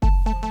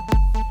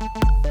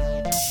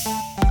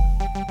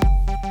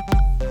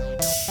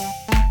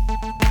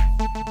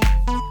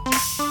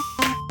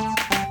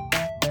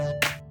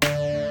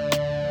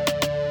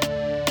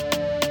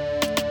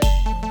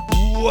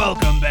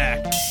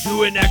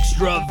to an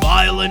extra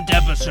violent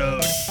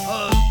episode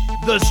of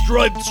the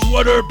Striped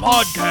Sweater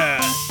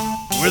Podcast,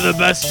 where the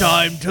best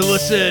time to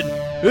listen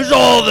is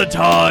all the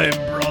time,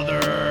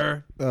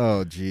 brother.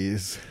 Oh,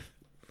 jeez.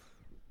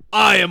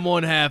 I am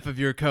one half of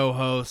your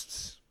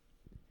co-hosts,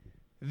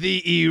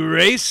 the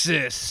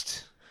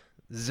Erasist,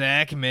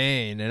 Zach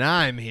Main, and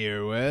I'm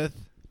here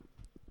with...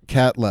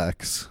 Cat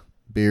Lex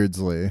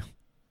Beardsley.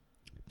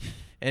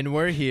 And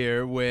we're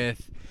here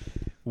with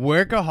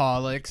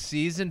Workaholics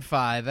Season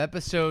 5,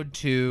 Episode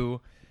 2,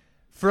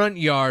 Front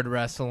Yard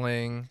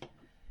Wrestling.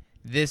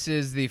 This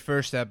is the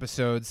first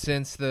episode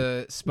since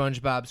the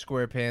SpongeBob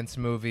SquarePants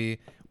movie.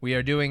 We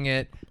are doing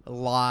it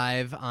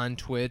live on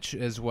Twitch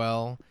as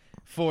well.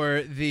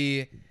 For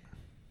the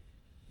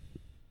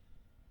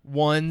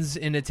ones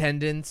in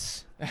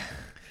attendance.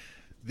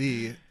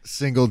 The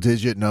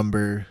single-digit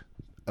number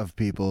of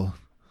people.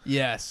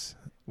 Yes,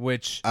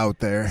 which out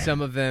there.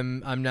 Some of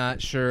them, I'm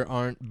not sure,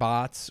 aren't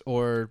bots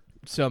or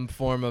some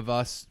form of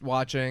us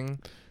watching.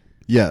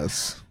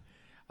 Yes.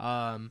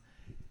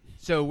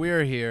 So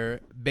we're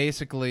here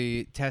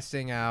basically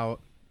testing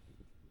out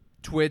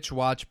Twitch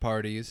watch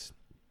parties,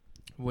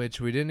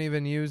 which we didn't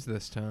even use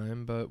this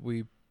time, but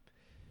we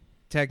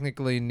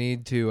technically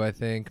need to, I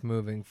think,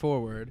 moving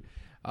forward.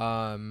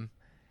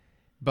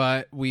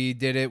 But we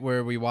did it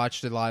where we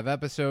watched a live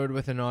episode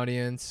with an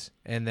audience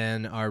and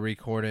then are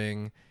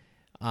recording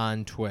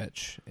on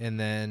Twitch. And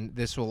then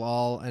this will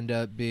all end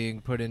up being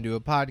put into a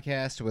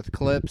podcast with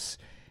clips.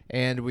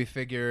 And we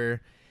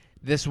figure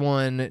this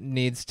one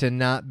needs to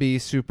not be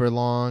super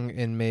long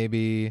and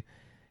maybe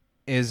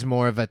is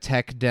more of a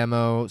tech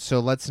demo. So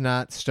let's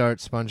not start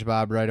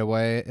SpongeBob right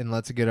away and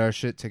let's get our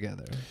shit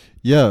together.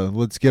 Yeah,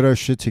 let's get our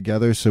shit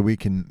together so we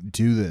can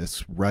do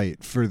this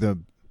right for the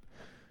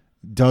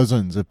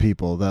dozens of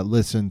people that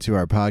listen to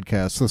our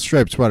podcast, the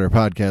Striped Sweater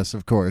Podcast,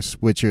 of course,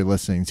 which you're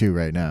listening to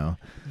right now.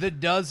 The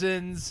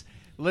dozens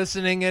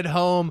listening at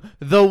home,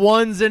 the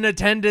ones in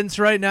attendance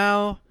right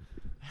now.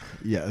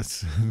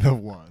 Yes, the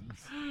ones.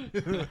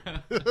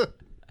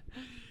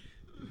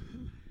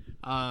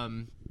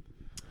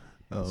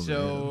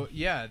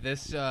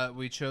 This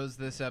we chose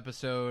this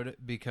episode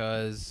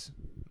because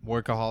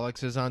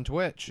Workaholics is on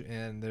Twitch,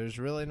 and there's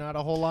really not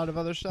a whole lot of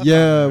other stuff.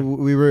 Yeah,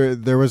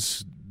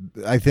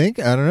 I think,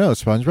 I don't know,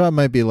 SpongeBob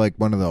might be like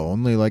one of the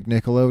only like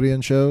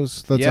Nickelodeon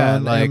shows that's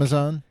on like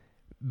Amazon.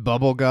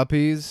 Bubble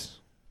Guppies.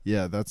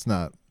 Yeah, that's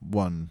not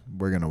one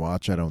we're going to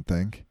watch, I don't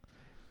think.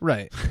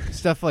 Right.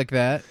 Stuff like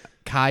that.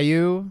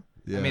 Caillou.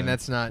 Yeah. I mean,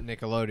 that's not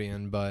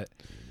Nickelodeon, but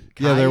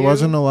Yeah, there Caillou?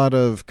 wasn't a lot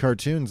of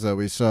cartoons that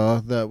we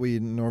saw that we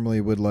normally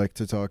would like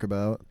to talk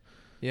about.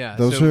 Yeah.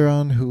 Those are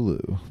on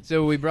Hulu.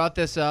 So we brought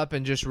this up,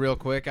 and just real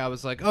quick, I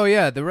was like, oh,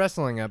 yeah, the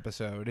wrestling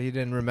episode. He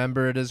didn't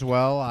remember it as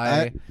well.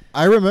 I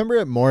remember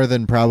it more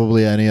than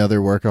probably any other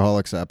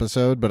Workaholics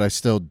episode, but I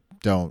still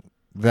don't.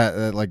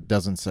 That like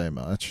doesn't say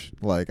much.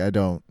 Like, I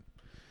don't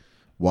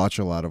watch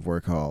a lot of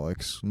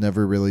Workaholics.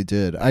 Never really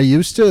did. I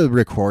used to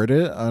record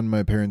it on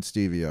my parents'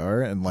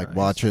 DVR and like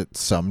watch it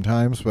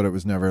sometimes, but it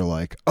was never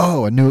like,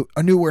 oh, a new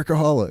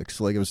Workaholics.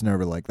 Like, it was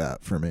never like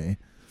that for me.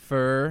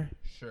 For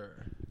sure.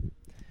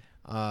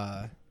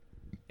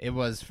 It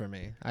was for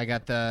me. I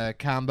got the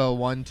Combo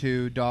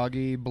 1-2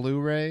 Doggy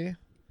Blu-ray.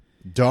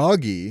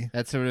 Doggy?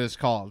 That's what it was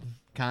called.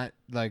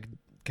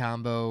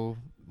 Combo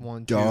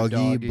 1-2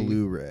 Doggy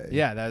Blu-ray.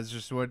 Yeah, that's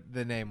just what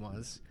the name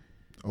was.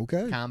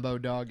 Okay. Combo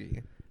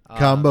Doggy.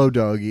 Combo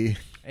Doggy.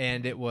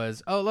 And it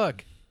was, oh,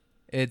 look.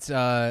 It's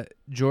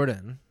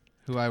Jordan,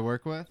 who I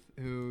work with,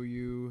 who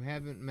you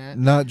haven't met.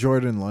 Not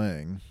Jordan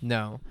Lang.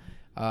 No.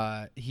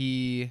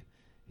 He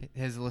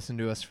has listened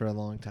to us for a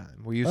long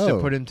time. We used to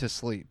put him to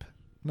sleep.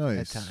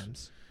 Nice. At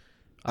times.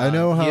 I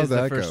know how he is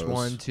that the first goes.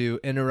 one to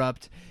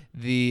interrupt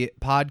the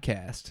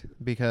podcast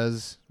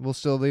because we'll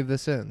still leave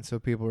this in so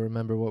people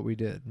remember what we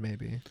did,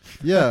 maybe.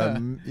 Yeah,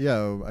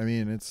 yeah. I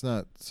mean, it's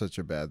not such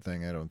a bad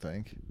thing, I don't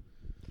think.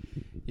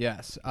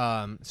 Yes.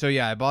 So,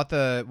 yeah, I bought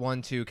the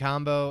 1-2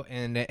 combo,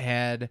 and it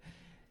had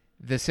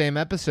the same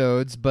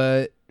episodes,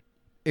 but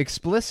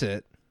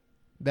explicit.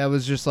 That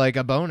was just like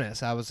a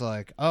bonus. I was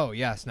like, oh,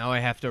 yes, now I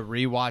have to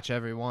rewatch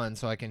every one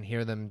so I can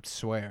hear them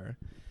swear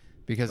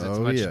because it's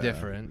much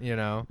different, you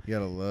know? You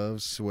gotta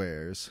love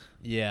swears.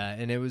 Yeah,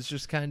 and it was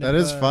just kind That of...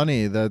 is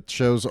funny. That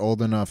show's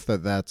old enough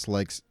that that's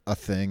like a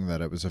thing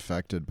that it was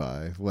affected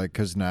by. Like,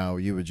 because now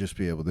you would just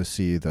be able to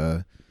see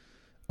the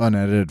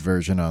unedited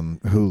version on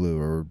Hulu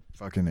or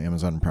fucking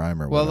Amazon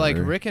Prime or whatever. Well, like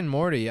Rick and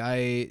Morty,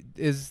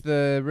 is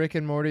the Rick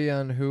and Morty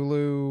on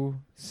Hulu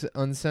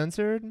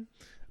uncensored?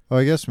 Oh,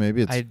 I guess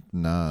maybe it's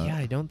not. Yeah,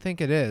 I don't think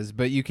it is,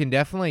 but you can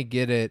definitely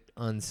get it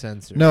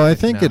uncensored. No, I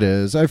think it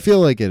is. I feel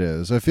like it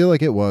is. I feel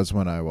like it was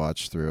when I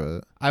watched through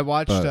it. I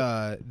watched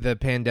the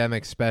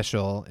Pandemic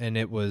special, and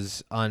it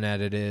was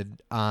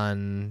unedited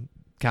on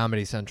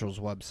Comedy Central's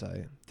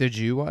website. Did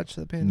you watch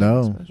the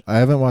Pandemic special? No, I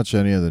haven't watched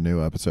any of the new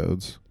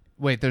episodes.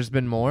 Wait, there's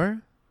been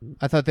more?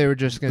 I thought they were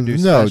just going to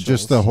do No, specials.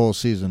 just the whole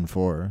season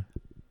 4.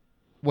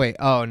 Wait,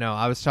 oh no,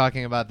 I was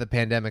talking about the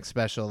pandemic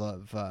special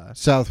of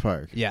South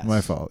Park. Yes.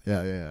 My fault.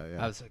 Yeah.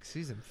 I was like,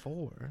 season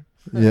 4.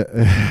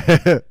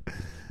 Yeah.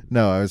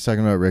 No, I was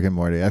talking about Rick and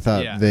Morty. I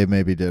thought Yeah. they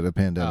maybe did a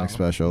pandemic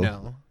special.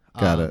 No.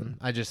 Got it.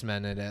 I just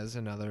meant it as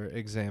another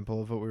example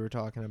of what we were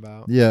talking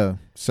about. Yeah,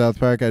 South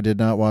Park. I did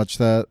not watch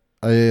that.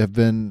 I have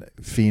been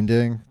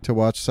fiending to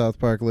watch South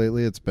Park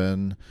lately. It's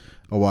been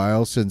a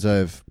while since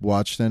I've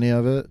watched any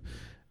of it,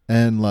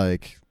 and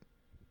like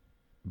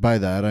by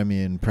that I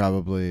mean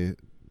probably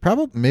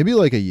maybe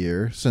like a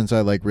year since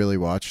I like really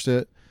watched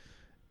it.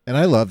 And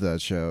I love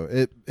that show. Me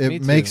It too.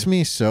 makes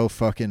me so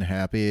fucking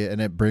happy, and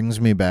it brings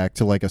me back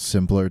to like a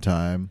simpler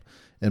time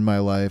in my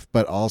life.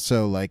 But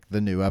also like the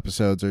new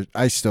episodes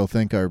I still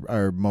think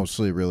are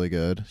mostly really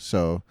good.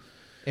 So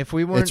If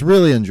we weren't it's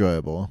really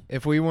enjoyable.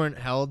 if we weren't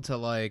held to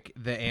like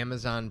the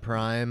Amazon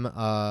Prime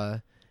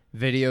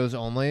videos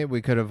only,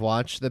 we could have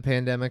watched the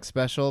pandemic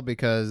special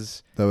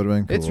because That would have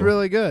been cool. it's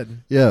really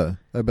good. Yeah,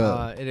 I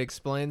bet. It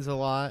explains a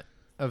lot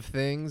of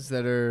things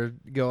that are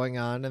going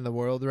on in the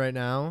world right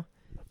now,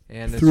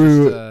 and it's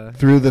through just,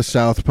 through the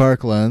South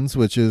Park lens,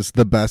 which is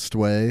the best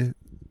way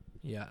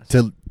yes.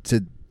 to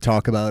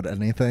talk about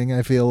anything,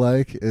 I feel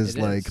like, is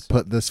It like is.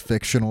 put this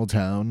fictional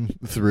town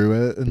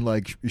through it and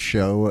like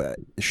show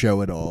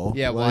it all.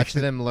 Yeah, Like, watch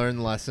them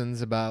learn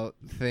lessons about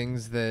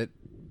things that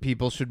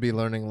people should be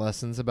learning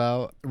lessons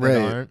about that Right.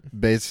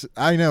 aren't.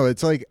 I know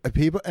it's like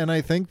people, and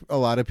I think a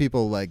lot of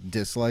people like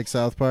dislike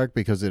South Park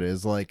because it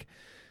is like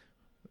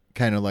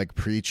kind of like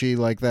preachy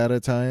like that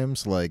at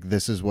times. Like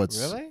this is what's.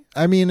 Really?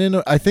 I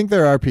mean, I think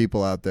there are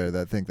people out there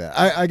that think that.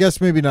 I guess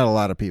maybe not a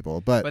lot of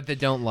people, But they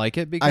don't like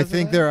it because I of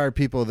think that? there are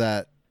people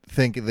that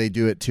think they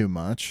do it too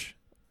much.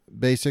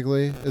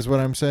 Basically, is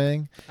what I'm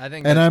saying. I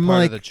think And that's I'm part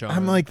like, of the charm.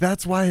 I'm like,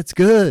 that's why it's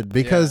good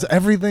because Yeah.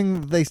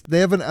 everything they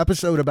have an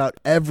episode about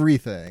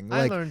everything.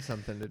 I Like learned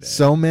something today.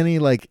 so many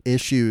like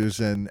issues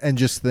and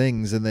just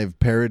things, and they've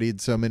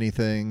parodied so many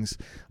things.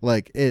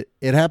 Like it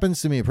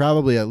happens to me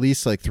probably at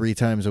least like 3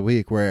 times a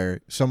week where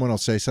someone will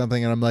say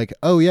something and I'm like,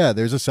 oh yeah,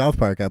 there's a South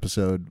Park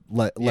episode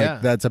Yeah.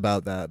 like that's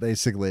about that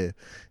basically,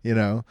 you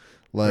know.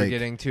 We're Like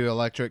getting to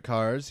electric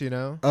cars, you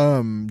know?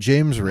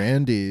 James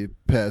Randi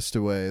passed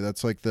away.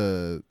 That's like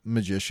the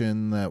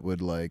magician that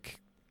would like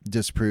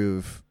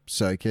disprove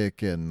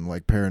psychic and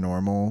like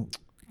paranormal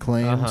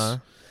claims. Uh-huh.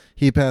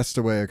 He passed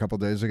away a couple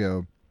days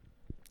ago.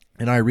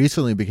 And I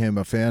recently became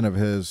a fan of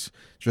his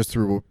just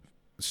through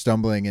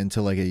stumbling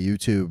into like a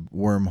YouTube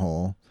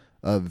wormhole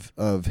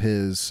of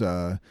his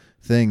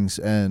things.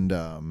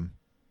 And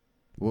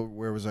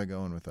where was I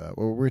going with that?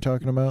 What were we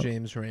talking about?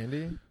 James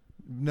Randi?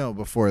 No,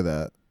 before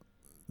that.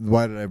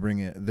 Why did I bring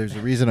it? There's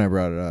a reason I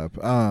brought it up.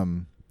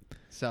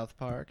 South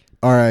Park?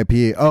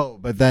 R.I.P. Oh,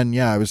 but then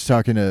I was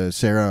talking to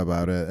Sarah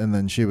about it, and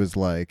then she was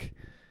like,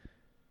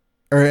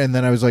 and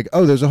then I was like,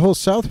 oh, there's a whole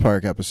South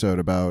Park episode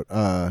about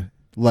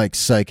like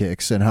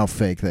psychics and how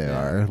fake they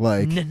are.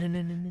 Like,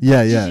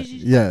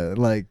 yeah.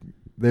 Like,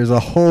 there's a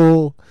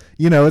whole,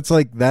 it's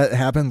like that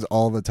happens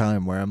all the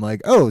time where I'm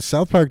like, oh,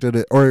 South Park did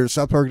it, or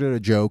South Park did a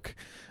joke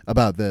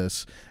about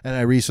this. And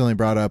I recently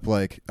brought up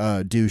like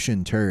douche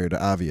and turd,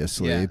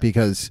 obviously, Yeah.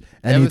 because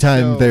That was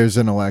anytime so- there's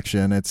an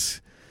election,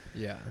 it's.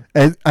 Yeah.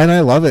 And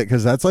I love it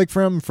because that's like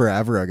from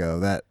forever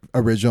ago, that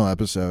original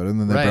episode, and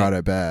then they Right. brought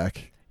it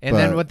back. And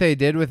then But- what they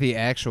did with the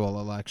actual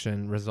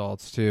election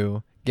results,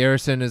 too.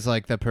 Garrison is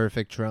like the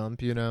perfect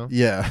Trump, you know?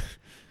 Yeah.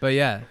 But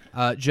yeah,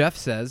 Jeff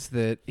says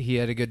that he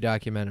had a good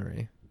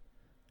documentary.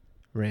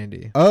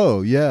 Randy.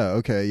 Oh yeah.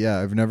 Okay. Yeah.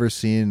 I've never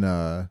seen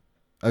that.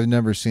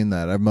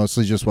 I've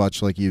mostly just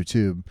watched like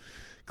YouTube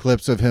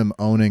clips of him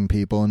owning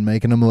people and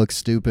making them look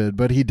stupid,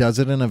 but he does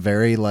it in a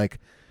very like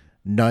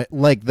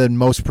the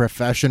most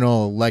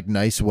professional, like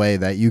nice way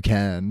that you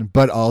can,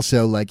 but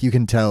also like you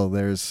can tell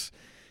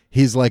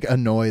he's like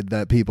annoyed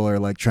that people are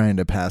like trying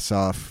to pass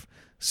off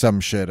some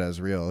shit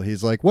as real.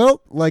 He's like,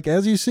 well, like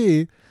as you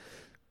see,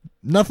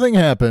 nothing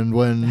happened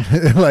when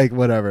like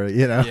whatever,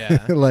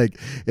 Yeah. like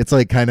it's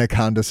like kind of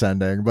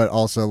condescending, but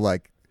also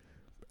like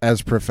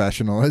as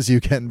professional as you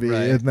can be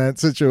Right. in that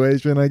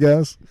situation, I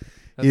guess.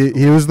 That's He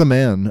cool. was the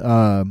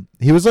man.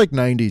 He was like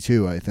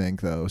 92, I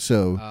think, though.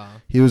 So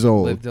he was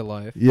old. Lived a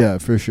life. Yeah,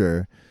 for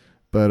sure.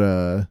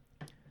 But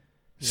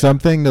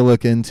something to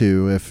look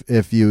into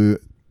if you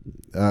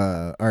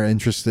are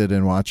interested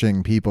in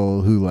watching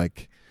people who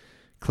like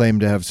claim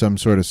to have some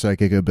sort of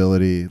psychic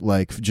ability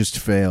like just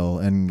fail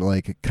and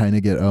like kind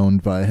of get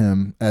owned by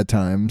him at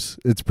times.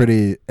 It's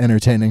pretty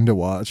entertaining to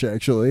watch,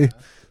 actually.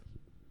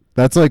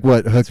 That's like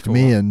what hooked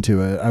me cool.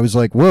 into it. I was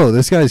like, whoa,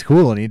 this guy's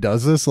cool, and he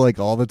does this like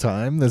all the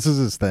time. This is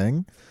his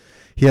thing.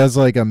 He has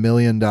like $1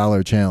 million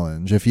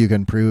challenge if you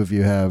can prove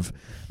you have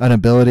an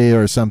ability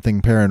or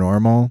something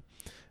paranormal.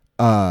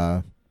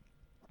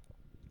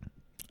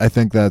 I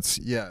think this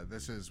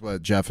is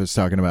what Jeff is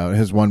talking about,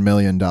 his $1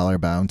 million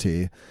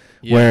bounty,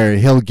 Yeah. where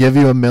he'll give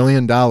you $1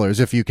 million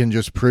if you can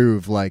just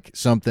prove like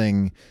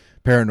something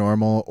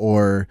paranormal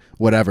or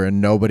whatever,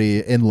 and nobody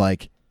in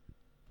like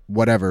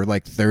whatever,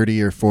 like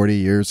 30 or 40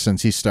 years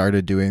since he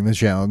started doing the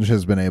challenge,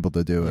 has been able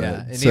to do it.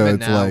 Yeah, and so even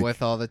it's now like,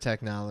 with all the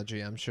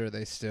technology, I'm sure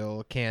they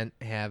still can't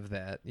have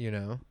that, you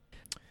know.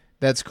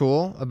 That's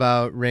cool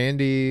about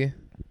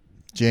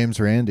James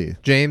Randi.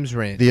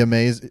 The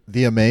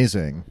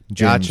amazing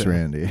James Gotcha.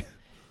 Randi.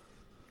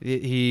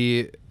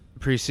 He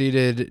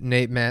preceded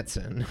Nate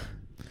Matson.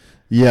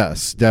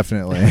 Yes,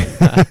 definitely.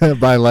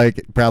 By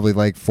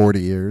probably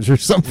 40 years or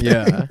something.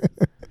 Yeah.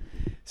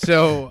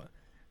 So,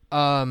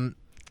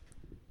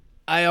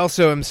 I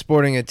also am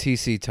sporting a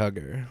TC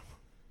Tugger.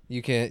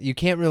 You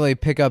can't really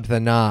pick up the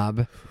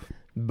knob,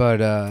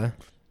 but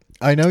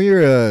I know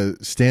you're a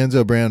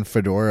Stanzo brand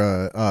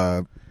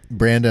fedora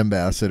brand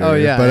ambassador. Oh,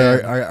 yeah,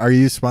 but yeah. are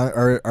you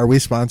are we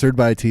sponsored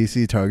by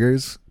TC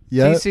Tuggers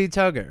yet? TC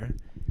Tugger.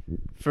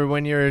 For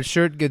when your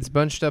shirt gets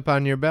bunched up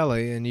on your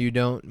belly and you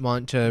don't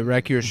want to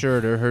wreck your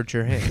shirt or hurt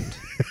your hand.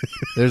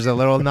 There's a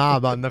little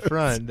knob on the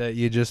front that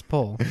you just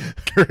pull.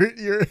 Hurt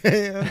your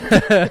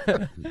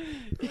hand.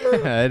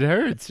 Yeah, it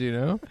hurts,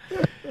 you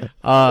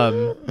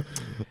know.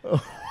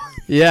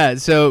 Yeah,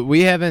 so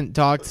we haven't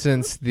talked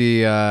since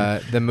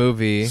the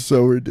movie.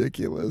 So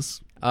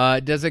ridiculous.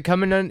 Does it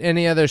come in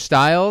any other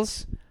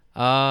styles?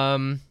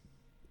 It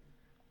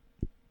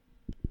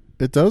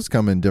does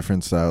come in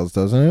different styles,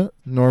 doesn't it?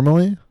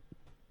 Normally.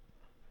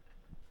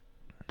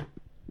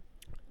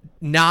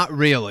 Not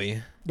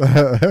really.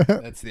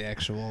 That's the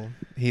actual.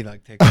 He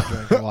takes a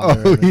drink of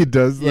water. Oh, he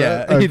does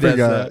that. Yeah, I he does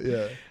forgot.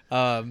 that.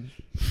 Yeah.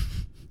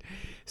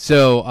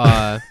 So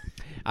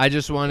I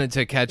just wanted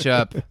to catch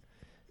up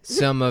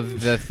some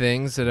of the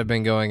things that have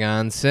been going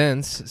on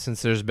since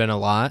there's been a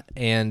lot,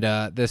 and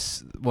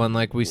this one,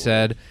 like we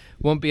said,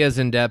 won't be as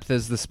in depth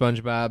as the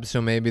SpongeBob, so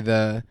maybe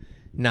the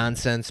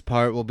nonsense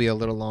part will be a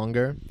little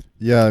longer.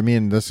 Yeah, I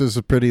mean, this is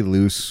a pretty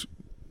loose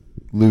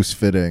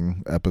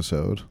fitting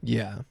episode.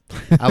 Yeah.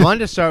 I wanted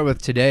to start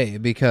with today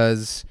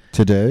because,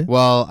 Today?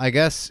 well, I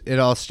guess it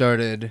all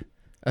started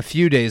a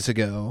few days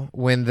ago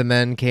when the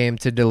men came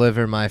to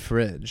deliver my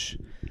fridge.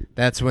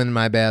 That's when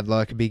my bad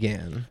luck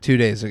began. 2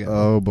 days ago.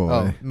 Oh, boy.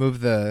 Oh,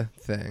 move the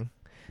thing.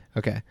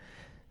 Okay.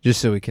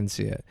 Just so we can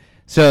see it.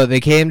 So they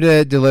came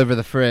to deliver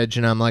the fridge,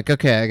 and I'm like,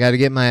 okay, I got to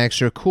get my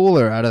extra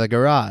cooler out of the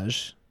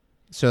garage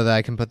so that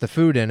I can put the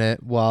food in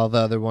it while the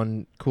other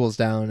one cools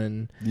down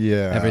and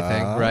Yeah.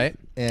 everything, right?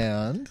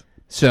 And?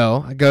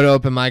 So I go to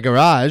open my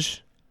garage.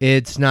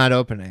 It's not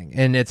opening,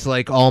 and it's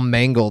all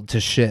mangled to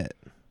shit.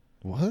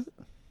 What?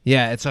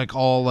 Yeah, it's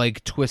all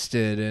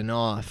twisted and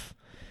off.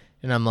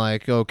 And I'm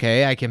like,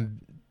 okay, I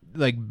can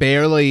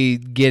barely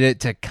get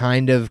it to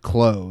kind of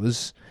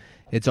close.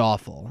 It's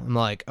awful. I'm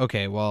like,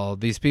 okay, well,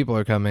 these people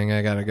are coming.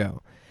 I got to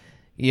go.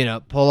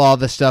 Pull all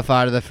the stuff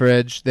out of the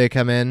fridge. They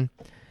come in,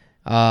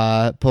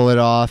 pull it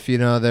off.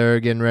 They're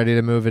getting ready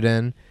to move it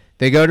in.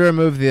 They go to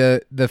remove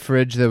the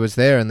fridge that was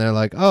there, and they're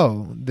like,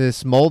 oh,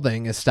 this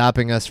molding is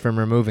stopping us from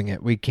removing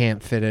it. We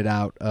can't fit it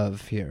out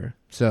of here.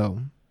 So,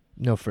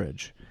 no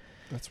fridge.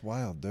 That's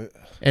wild, dude.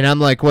 And I'm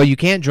like, well, you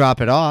can't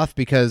drop it off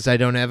because I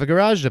don't have a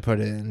garage to put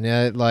it in.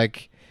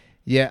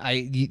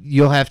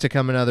 You'll have to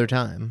come another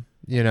time,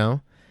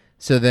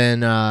 So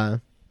then I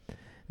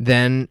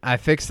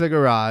fixed the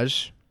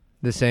garage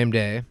the same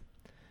day.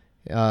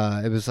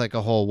 It was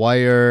a whole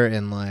wire,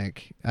 and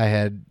I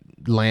had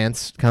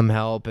Lance come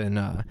help,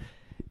 and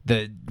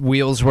the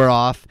wheels were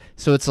off.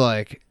 So it's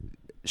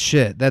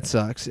shit, that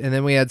sucks. And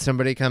then we had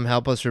somebody come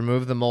help us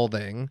remove the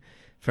molding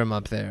from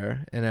up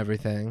there and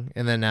everything,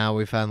 and then now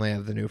we finally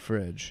have the new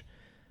fridge.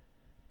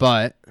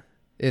 But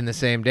in the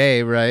same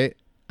day, right,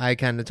 I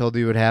kind of told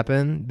you what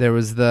happened. There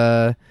was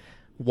the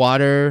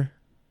water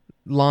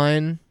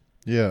line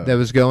that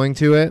was going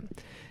to it,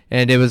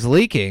 and it was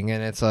leaking,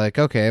 and it's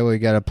okay, we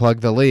got to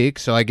plug the leak.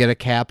 So I get a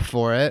cap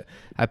for it.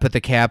 I put the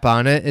cap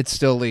on it. It's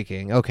still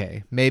leaking.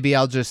 Okay, maybe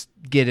I'll just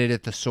get it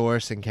at the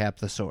source and cap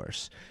the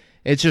source.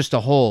 It's just a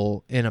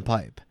hole in a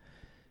pipe.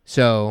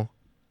 So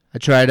I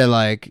try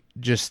to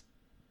just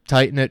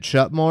tighten it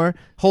shut more.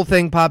 Whole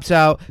thing pops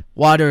out.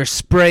 Water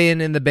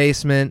spraying in the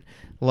basement,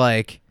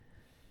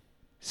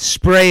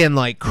 spraying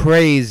like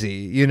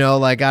crazy,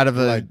 out of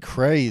a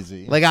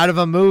crazy, out of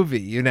a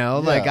movie,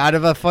 out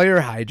of a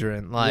fire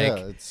hydrant, yeah,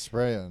 it's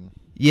spraying.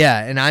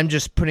 Yeah, and I'm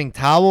just putting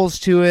towels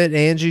to it.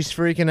 Angie's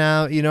freaking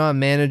out. I'm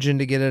managing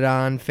to get it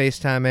on,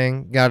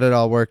 FaceTiming, got it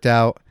all worked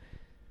out.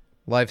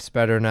 Life's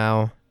better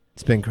now.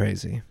 It's been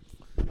crazy.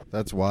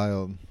 That's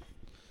wild.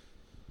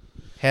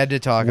 Had to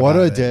talk what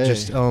about a it. day.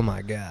 Just, oh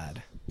my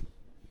God.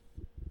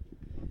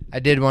 I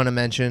did want to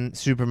mention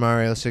Super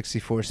Mario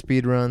 64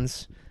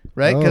 speedruns,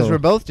 right? Because we're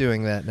both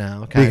doing that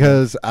now.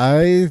 Because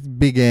I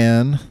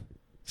began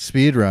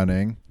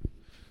speedrunning,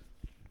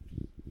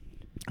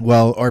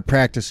 or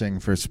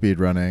practicing for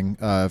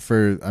speedrunning.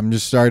 I'm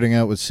just starting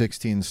out with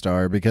 16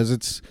 star because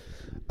it's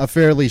a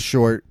fairly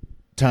short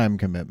time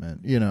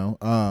commitment,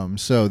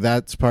 so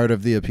that's part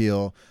of the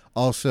appeal.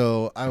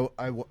 Also,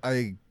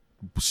 I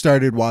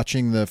started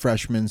watching the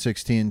Freshman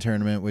 16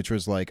 tournament, which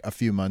was a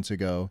few months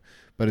ago,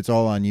 but it's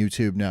all on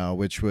YouTube now,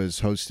 which was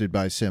hosted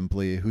by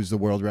Simply, who's the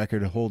world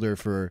record holder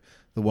for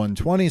the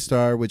 120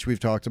 star, which we've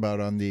talked about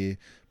on the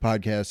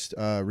podcast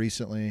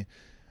recently.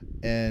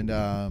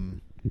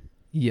 And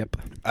Yep.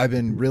 I've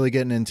been really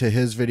getting into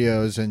his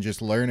videos and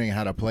just learning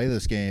how to play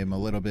this game a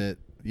little bit,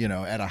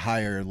 at a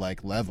higher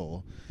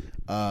level.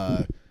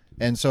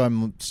 And so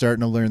I'm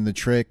starting to learn the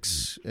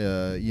tricks,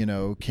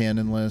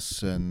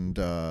 Canonless, and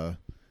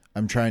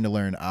I'm trying to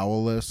learn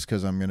Owlless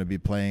because I'm going to be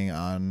playing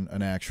on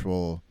an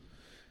actual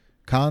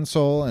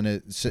console, and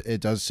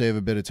it does save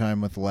a bit of time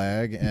with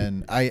lag,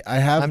 and I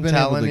have been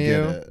able to get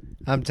it.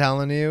 I'm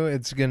telling you,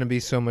 it's going to be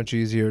so much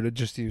easier to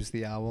just use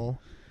the Owl.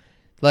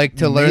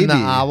 To learn the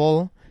Maybe.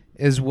 Owl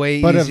is way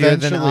easier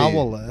than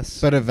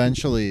Owlless. But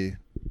eventually,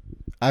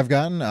 I've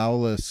gotten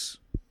Owlless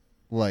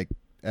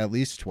at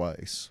least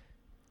twice.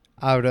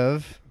 Out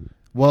of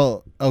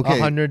Well, okay,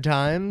 100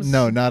 times?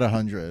 No, not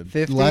 100.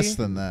 50? Less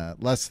than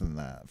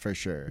that for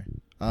sure.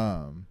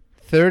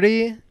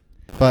 30?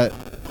 But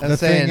I'm the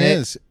saying thing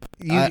is,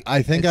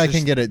 I think it's I can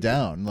just- get it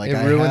down. It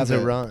I ruins have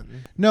a it.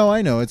 run. No,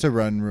 I know it's a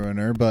run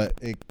ruiner, but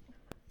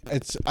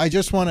it's. I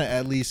just want to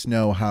at least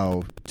know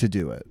how to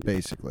do it,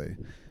 basically,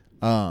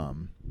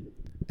 and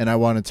I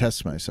want to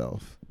test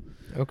myself.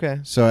 Okay.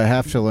 So I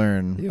have to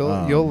learn.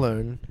 You'll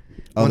learn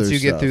other once you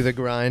get stuff. through the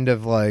grind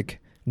of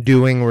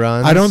doing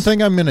runs. I don't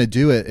think I'm gonna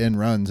do it in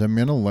runs. I'm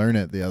gonna learn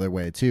it the other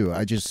way too.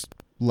 I've just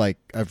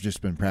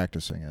been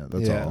practicing it.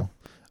 That's Yeah. all.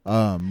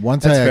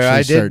 Once That's I fair. actually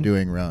I start did-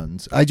 doing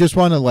runs, I just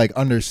want to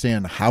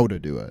understand how to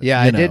do it.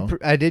 Yeah, you I did. know?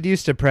 I did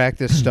used to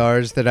practice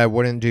stars that I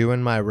wouldn't do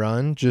in my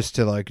run, just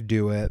to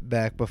do it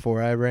back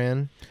before I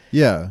ran.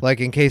 Yeah.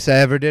 In case I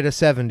ever did a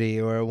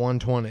 70 or a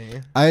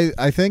 120.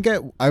 I think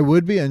I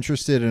would be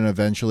interested in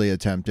eventually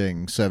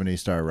attempting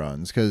 70-star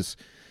runs because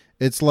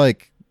it's a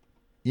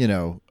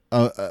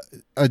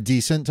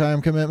decent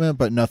time commitment,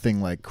 but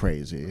nothing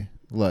crazy.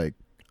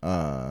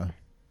 I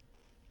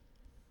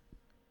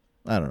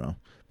don't know.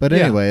 But Yeah.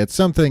 anyway, it's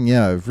something,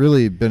 I've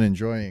really been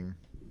enjoying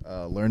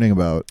learning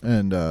about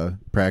and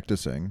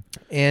practicing.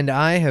 And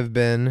I have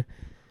been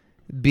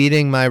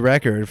beating my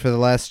record for the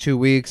last 2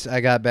 weeks. I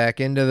got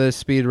back into the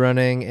speed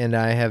running, and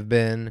I have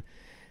been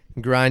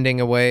grinding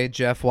away.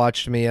 Jeff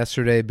watched me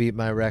yesterday beat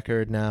my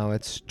record. Now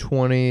it's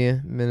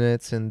 20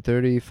 minutes and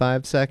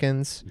 35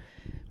 seconds,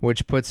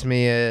 which puts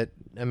me at,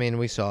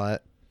 we saw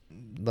it,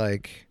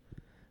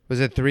 was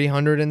it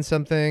 300 and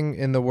something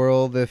in the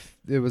world if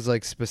it was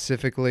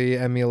specifically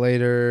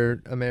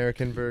emulator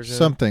American version?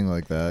 Something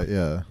like that,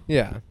 yeah.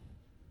 Yeah.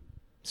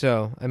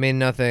 So,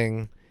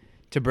 nothing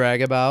to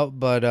brag about,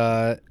 but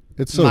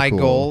It's so my cool.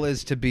 goal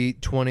is to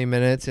beat 20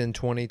 minutes in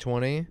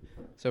 2020.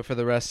 So for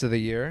the rest of the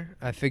year,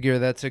 I figure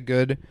that's a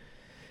good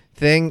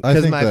thing. I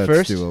think my that's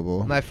first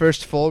doable. my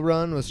first full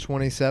run was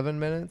 27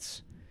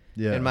 minutes,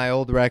 Yeah. and my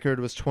old record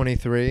was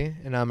 23,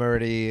 and I'm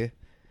already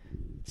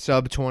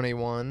sub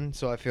 21.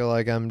 So I feel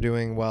like I'm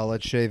doing well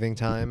at shaving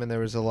time, and there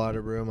was a lot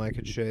of room I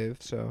could shave.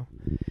 So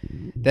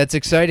that's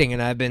exciting,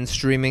 and I've been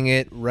streaming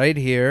it right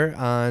here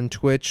on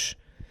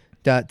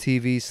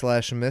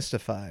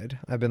twitch.tv/mystified.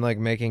 I've been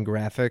making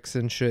graphics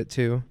and shit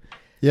too.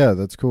 Yeah,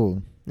 that's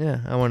cool.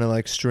 Yeah, I want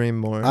to stream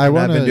more. I And I've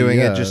been wanna- doing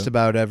yeah. it just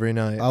about every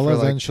night I'll for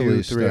eventually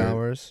 2-3 start.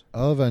 hours.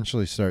 I'll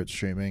eventually start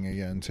streaming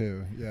again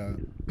too. Yeah.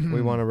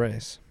 We want to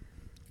race.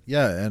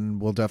 Yeah,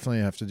 and we'll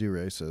definitely have to do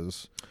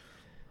races.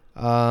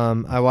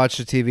 I watched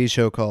a TV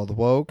show called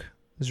Woke.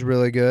 It's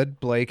really good.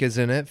 Blake is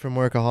in it from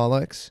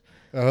Workaholics.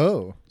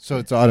 Oh, so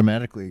it's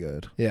automatically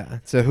good. Yeah,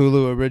 it's a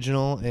Hulu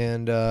original,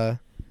 and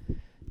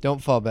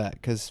don't fall back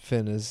because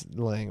Finn is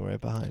laying right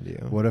behind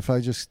you. What if I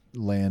just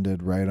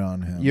landed right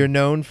on him? You're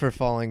known for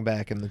falling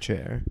back in the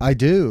chair. I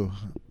do.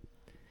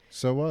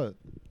 So what?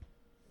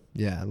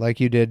 Yeah,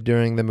 like you did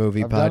during the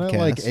movie I've podcast.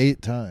 done it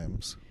 8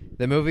 times.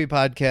 The movie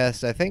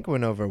podcast, I think,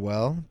 went over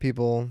well.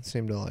 People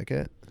seem to like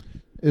it.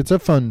 It's a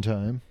fun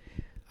time.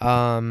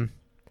 I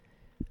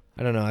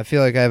don't know. I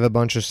feel like I have a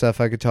bunch of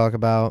stuff I could talk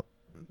about.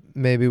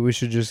 Maybe we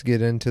should just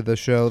get into the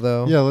show,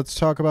 though. Yeah, let's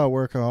talk about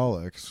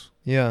Workaholics.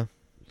 Yeah.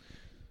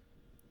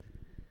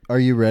 Are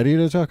you ready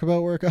to talk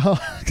about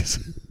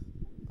Workaholics?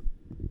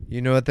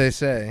 You know what they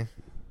say.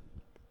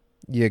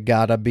 You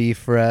gotta be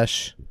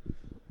fresh.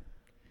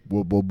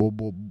 Whoop, whoop,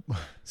 whoop, whoop.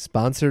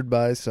 Sponsored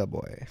by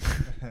Subway.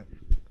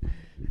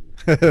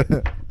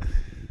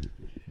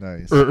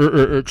 Nice.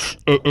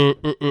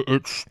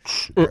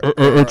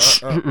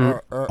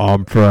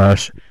 I'm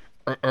fresh.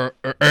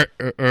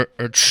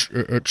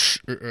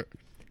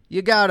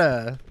 You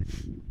gotta.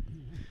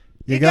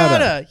 You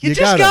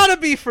just gotta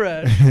be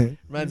fresh.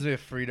 Reminds me of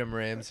Freedom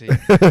Ramsey.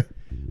 I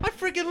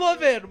freaking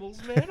love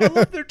animals, man. I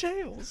love their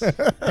tails.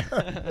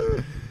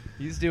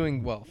 He's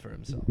doing well for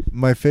himself.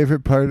 My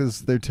favorite part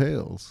is their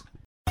tails.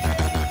 I'm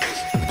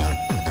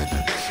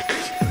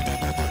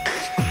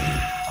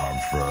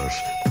fresh.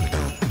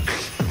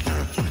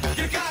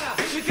 You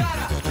gotta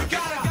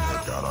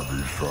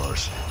be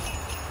fresh.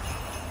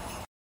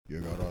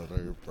 You gotta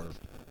be fresh.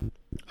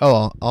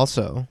 Oh,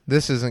 also,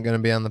 this isn't going to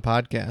be on the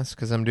podcast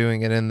because I'm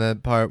doing it in the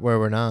part where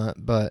we're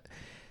not, but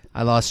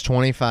I lost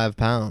 25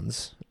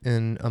 pounds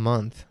in a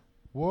month.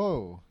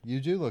 Whoa, you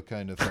do look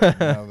kind of thin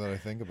now that I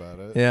think about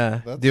it.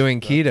 Yeah,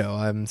 doing keto.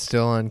 I'm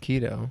still on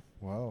keto.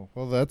 Wow.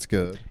 Well, that's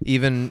good.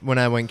 Even when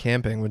I went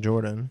camping with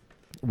Jordan.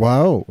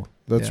 Wow.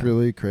 That's Yeah.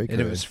 really cray. And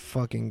it was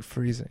fucking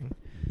freezing.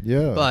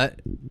 Yeah. But,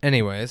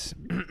 anyways.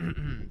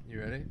 You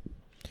ready?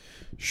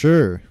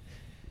 Sure.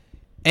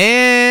 And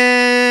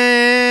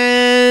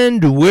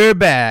we're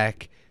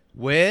back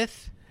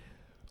with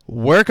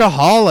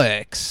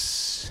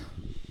Workaholics.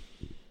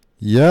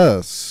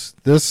 Yes.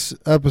 This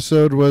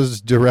episode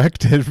was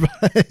directed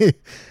by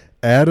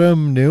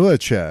Adam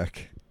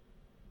Newacek.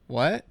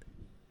 What?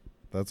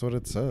 That's what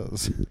it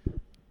says.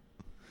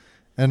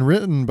 And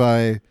written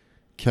by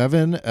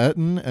Kevin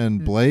Etten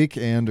and Blake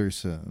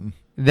Anderson.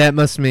 That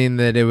must mean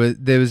that it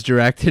was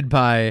directed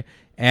by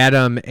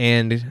Adam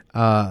and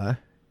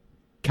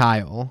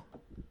Kyle.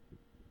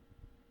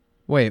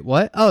 Wait,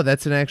 what? Oh,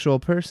 that's an actual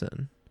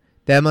person.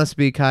 That must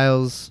be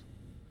Kyle's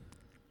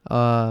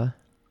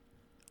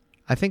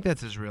I think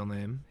that's his real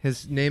name.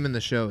 His name in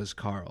the show is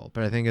Carl,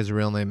 but I think his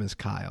real name is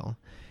Kyle.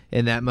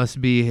 And that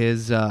must be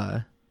his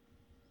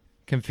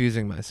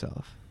confusing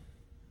myself.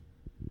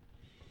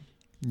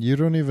 You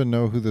don't even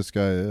know who this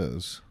guy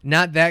is.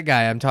 Not that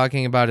guy. I'm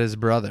talking about his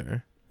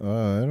brother. I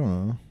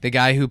don't know. The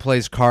guy who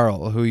plays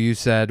Carl, who you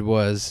said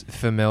was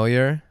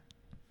familiar.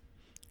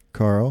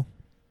 Carl?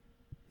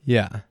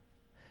 Yeah.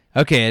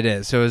 Okay, it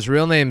is. So his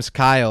real name's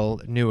Kyle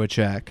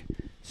Newacek.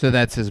 So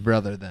that's his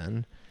brother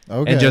then.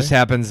 Okay. And just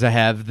happens to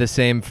have the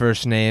same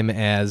first name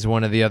as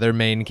one of the other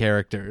main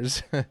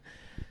characters.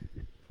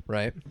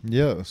 Right?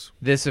 Yes.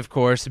 This, of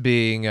course,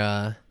 being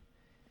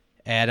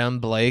Adam,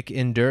 Blake,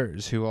 and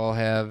Durs, who all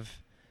have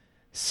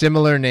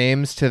similar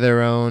names to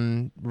their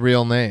own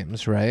real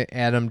names, right?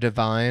 Adam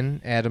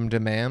Devine, Adam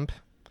DeMamp,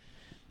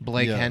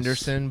 Blake Yes.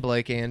 Henderson,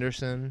 Blake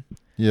Anderson,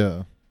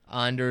 Yeah.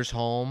 Anders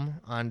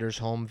Holm, Anders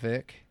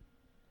Holmvik,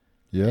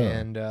 Yeah.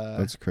 and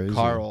that's crazy.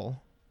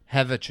 Carl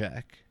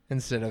Hevacek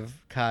instead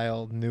of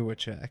Kyle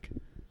Newacek.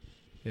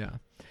 Yeah.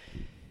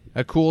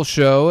 A cool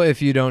show,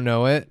 if you don't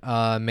know it,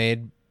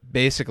 made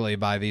basically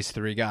by these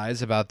three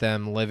guys about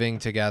them living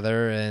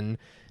together and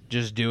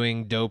just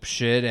doing dope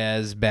shit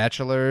as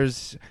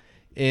bachelors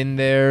in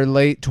their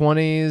late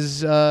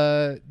 20s,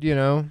 you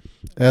know.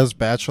 As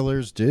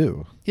bachelors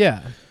do.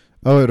 Yeah.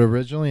 Oh, it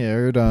originally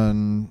aired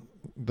on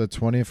the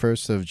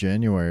 21st of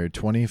January,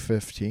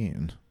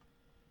 2015.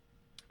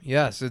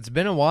 Yes, it's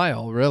been a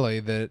while,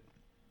 really, that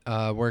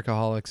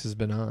Workaholics has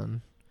been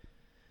on.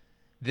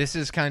 This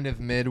is kind of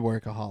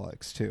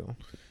mid-Workaholics, too.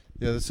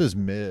 Yeah, this is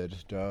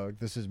mid, dog.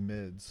 This is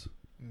mids.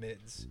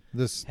 Mids.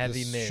 This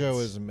Heavy this mids. show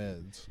is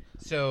mids.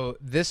 So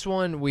this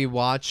one we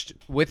watched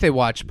with a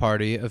watch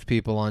party of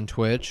people on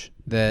Twitch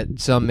that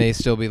some may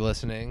still be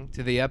listening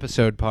to the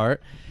episode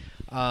part.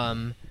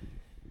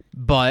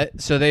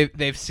 But so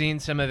they've seen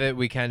some of it.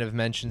 We kind of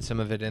mentioned some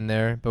of it in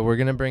there, but we're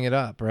gonna bring it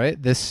up,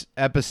 right? This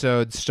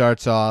episode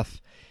starts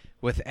off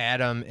with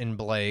Adam and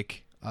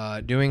Blake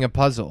doing a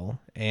puzzle,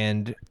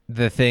 and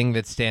the thing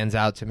that stands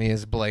out to me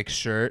is Blake's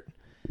shirt.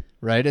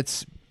 Right?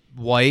 It's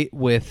white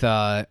with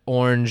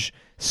orange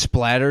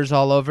splatters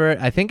all over it.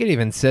 I think it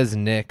even says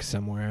Nick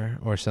somewhere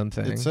or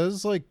something. It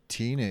says like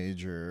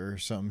teenager or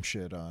some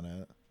shit on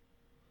it.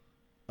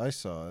 I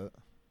saw it.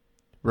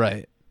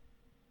 Right.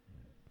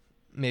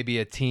 Maybe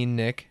a Teen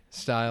Nick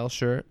style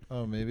shirt.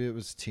 Oh, maybe it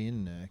was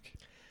Teen Nick.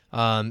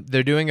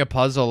 They're doing a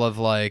puzzle of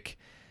like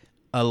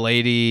a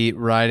lady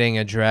riding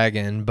a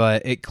dragon,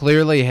 but it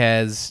clearly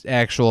has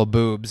actual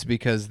boobs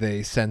because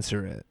they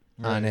censor it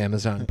on Right.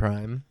 Amazon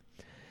Prime.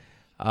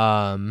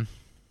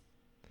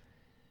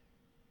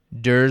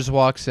 Durs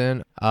walks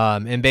in,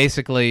 and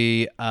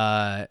basically,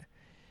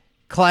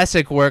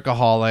 classic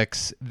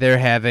workaholics, they're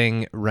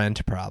having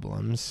rent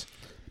problems.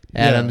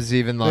 Adam's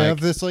even They have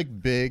like, this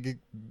like big,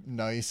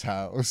 nice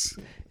house.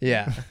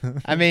 yeah.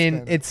 I mean,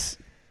 kinda- it's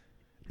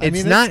I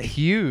mean, not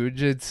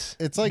huge. It's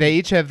like they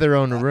each have their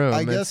own room.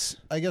 I It's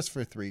guess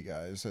for three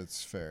guys,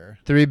 it's fair.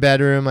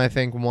 3-bedroom, I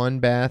think 1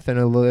 bath and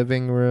a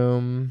living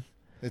room.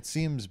 It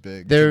seems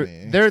big Their to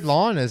me their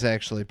lawn is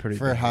actually pretty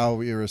for big. how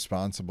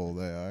irresponsible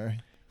they are.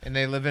 And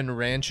they live in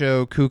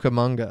Rancho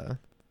Cucamonga.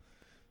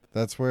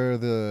 That's where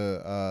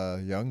the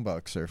Young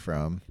Bucks are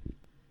from.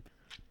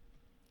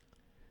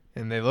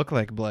 And they look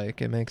like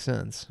Blake. It makes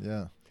sense.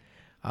 Yeah.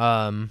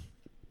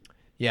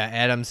 Yeah,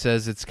 Adam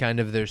says it's kind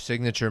of their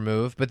signature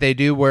move, but they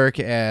do work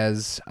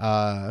as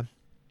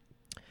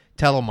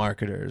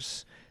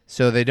telemarketers.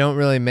 So they don't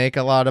really make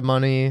a lot of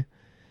money,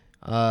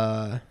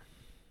 but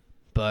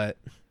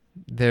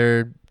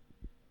they're,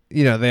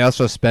 you know, they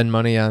also spend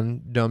money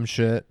on dumb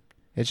shit.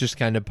 It's just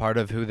kind of part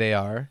of who they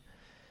are.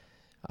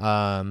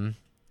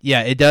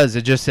 Yeah, it does.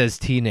 It just says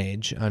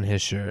teenage on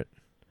his shirt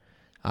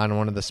on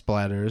one of the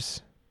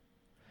splatters.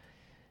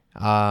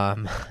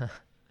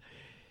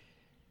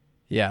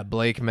 Yeah,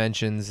 Blake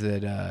mentions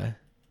that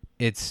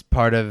it's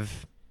part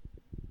of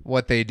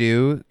what they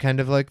do, kind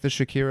of like the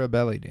Shakira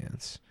belly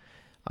dance.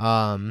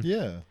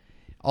 Yeah.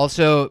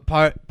 Also,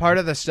 part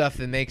of the stuff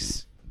that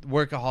makes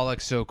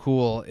Workaholics so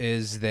cool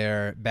is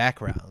their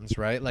backgrounds,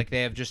 right? Like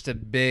they have just a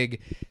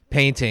big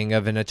painting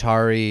of an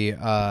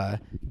Atari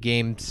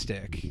game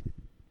stick.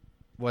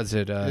 Was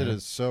it? It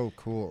is so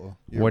cool.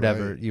 You're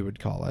Whatever right. you would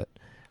call it.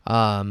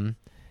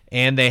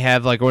 And they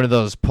have like one of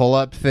those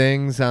pull-up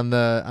things on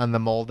the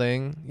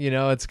molding. You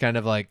know, it's kind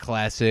of like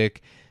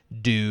classic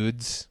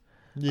dudes.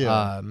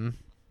 Yeah.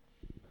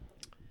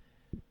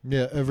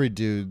 Yeah, every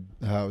dude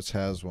house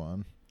has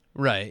one.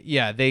 Right.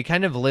 Yeah, they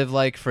kind of live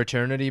like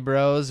fraternity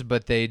bros,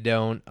 but they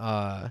don't.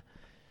 They're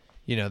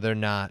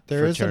not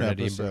There is an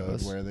fraternity episode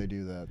bros. where they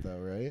do that, though,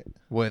 right?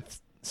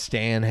 With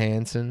Stan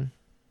Hansen.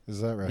 Is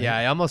that right? Yeah,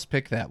 I almost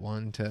picked that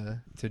one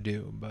to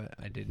do, but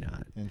I did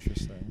not.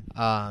 Interesting.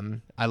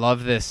 I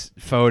love this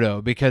photo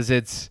because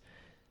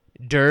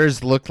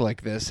Durs looked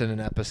like this in an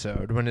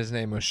episode when his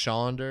name was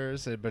Sean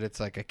Durs, but it's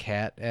like a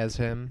cat as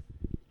him.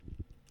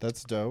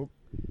 That's dope.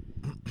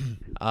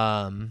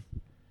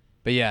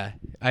 But yeah,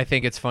 I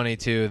think it's funny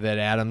too that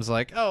Adam's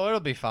like, "Oh, it'll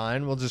be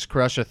fine. We'll just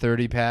crush a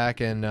 30-pack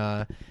and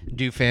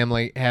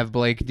have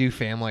Blake do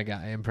Family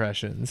Guy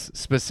impressions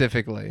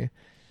specifically."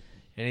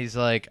 And he's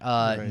like,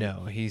 Right.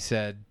 "No." He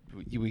said,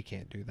 "We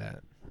can't do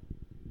that."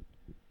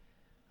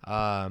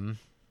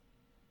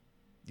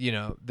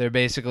 They're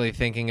basically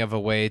thinking of a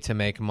way to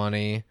make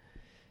money,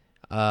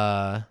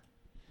 and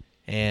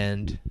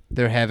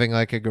they're having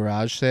like a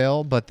garage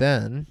sale, but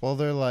then Well,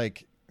 they're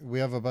like, we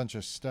have a bunch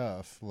of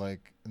stuff,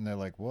 like, and they're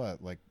like,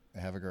 what? Like,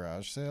 have a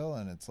garage sale?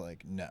 And it's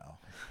like, no.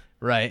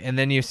 right, and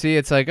then you see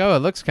it's like, oh, it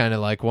looks kind of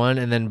like one,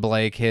 and then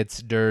Blake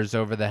hits Durs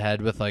over the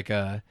head with like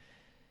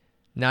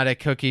not a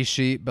cookie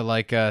sheet, but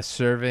like a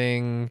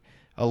serving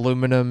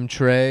aluminum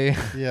tray,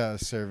 Yeah, a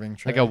serving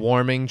tray. like a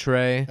warming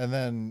tray, And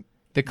then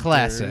the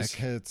classic, Durs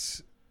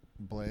hits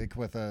Blake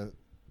with a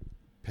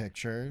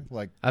picture,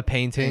 like a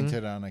painting,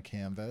 painted on a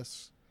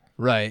canvas.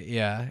 right?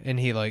 Yeah, and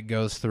he like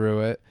goes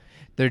through it.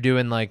 They're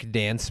doing like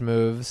dance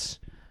moves.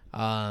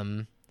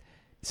 Some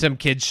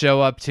kids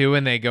show up too,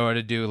 and they go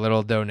to do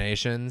little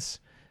donations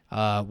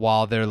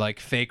while they're like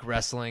fake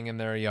wrestling in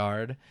their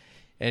yard.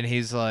 And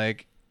he's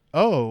like,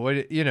 "Oh,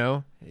 what?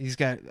 He's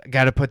got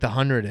to put the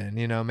 100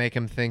 in. Make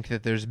him think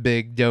that there's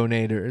big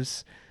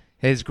donators."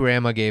 His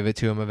grandma gave it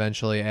to him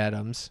eventually,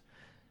 Adams,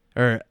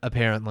 or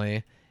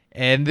apparently.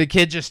 And the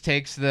kid just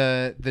takes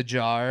the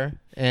jar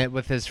and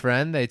with his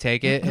friend. They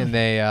take it and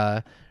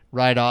they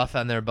ride off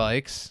on their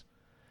bikes.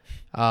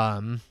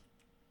 Adam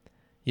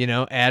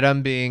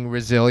being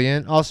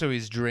resilient. Also,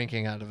 he's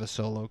drinking out of a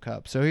Solo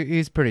cup, so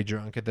he's pretty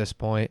drunk at this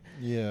point.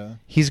 Yeah.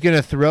 He's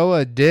gonna throw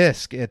a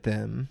disc at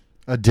them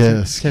A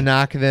disc. to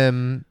knock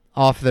them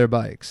off their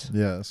bikes.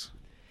 Yes.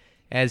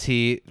 As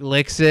he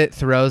licks it,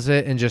 throws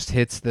it, and just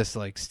hits this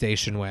like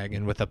station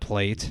wagon with a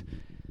plate,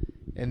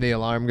 and the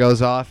alarm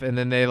goes off. And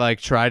then they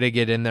like try to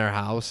get in their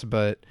house,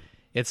 but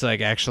it's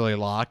like actually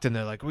locked, and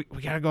they're like, "We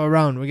gotta go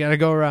around. We gotta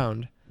go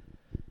around."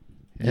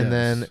 And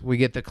then Yes. we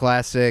get the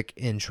classic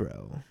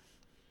intro.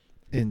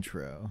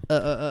 Intro.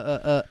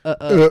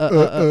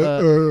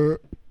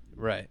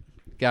 Right.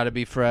 Gotta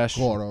be fresh.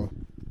 Quarter.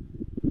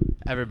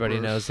 Everybody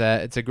knows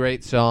that. It's a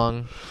great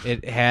song.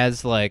 It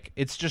has like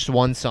it's just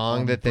one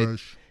song that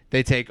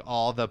they take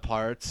all the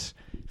parts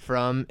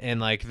from and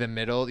like the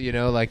middle,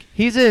 like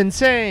he's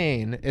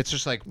insane. It's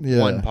just like Yeah.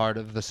 one part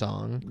of the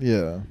song.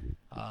 Yeah.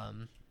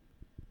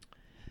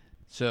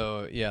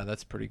 So yeah,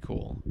 that's pretty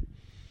cool.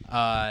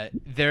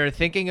 They're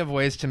thinking of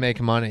ways to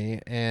make money,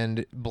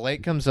 and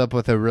Blake comes up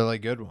with a really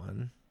good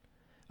one.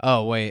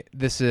 Oh wait,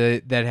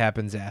 that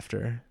happens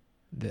after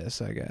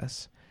this, I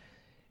guess,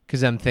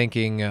 because I'm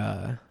thinking.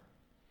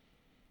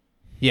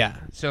 Yeah.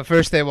 So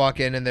first they walk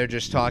in and they're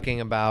just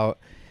talking about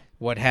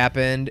what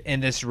happened,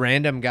 and this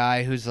random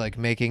guy who's like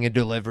making a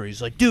delivery.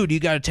 He's like, "Dude, you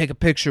got to take a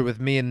picture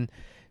with me and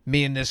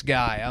this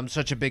guy. I'm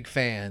such a big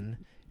fan."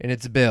 And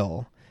it's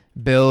Bill.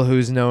 Bill,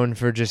 who's known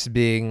for just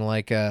being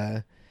like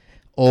a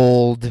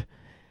old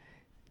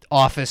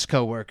office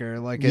coworker,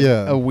 like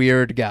a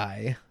weird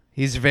guy.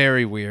 He's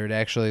very weird,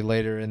 actually,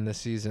 later in the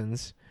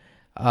seasons.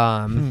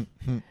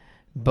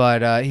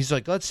 But he's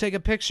like, "Let's take a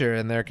picture."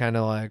 And they're kind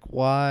of like,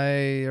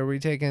 "Why are we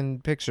taking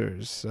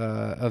pictures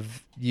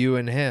of you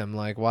and him?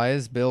 Like, why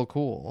is Bill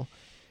cool?"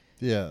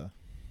 Yeah.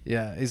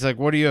 Yeah. He's like,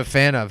 "What are you a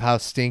fan of? How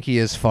stinky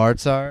his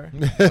farts are?"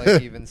 Like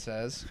he even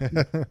says.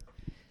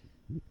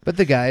 But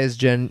the guy is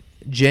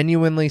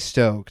genuinely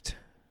stoked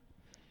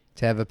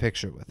to have a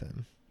picture with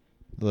him.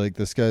 Like,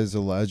 this guy's a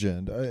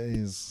legend.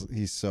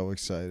 He's so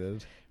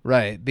excited.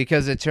 Right,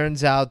 because it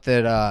turns out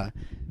that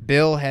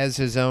Bill has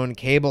his own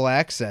cable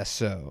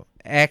access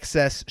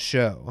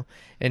show,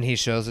 and he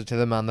shows it to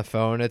them on the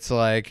phone. It's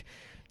like,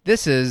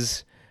 this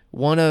is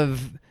one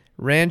of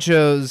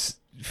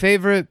Rancho's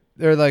favorite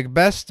or like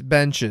best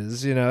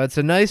benches. It's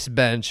a nice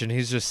bench, and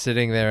he's just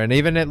sitting there, and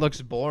even it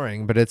looks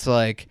boring, but it's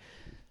like,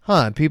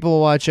 people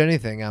will watch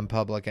anything on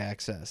public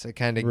access. It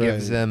kind of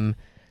gives Right. them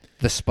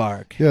the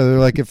spark. Yeah, they're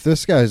like, if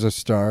this guy's a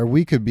star,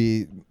 we could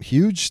be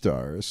huge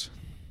stars.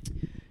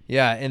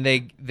 Yeah, and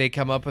they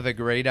come up with a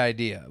great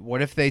idea.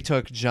 What if they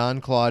took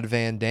Jean-Claude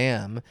Van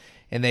Damme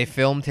and they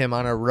filmed him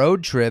on a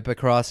road trip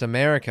across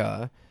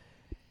America,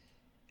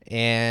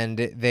 and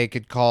they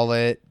could call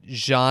it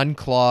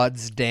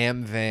Jean-Claude's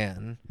Damn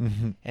Van.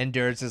 Mhm. And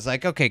Durs is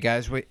like, okay,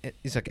 guys, wait.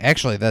 He's like,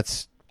 actually,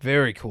 that's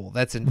very cool.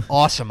 That's an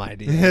awesome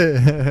idea.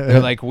 They're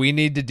like, we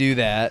need to do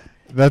that.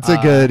 That's a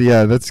good,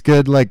 that's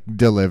good, like,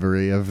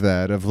 delivery of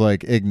that, of,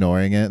 like,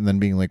 ignoring it and then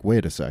being like,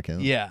 wait a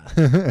second. Yeah,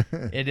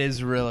 it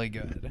is really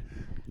good.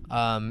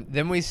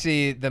 Then we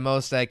see the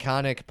most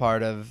iconic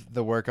part of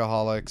the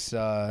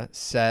Workaholics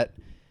set,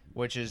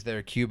 which is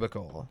their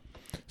cubicle.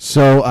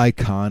 So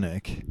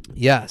iconic.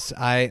 Yes,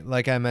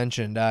 like I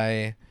mentioned,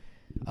 I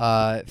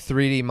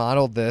 3D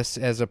modeled this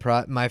as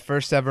my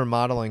first ever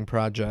modeling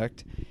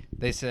project.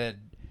 They said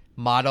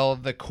model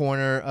the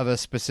corner of a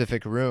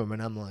specific room,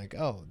 and I'm like,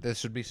 oh,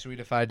 this would be sweet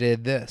if I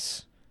did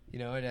this. You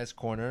know, it has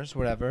corners,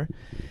 whatever.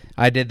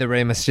 I did the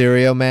Rey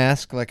Mysterio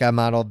mask, like I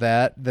modeled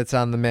that. That's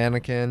on the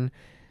mannequin.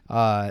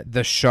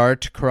 The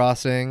Shart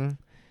crossing.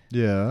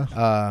 Yeah.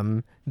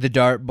 The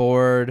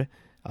dartboard.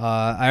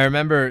 I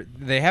remember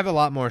they have a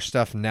lot more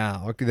stuff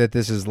now that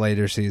this is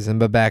later season,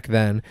 but back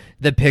then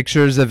the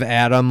pictures of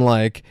Adam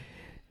like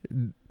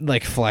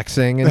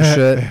flexing and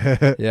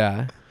shit.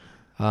 Yeah.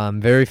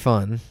 Very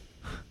fun.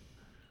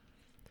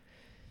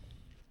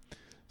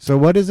 So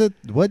what is it?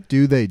 What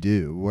do they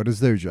do? What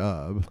is their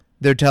job?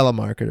 They're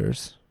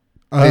telemarketers.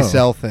 Oh. They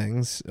sell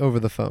things over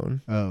the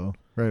phone. Oh,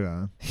 right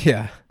on.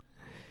 Yeah.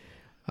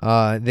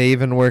 They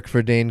even work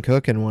for Dane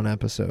Cook in one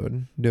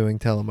episode doing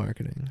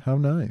telemarketing. How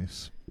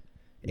nice.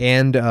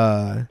 And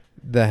the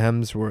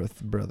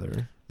Hemsworth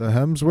brother. The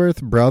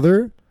Hemsworth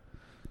brother?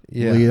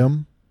 Yeah.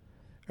 Liam?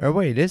 Or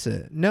wait, is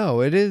it?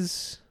 No, it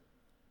is.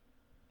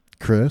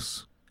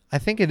 Chris? I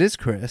think it is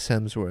Chris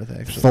Hemsworth,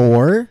 actually.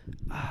 Thor?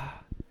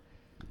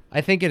 I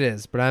think it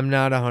is, but I'm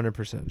not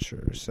 100%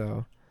 sure.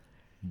 So,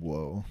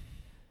 Whoa.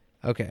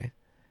 okay.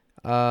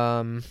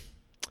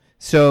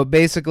 So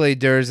basically,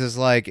 Durs is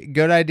like,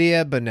 good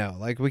idea, but no.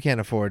 Like, we can't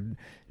afford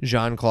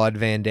Jean-Claude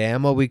Van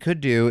Damme. What we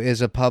could do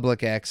is a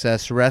public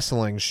access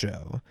wrestling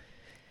show.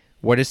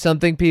 What is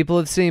something people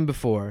have seen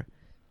before?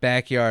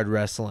 Backyard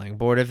wrestling.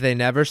 But what have they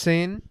never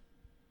seen?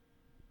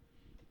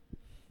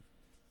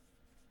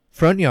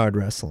 Front yard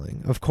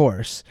wrestling, of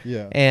course.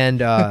 Yeah. And,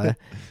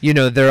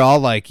 they're all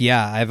like,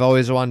 yeah, I've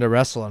always wanted to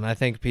wrestle, and I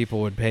think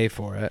people would pay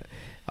for it.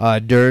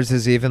 Durs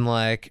is even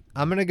like,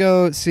 I'm going to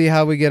go see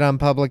how we get on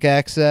public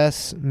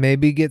access,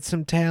 maybe get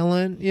some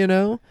talent, you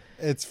know?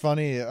 It's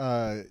funny.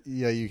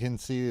 You can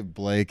see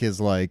Blake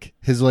is like,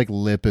 his like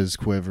lip is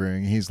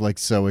quivering. He's like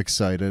so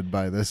excited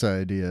by this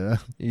idea.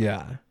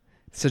 Yeah.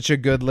 Such a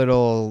good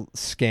little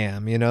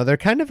scam, you know? They're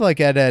kind of like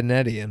Ed, Edd, and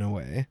Eddy in a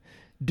way.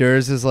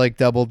 Durs is like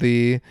Double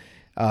D.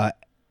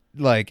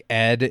 Like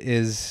Ed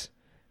is,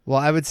 well,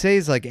 I would say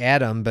he's like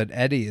Adam, but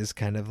Eddie is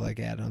kind of like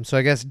Adam. So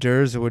I guess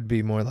Durs would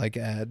be more like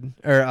Ed,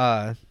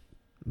 or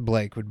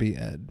Blake would be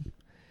Ed.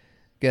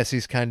 Guess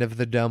he's kind of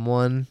the dumb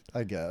one.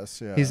 I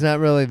guess, yeah. He's not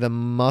really the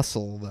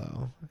muscle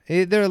though.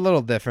 They're a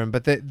little different,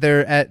 but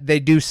they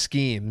do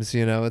schemes.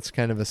 You know, it's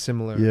kind of a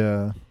similar.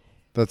 Yeah,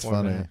 that's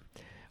format.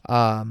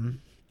 funny.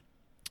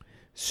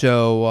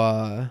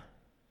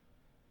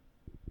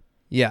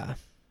 Yeah.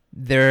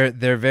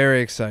 They're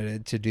very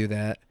excited to do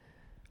that.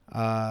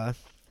 And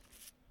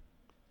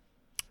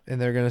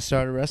they're going to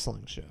start a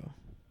wrestling show.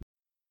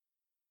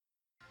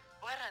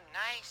 What a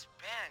nice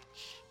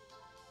bench.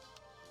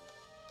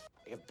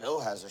 If Bill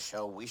has a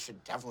show, we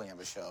should definitely have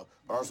a show.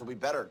 But ours will be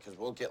better because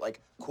we'll get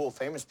like cool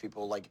famous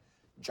people like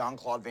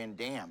Jean-Claude Van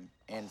Damme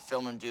and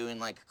film him doing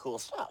like cool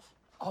stuff.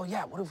 Oh,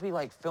 yeah. What if we,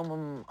 film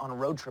him on a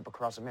road trip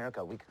across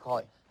America? We could call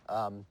it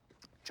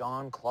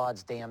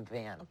Jean-Claude's Damn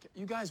Van. Okay,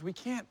 you guys, we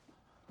can't.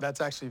 That's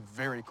actually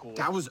very cool.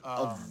 That was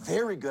a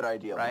very good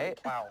idea,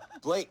 Right? Blake. Wow.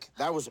 Blake,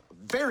 that was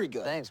very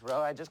good. Thanks, bro.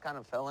 I just kind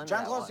of fell into that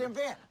Jean-Claude one.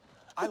 Van Damme.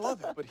 I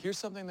love it. But here's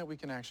something that we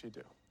can actually do,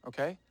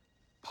 okay?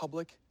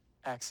 Public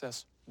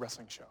access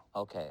wrestling show.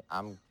 Okay,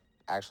 I'm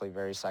actually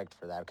very psyched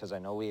for that because I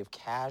know we have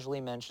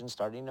casually mentioned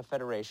starting a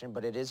federation,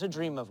 but it is a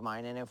dream of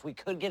mine, and if we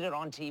could get it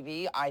on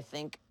TV, I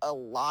think a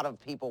lot of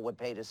people would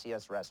pay to see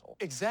us wrestle.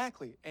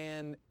 Exactly.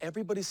 And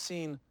everybody's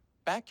seen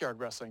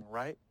backyard wrestling,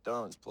 right?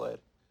 Don's played.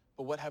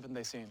 But what haven't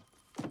they seen?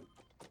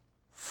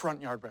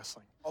 Front yard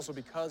wrestling. Also,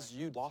 because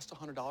you lost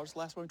 $100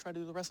 last time we tried to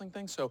do the wrestling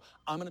thing, so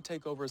I'm going to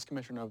take over as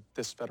commissioner of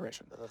this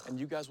federation. And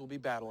you guys will be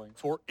battling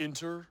for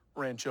Inter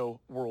Rancho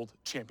World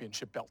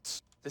Championship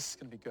belts. This is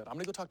going to be good. I'm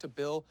going to go talk to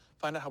Bill,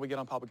 find out how we get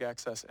on public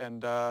access,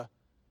 and I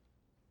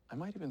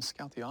might even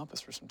scout the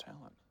office for some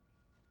talent.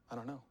 I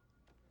don't know.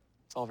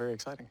 It's all very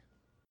exciting.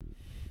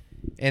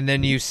 And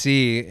then you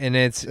see, and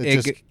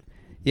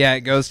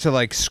it goes to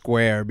like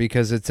Square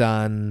because it's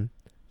on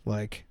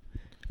like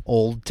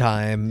old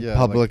time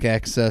public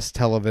access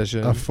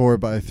television. A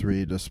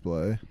 4x3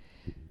 display.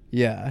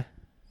 Yeah,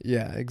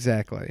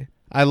 exactly.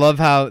 I love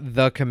how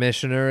the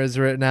commissioner is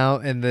written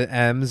out and the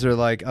M's are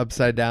like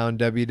upside down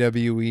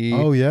WWE.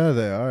 Oh yeah,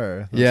 they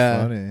are.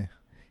 That's funny.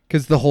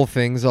 Because the whole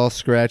thing's all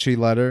scratchy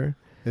letter.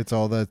 It's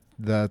all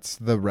that's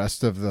the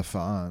rest of the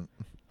font.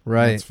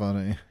 Right. That's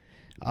funny.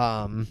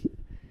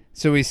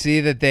 So we see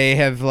that they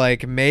have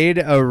like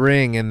made a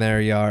ring in their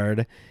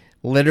yard,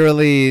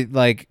 literally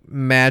like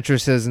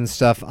mattresses and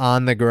stuff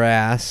on the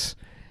grass.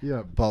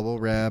 Yeah, bubble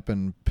wrap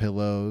and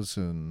pillows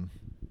and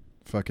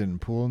fucking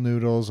pool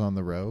noodles on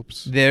the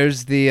ropes.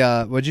 There's the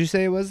what'd you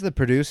say it was, the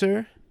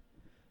producer?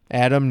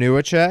 Adam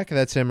Newacek,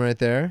 that's him right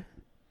there.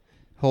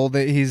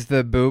 He's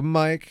the boom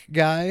mic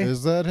guy,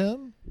 Is that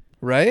him?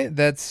 right?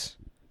 Is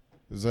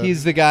that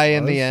He's who the guy it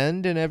in the was?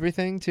 end and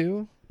everything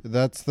too.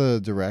 That's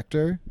the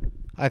director?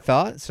 I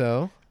thought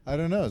so. I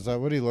don't know. Is that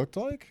what he looked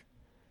like?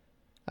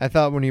 I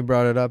thought when you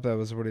brought it up, that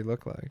was what he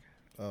looked like.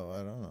 Oh, I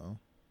don't know.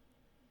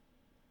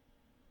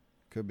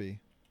 Could be.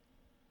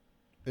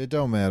 It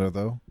don't matter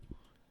though.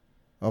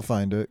 I'll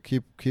find it.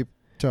 Keep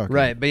talking.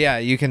 Right, but yeah,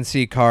 you can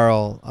see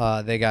Carl.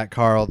 They got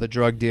Carl, the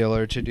drug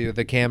dealer, to do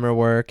the camera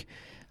work.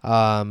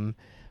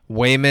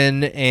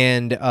 Wayman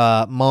and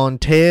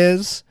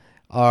Montez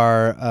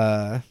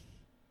are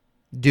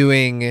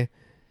doing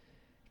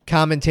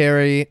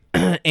commentary,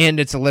 and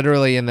it's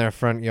literally in their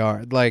front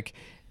yard. Like,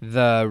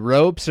 the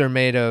ropes are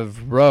made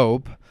of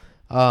rope.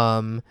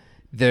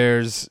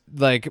 There's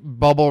like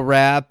bubble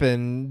wrap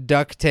and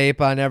duct tape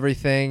on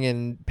everything,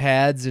 and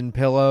pads and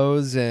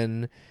pillows,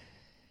 and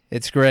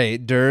it's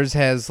great. Durs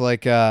has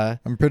like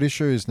I'm pretty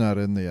sure he's not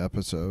in the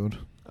episode.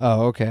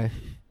 oh, okay.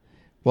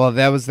 Well,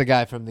 that was the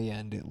guy from the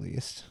end, at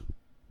least.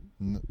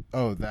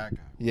 Oh, that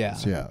guy. Yeah.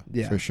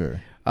 Yeah, for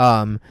sure.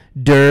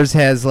 Durs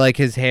has like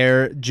his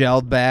hair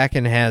gelled back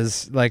and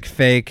has like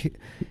fake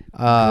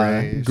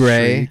gray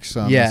streaks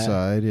on yeah. the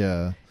side.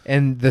 Yeah.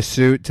 And the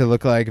suit to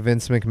look like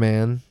Vince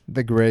McMahon,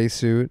 the gray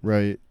suit.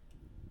 Right.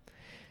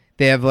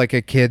 They have like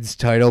a kid's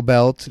title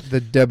belt,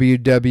 the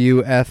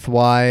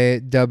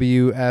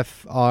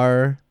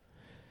WWFYWFRC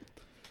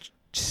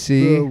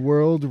The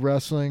World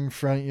Wrestling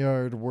Front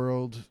Yard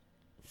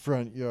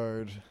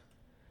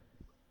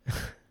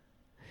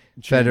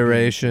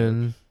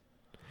Federation,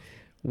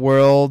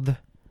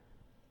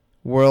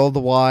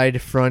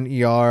 Worldwide Front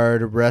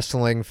Yard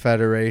Wrestling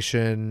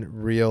Federation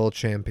Real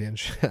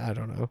Championship. I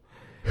don't know.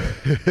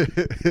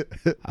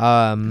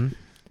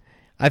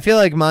 I feel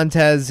like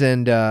Montez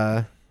and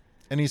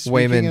And he's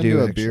Wayman speaking do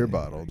into a actually. beer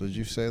bottle. Did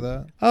you say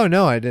that? oh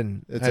no, I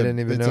didn't. I didn't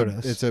even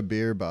notice. It's a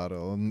beer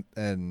bottle,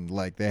 and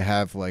like they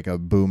have like a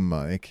boom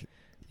mic,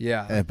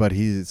 yeah, but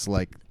he's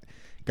like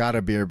got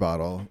a beer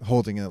bottle,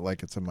 holding it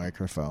like it's a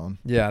microphone.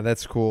 yeah,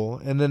 that's cool.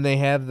 And then they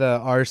have the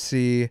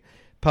RC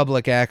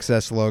public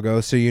access logo,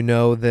 so you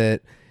know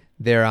that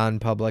they're on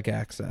public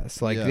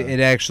access. Like Yeah. it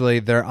actually,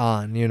 they're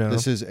on. You know,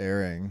 This is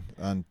airing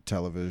on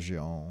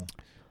television,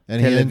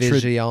 and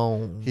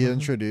television. he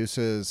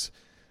introduces.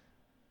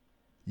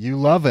 You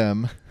love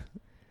him.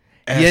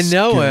 You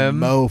know him.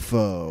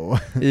 Mofo.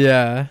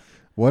 Yeah,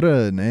 What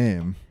a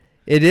name.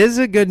 it is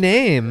a good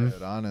name.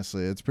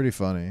 Honestly, it's pretty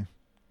funny.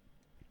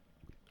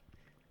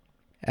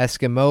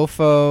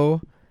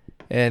 Eskimofo,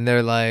 and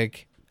they're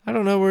like, I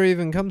don't know where it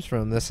even comes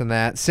from, this and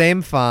that.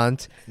 Same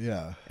font,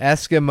 Yeah.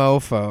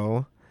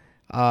 Eskimofo.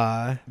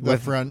 The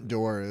front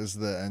door is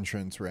the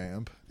entrance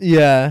ramp.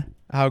 Yeah,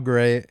 how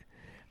great.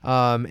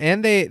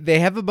 And they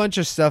have a bunch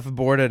of stuff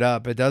boarded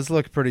up. It does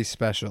look pretty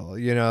special.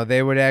 You know,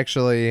 they would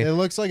actually, It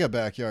looks like a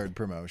backyard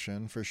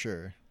promotion for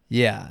sure.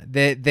 yeah,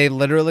 they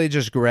literally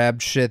just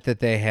grabbed shit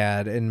that they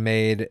had and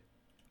made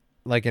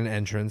like an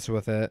entrance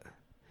with it.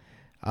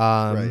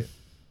 Right.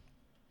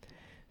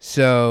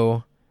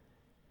 So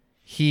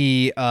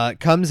he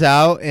comes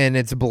out and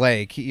it's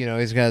Blake. You know,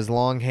 he's got his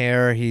long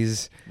hair.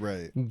 He's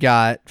Right.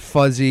 got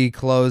fuzzy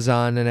clothes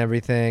on and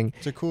everything.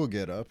 It's a cool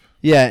get up.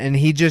 Yeah, and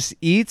he just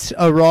eats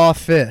a raw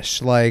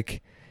fish,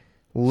 like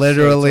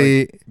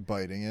literally.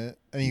 Biting it.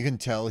 And you can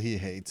tell he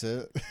hates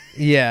it.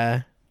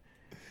 Yeah.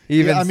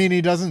 Even Yeah, I mean,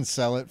 he doesn't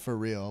sell it for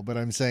real, but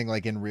I'm saying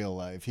like in real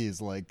life,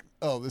 he's like,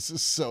 oh, this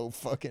is so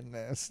fucking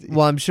nasty.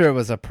 well, I'm sure it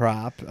was a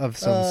prop of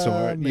some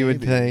sort. You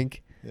would maybe.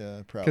 think,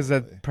 Yeah, probably. because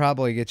that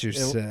probably gets you it,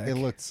 sick. it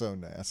looked so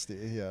nasty.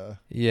 Yeah.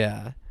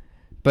 Yeah,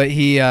 but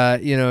he,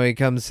 he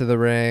comes to the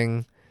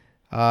ring.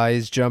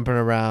 He's jumping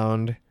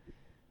around.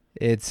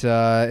 It's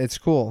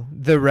cool.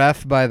 The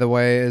ref, by the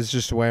way, is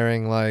just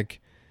wearing like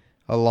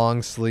a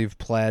long sleeve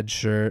plaid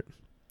shirt.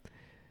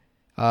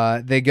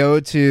 They go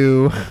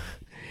to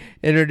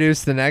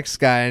introduce the next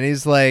guy, and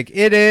he's like,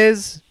 "It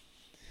is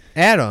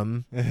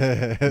Adam."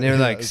 And they're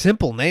like,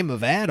 "Simple name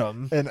of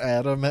Adam." And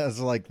Adam has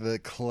like the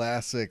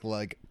classic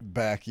like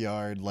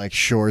backyard like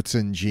shorts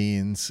and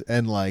jeans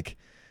and like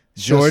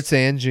Shorts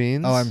and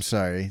jeans. Oh, I'm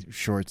sorry,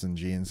 shorts and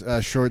jeans.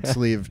 Short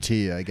sleeve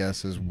tee, I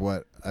guess, is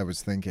what I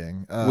was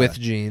thinking. with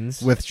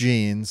jeans. With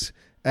jeans,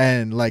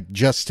 and like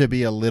just to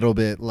be a little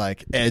bit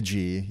like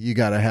edgy, you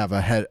got to have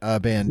a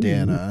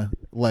bandana,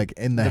 like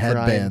in the, the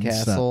Brian headband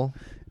style. Castle.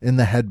 In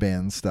the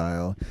headband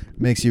style,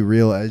 makes you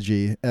real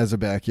edgy as a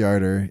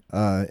backyarder.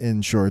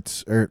 In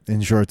shorts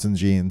and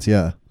jeans.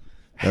 Yeah,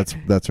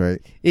 that's right.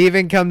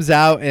 Even comes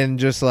out in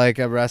just like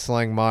a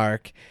wrestling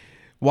mark.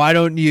 Why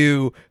don't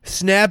you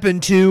snap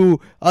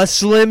into a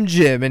Slim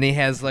Jim? And he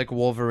has like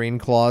Wolverine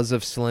claws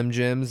of Slim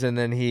Jims, and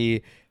then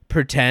he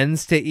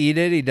pretends to eat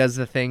it. He does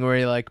the thing where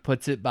he like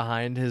puts it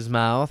behind his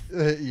mouth.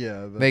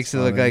 Yeah, that's Makes it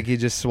look funny. like he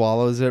just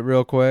swallows it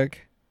real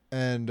quick.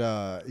 And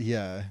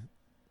yeah,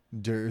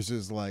 Durs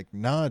is like,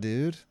 nah,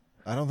 dude,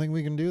 I don't think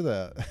we can do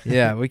that.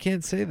 Yeah, we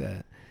can't say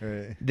that.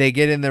 Right. They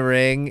get in the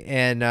ring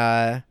and,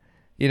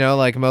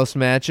 like most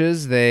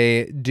matches,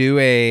 they do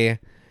a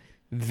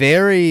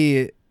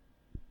very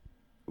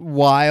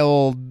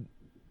wild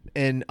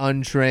and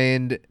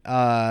untrained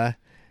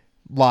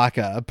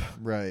lockup.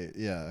 Right.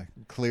 Yeah.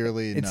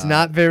 Clearly, It's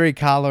not very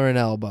collar and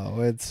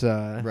elbow. It's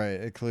right.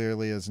 It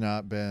clearly has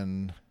not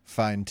been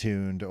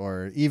fine-tuned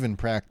or even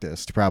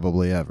practiced,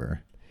 probably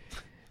ever.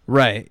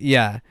 right.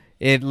 Yeah,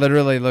 it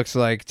literally looks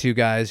like two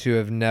guys who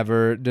have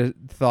never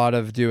thought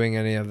of doing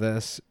any of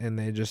this, and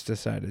they just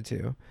decided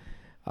to.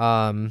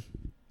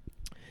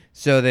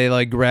 So they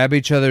like grab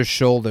each other's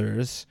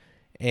shoulders,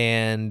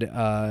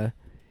 and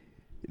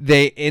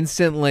they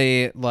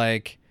instantly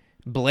like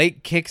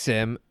Blake kicks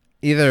him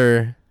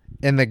either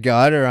in the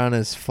gut or on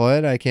his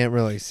foot. I can't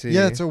really see.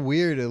 Yeah, it's a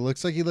weird. It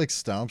looks like he like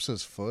stomps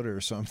his foot or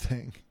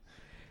something.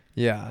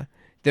 Yeah.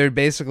 They're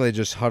basically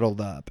just huddled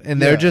up, and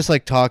they're Yeah. just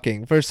like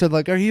talking. First, they're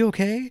like, "Are you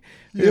okay?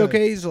 Are you Yeah.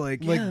 okay?" He's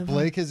like, Like "Yeah."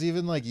 Blake is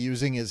even like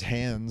using his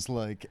hands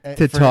like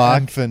To for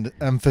talk.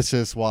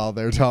 emphasis while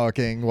they're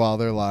talking while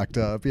they're locked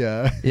up.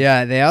 Yeah.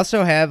 Yeah, they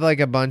also have like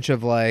a bunch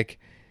of like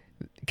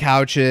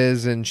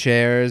couches and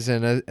chairs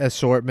and an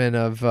assortment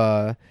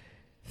of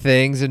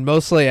things, and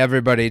mostly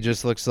everybody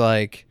just looks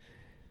like,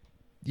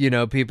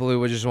 people who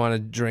would just want to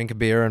drink a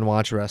beer and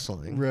watch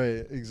wrestling.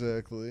 Right,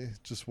 exactly.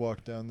 Just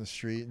walk down the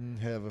street and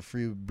have a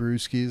few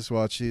brewskis,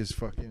 watch these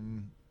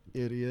fucking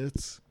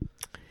idiots.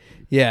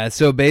 Yeah,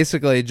 so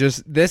basically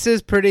just this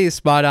is pretty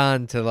spot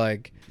on to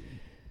like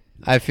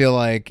I feel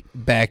like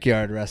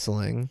backyard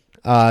wrestling.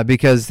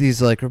 Because he's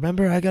like,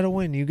 "Remember, I gotta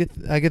win.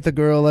 I get the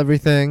girl,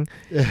 everything."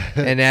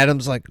 And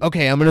Adam's like,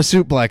 "Okay, I'm gonna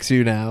suplex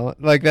you now."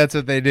 Like that's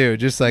what they do.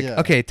 Just like, Yeah.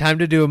 okay, time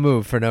to do a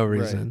move for no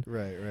reason.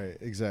 Right,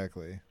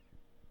 exactly.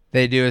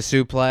 They do a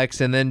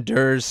suplex, and then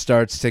Durs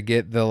starts to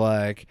get the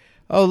like,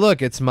 "Oh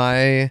look, it's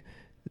my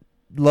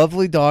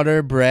lovely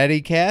daughter,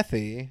 Bratty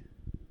Kathy,"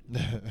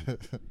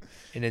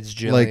 and it's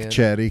Jillian. Like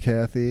Chatty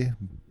Cathy,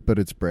 but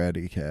it's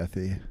Bratty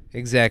Cathy.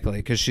 Exactly,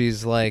 because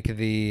she's like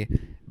the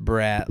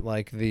brat,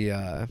 like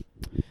the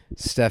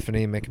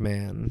Stephanie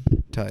McMahon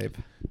type.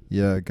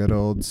 Yeah, good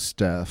old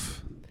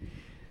Steph.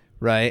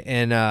 Right,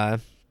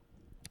 and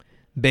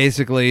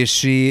basically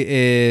she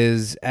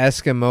is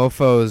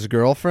Eskimofo's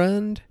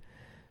girlfriend,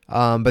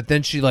 but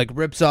then she like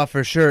rips off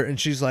her shirt and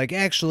she's like,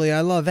 "Actually,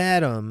 I love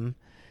Adam."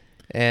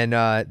 And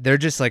they're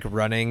just like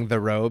running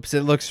the ropes.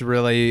 It looks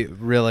really,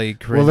 really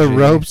cringy. Well, the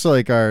ropes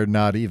like are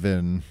not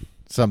even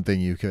something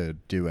you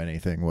could do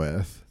anything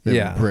with. They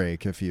Yeah. would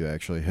break if you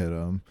actually hit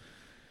them.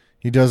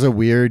 He does a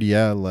weird,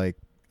 like,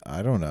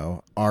 I don't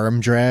know, arm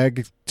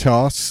drag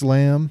toss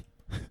slam.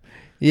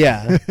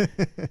 Yeah.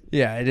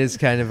 Yeah, it is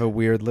kind of a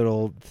weird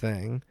little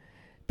thing.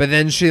 But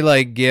then she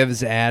like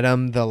gives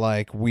Adam the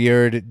like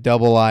weird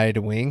double-eyed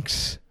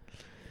winks.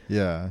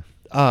 Yeah.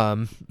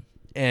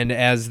 And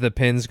as the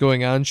pin's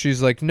going on,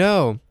 she's like,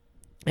 "No,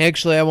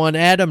 actually, I want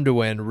Adam to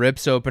win."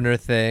 Rips open her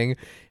thing.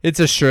 It's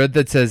a shirt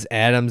that says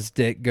 "Adam's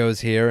dick goes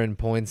here" and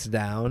points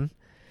down.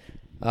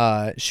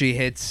 She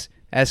hits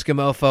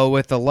Eskimofo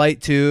with the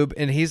light tube,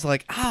 and he's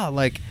like,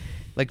 like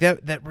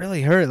that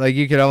really hurt. Like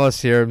you could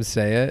almost hear him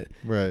say it.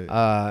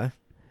 Right.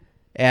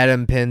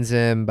 Adam pins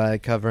him by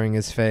covering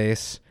his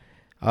face.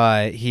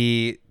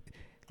 He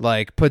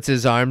like puts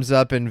his arms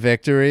up in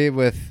victory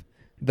with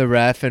the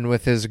ref and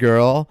with his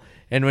girl.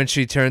 And when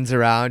she turns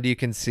around, you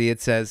can see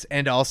it says,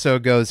 "and also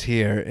goes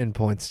here," and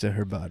points to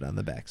her butt on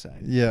the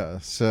backside. Yeah,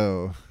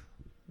 so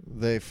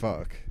they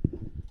fuck.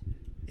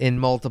 In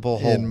multiple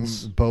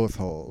holes. In both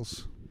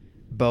holes.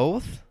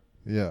 Both?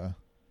 Yeah.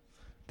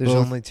 There's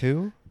Both. only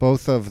two?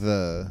 Both of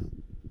the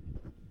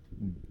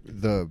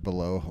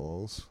below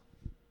holes.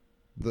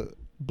 The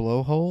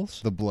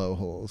Blowholes?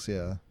 blowholes,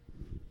 yeah.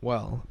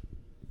 Well,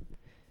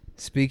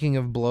 speaking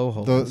of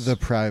blowholes. The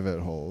private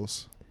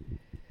holes.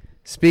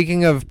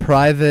 Speaking of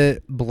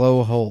private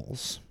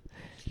blowholes,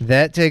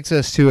 that takes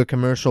us to a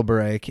commercial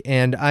break,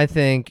 and I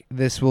think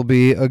this will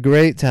be a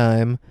great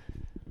time.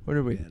 What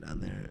are we at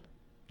on there?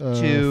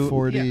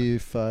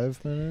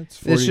 45 minutes?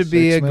 This should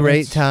be 46 a great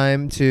minutes?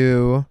 time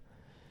to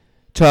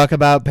talk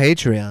about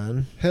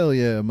Patreon. Hell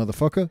yeah,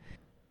 motherfucker.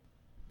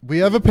 We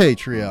have a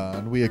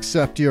Patreon. We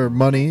accept your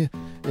money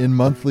in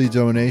monthly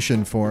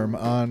donation form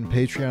on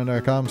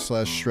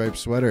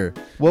patreon.com/stripesweater.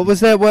 What was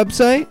that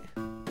website?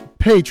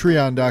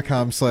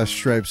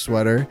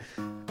 Patreon.com/stripesweater.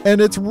 And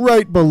it's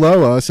right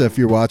below us if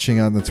you're watching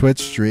on the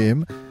Twitch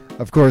stream.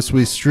 Of course,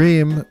 we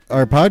stream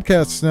our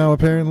podcasts now,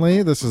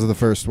 apparently. This is the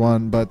first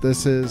one, but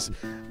this is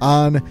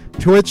on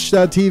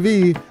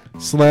twitch.tv/mystified.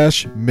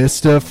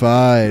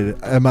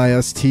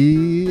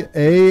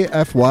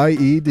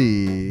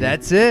 MISTAFYED.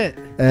 That's it.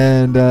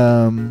 And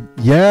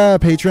yeah,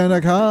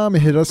 patreon.com.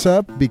 Hit us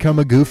up. Become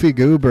a goofy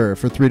goober.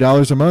 For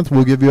 $3 a month,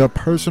 we'll give you a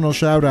personal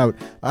shout out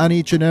on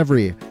each and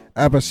every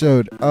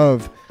episode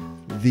of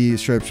the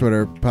Striped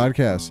Sweater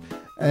podcast.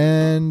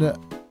 And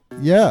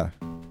yeah,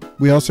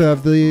 we also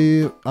have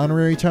the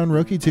honorary town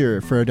rookie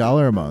tier for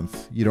 $1 a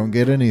month. You don't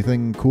get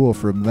anything cool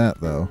from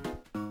that, though.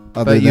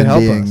 other But you than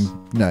help being us.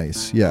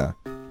 nice. Yeah.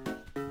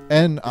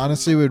 And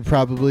honestly, would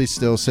probably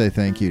still say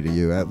thank you to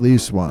you at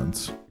least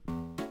once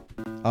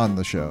on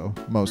the show,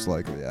 most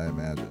likely, I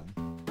imagine.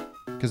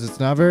 Because it's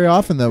not very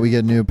often that we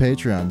get new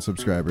Patreon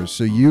subscribers.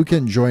 So you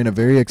can join a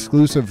very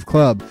exclusive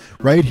club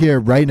right here,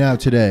 right now,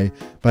 today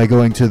by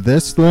going to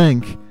this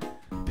link,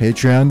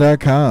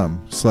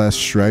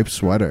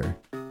 patreon.com/stripesweater.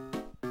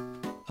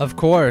 Of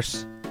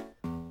course,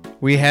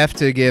 we have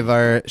to give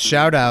our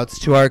shout outs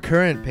to our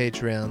current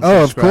Patreon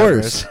Oh, of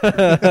subscribers.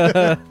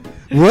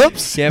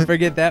 Whoops. Can't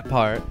forget that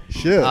part.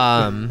 Shit.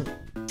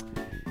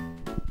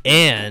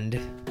 And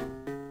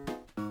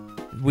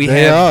we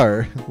They have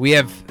are. we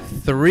have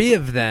 3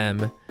 of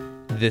them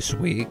this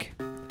week.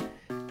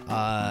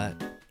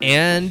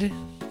 And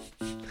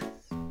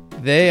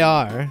they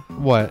are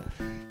what?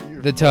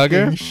 The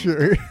Tugger?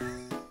 Sure.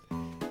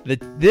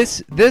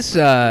 This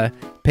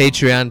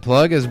Patreon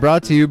plug is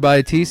brought to you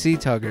by TC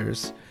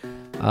Tuggers.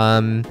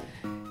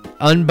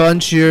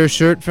 Unbunch your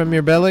shirt from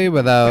your belly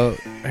without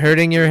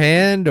hurting your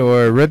hand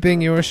or ripping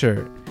your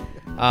shirt.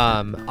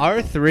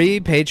 Our 3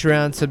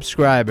 Patreon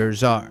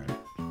subscribers are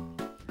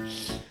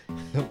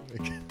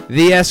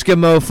the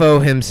Eskimo-fo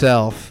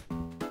himself,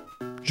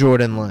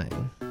 Jordan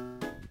Lang,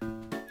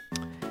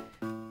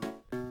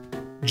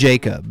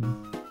 Jacob,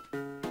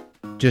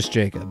 just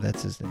Jacob,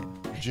 that's his name.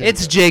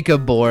 It's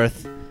Jacob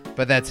Borth,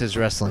 but that's his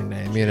wrestling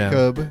name, you know.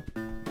 Jacob.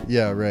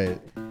 Yeah, right.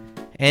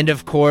 And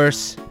of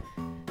course,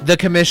 the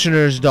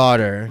commissioner's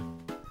daughter,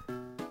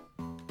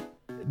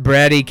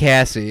 Bratty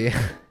Cassie.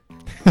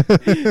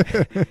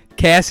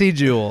 Cassie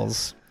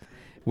Jules.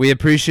 We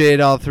appreciate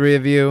all 3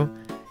 of you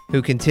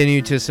who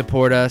continue to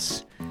support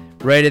us.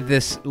 Right at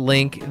this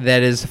link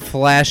that is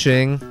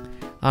flashing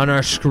on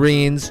our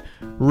screens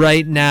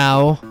right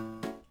now.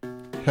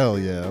 Hell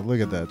yeah.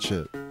 Look at that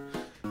shit.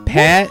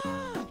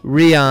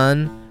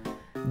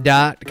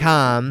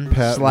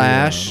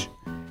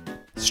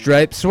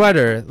 patreon.com/stripe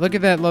sweater. Look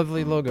at that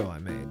lovely logo I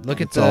made. Look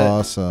at It's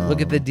awesome.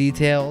 Look at the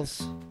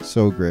details.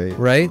 So great.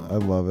 Right? I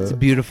love it. It's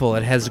beautiful.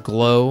 It has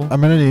glow. I'm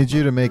going to need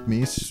you to make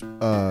me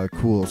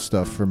cool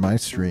stuff for my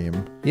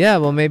stream. Yeah,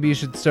 well, maybe you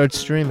should start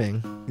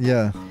streaming.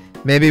 Yeah.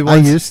 Maybe I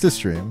once used to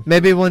stream.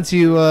 maybe once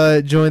you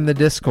join the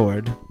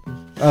Discord.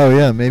 Oh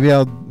yeah, maybe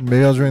I'll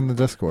join the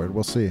Discord.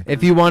 We'll see.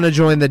 If you want to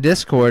join the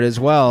Discord as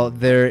well,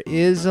 there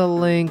is a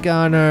link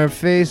on our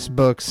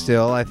Facebook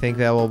still. I think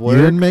that will work.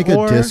 You didn't make a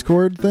Or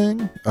Discord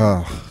thing?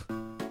 Ugh.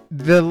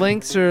 The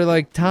links are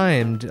like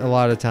timed a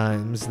lot of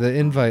times. The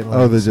invite links.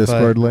 Oh, the but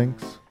Discord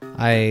links?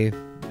 I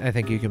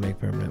think you can make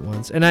permanent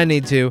ones, and I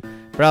need to,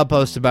 but I'll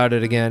post about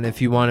it again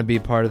if you want to be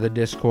part of the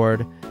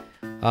Discord.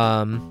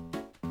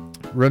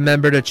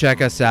 Remember to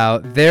check us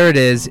out. There it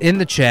is in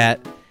the chat.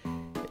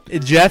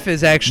 Jeff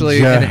is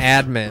actually an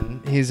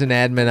admin. He's an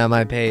admin on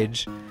my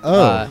page.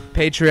 Oh.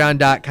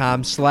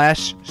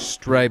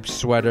 Patreon.com/striped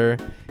sweater.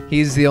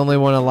 He's the only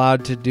one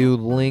allowed to do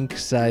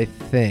links, I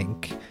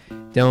think.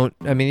 You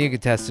can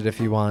test it if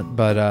you want,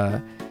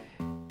 but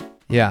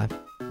yeah.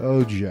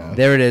 Oh, Jeff.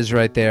 There it is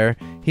right there.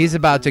 He's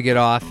about to get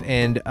off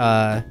and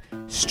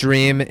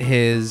stream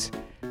his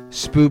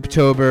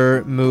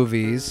Spooptober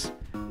movies.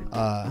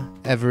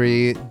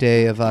 Every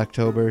day of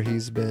October,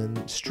 he's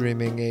been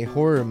streaming a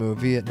horror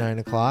movie at 9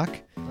 o'clock.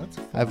 That's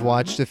fun. I've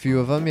watched a few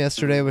of them.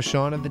 Yesterday was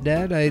Shaun of the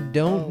Dead. I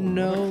don't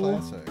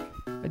know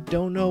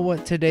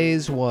what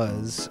today's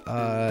was.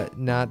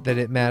 Not that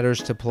it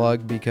matters to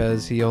plug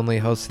because he only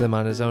hosts them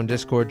on his own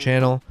Discord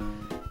channel.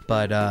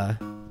 But yeah,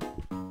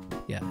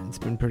 it's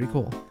been pretty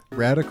cool.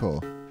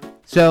 Radical.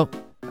 So,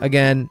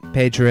 again,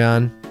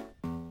 Patreon.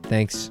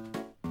 Thanks.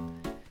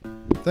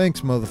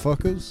 Thanks,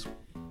 motherfuckers.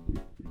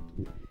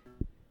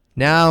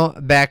 Now,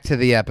 back to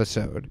the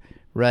episode,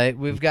 right?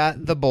 We've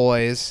got the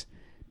boys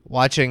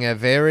watching a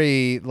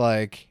very,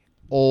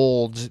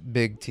 old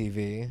big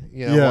TV.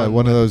 You know, Yeah,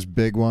 one of those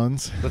big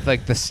ones. with,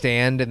 the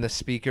stand and the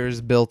speakers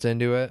built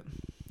into it.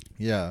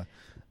 Yeah.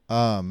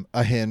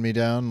 A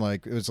hand-me-down,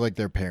 it was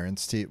their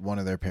parents' one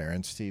of their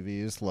parents'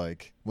 TVs,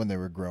 when they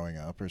were growing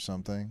up or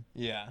something,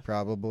 Yeah.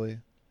 probably.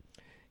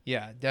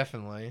 Yeah,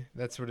 definitely.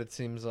 That's what it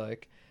seems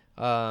like.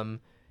 And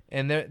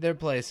their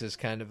place is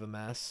kind of a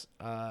mess.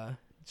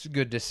 It's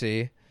good to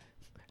see.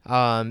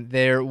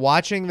 They're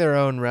watching their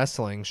own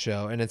wrestling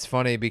show, and it's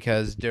funny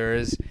because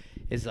Durs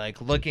is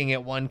looking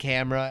at one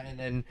camera, and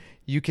then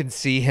you can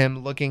see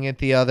him looking at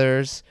the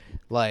others.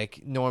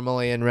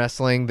 Normally in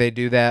wrestling, they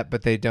do that,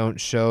 but they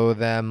don't show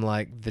them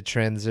the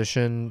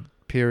transition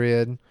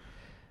period,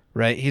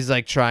 right? He's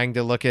trying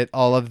to look at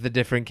all of the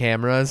different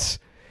cameras.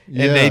 And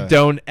they Yeah.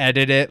 don't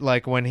edit it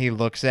when he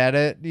looks at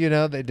it, they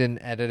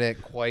didn't edit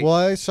it quite. Well,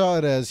 I saw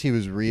it as he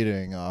was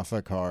reading off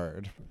a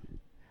card.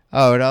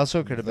 Oh, it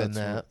also could have been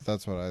that.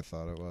 That's what I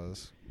thought it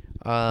was.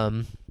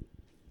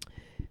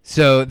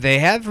 So they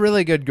have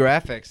really good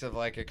graphics of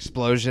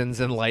explosions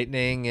and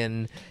lightning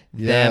and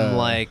them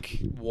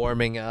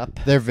warming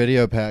up. Their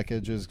video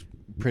package is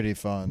pretty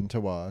fun to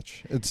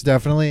watch. It's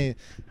definitely,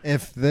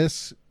 if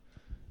this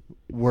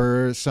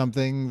were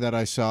something that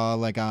I saw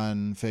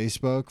on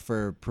Facebook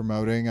for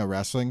promoting a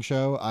wrestling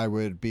show, I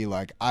would be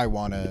I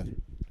want to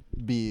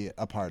be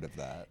a part of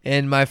that.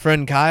 And my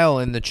friend Kyle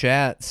in the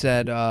chat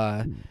said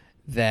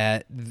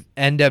that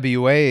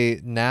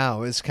NWA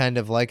now is kind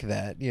of like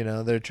that. You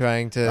know, they're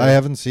trying to. I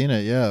haven't seen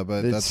it, yeah,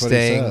 but it's that's what he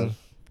staying said.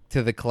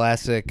 to the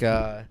classic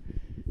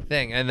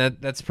thing, and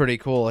that's pretty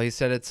cool. He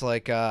said it's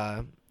like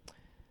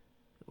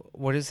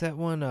what is that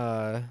one?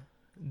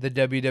 The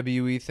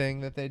WWE thing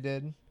that they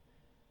did,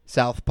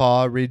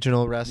 Southpaw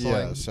Regional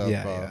Wrestling. Yeah,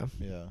 Southpaw.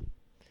 Yeah.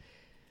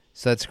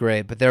 So that's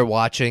great. But they're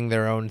watching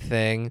their own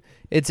thing.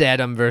 It's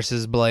Adam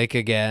versus Blake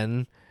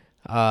again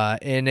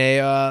in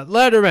a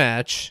ladder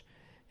match,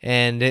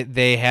 and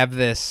they have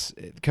this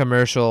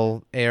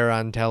commercial air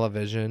on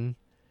television.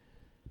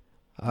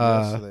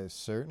 Yes, they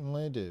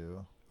certainly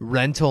do.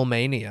 Rental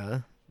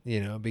Mania,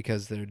 you know,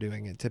 because they're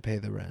doing it to pay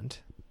the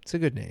rent. It's a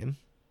good name.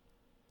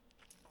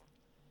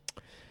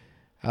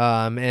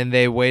 And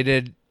they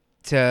waited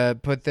to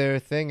put their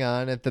thing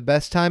on at the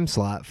best time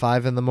slot,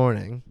 5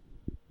 a.m.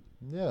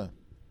 Yeah.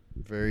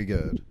 Very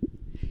good.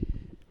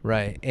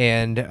 Right.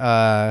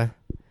 And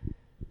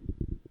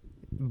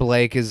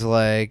Blake is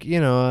like, you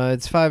know,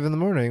 it's 5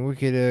 a.m. We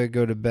could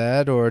go to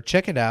bed or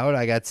check it out.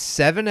 I got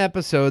 7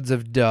 episodes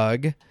of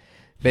Doug.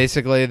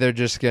 Basically, they're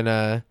just going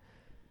to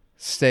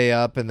stay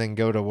up and then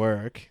go to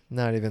work,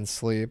 not even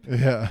sleep.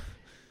 Yeah.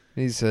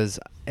 He says,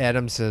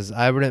 Adam says,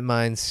 I wouldn't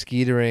mind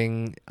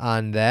skeetering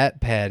on that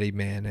patty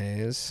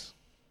mayonnaise.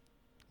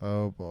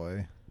 Oh,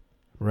 boy.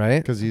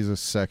 Right? Because he's a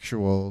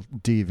sexual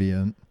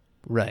deviant.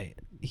 Right.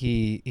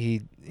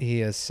 He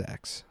has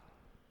sex.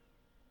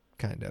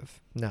 Kind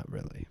of. Not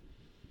really.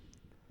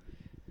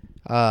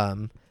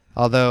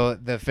 Although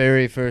the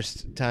very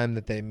first time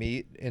that they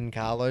meet in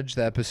college,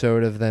 the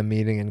episode of them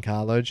meeting in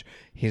college,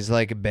 he's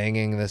like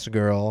banging this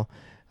girl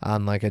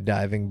on like a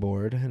diving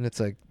board, and it's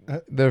like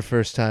their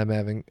first time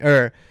having,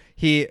 or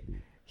he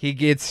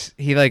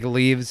like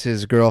leaves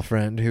his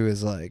girlfriend who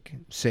is like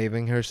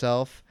saving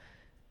herself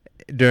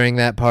during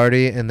that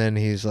party, and then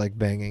he's like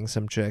banging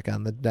some chick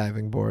on the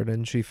diving board,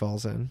 and she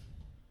falls in.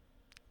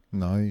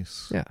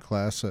 Nice. Yeah.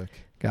 Classic.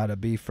 Gotta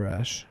be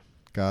fresh.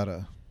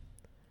 Gotta.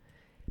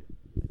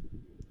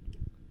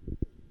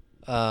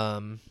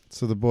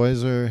 So the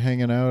boys are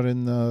hanging out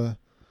in the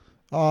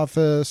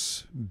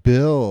office.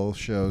 Bill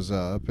shows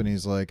up and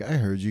he's like, I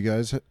heard you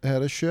guys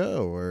had a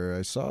show, or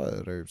I saw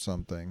it or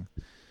something.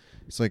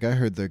 It's like, I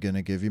heard they're going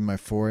to give you my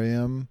 4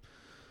 a.m.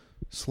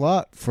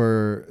 slot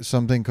for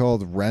something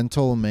called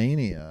Rental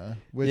Mania.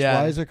 Which,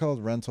 Yeah. why is it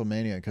called Rental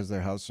Mania? Because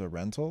their house is a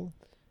rental?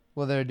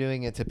 well, they're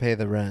doing it to pay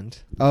the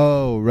rent.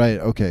 Oh, right.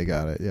 Okay,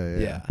 got it. Yeah.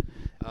 Yeah.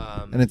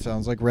 And it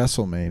sounds like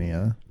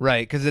WrestleMania.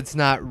 Right, because it's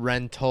not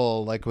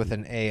rental like with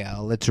an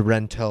AL. It's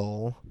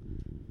rental.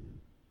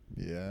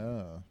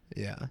 Yeah.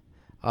 Yeah.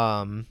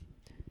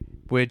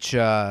 Which, you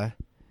know,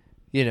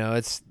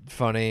 it's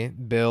funny.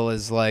 Bill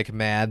is like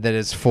mad that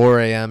his 4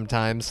 a.m.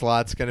 time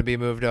slot's going to be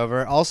moved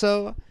over.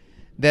 Also,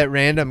 that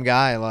random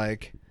guy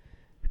like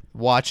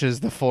watches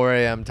the 4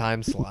 a.m.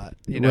 time slot,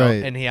 you know,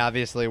 Right. and he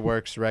obviously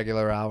works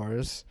regular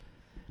hours.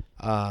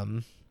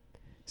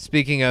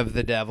 Speaking of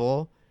the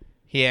devil,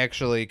 he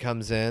actually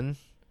comes in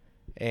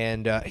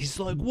and he's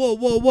like,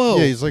 whoa.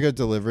 Yeah, he's like a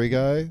delivery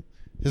guy.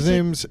 His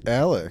name's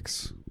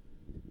Alex,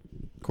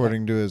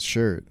 according to his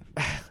shirt.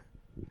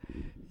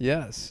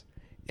 Yes.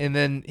 And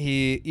then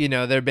he, you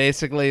know, they're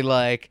basically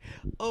like,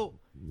 oh,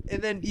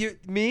 and then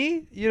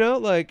me, you know,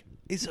 like,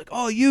 he's like,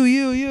 oh,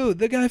 you,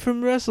 the guy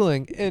from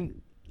wrestling.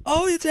 And,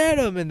 oh, it's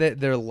Adam. And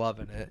they're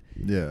loving it.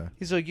 Yeah.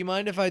 He's like, you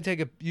mind if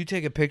you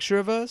take a picture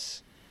of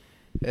us?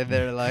 And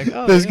they're like,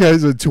 oh, This yeah.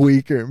 guy's a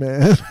tweaker,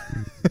 man.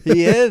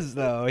 He is,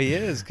 though. He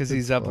is, because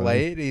he's up funny.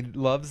 late. He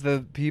loves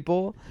the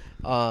people.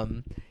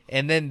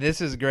 And then this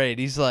is great.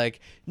 He's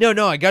like,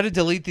 no, I got to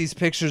delete these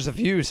pictures of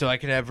you so I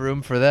can have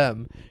room for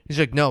them. He's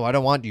like, no, I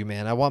don't want you,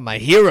 man. I want my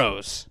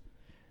heroes.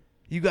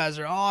 You guys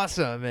are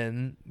awesome.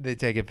 And they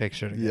take a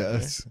picture together.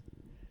 Yes.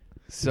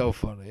 So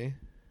funny.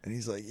 And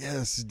he's like,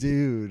 yes,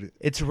 dude.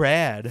 It's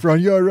rad.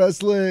 Front Yard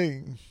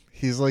Wrestling.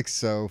 He's like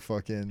so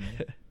fucking...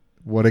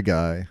 What a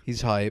guy.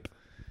 He's hype.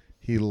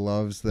 He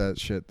loves that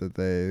shit that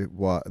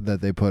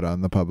they put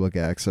on the public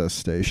access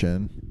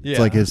station. Yeah. It's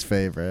like his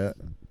favorite.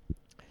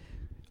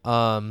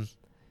 So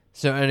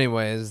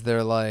anyways,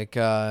 they're like,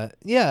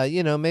 yeah,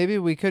 you know, maybe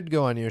we could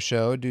go on your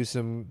show, do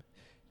some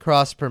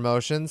cross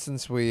promotion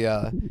since we,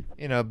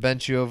 you know,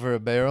 bent you over a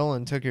barrel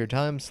and took your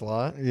time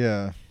slot.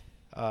 Yeah.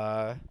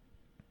 And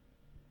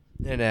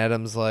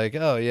Adam's like,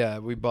 oh yeah,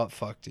 we butt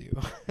fucked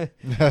you.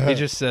 He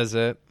just says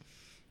it.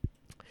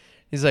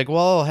 He's like,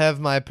 well, I'll have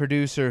my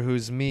producer,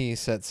 who's me,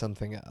 set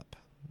something up.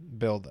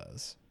 Bill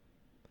does.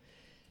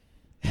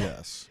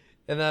 Yes.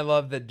 And I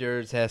love that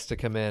Durs has to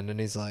come in, and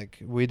he's like,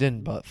 we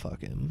didn't butt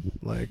fuck him.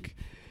 Like,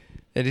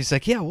 and he's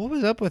like, yeah, what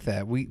was up with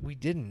that? We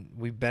didn't.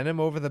 We bent him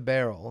over the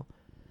barrel.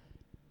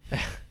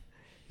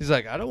 He's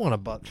like, I don't want to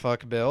butt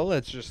fuck Bill.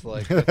 That's just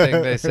like the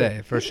thing they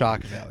say for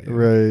shock value.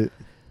 Right.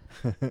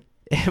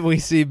 And we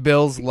see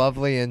Bill's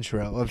lovely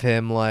intro of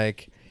him,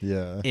 like,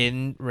 Yeah.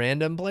 in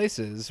random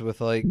places with,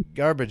 like,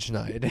 garbage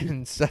night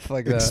and stuff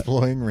like that.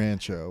 Exploring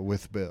Rancho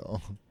with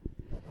Bill.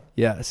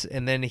 Yes.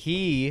 And then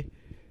he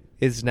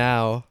is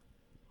now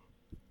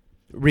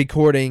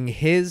recording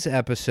his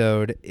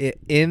episode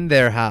in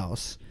their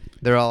house.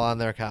 They're all on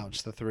their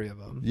couch, the three of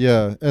them.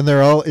 Yeah, and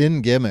they're all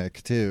in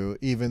gimmick too,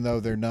 even though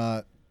they're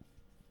not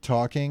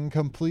talking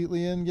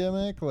completely in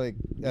gimmick, like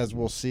as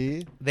we'll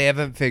see. They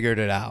haven't figured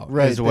it out.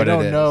 Right, is what they it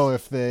don't is. know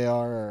if they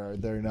are or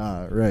they're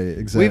not. Right,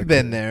 exactly. We've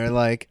been there,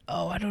 like,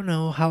 oh, I don't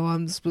know how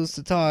I'm supposed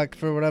to talk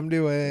for what I'm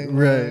doing.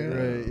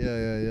 Right,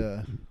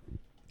 yeah.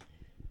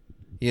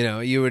 You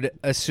know, you would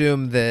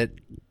assume that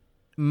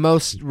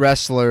most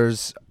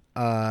wrestlers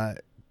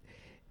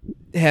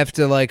have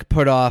to like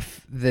put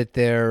off that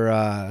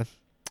they're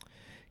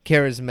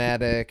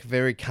charismatic,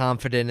 very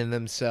confident in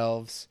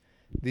themselves.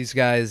 These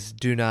guys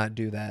do not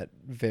do that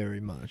very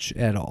much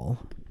at all.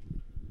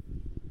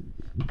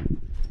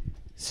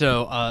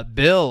 So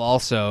Bill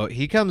also,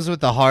 he comes with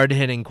the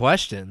hard-hitting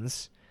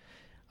questions.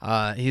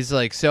 He's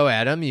like, so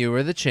Adam, you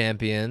were the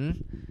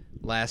champion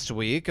last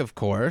week, of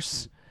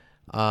course.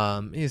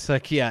 He's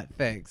like, yeah,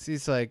 thanks.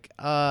 He's like,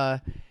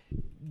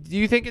 do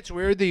you think it's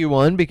weird that you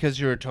won because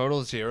you're a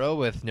total zero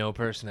with no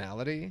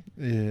personality?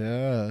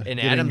 Yeah. And Getting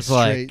Adam's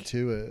straight like,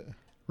 to it.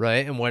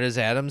 right? And what does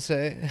Adam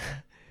say?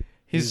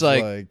 He's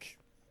like,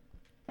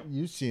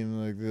 you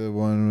seem like the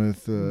one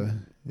with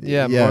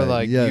yeah, more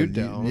like you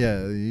don't.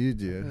 Yeah, you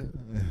do.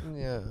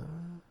 Yeah.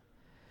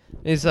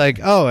 He's like,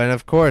 oh, and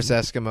of course,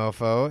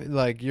 Eskimofo,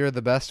 like, you're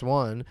the best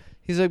one.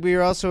 He's like, but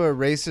you're also a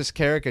racist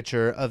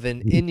caricature of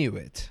an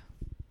Inuit.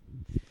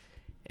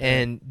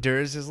 And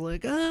Durs is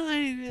like, oh,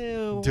 I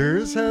know.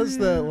 Durs has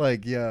that,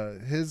 like, yeah,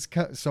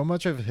 so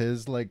much of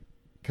his, like,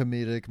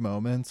 comedic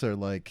moments are,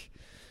 like,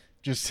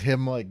 just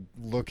him, like,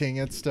 looking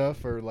at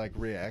stuff or, like,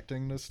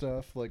 reacting to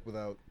stuff, like,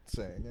 without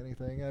saying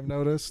anything, I've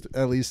noticed,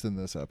 at least in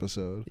this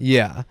episode.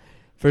 Yeah,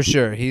 for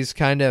sure. He's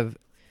kind of...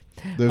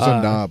 There's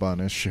a knob on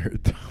his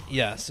shirt, though.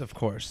 Yes, of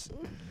course.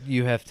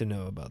 You have to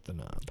know about the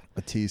knob.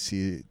 A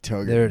TC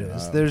tug. There it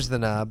is. There's the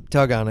knob.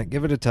 Tug on it.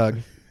 Give it a tug.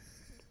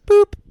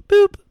 Boop,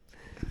 boop.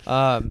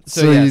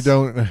 So yes. you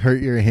don't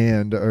hurt your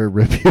hand or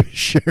rip your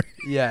shirt.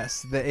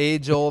 Yes, the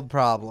age-old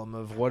problem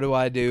of what do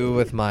I do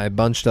with my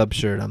bunched-up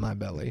shirt on my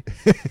belly.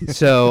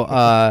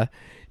 So,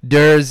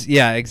 Durs,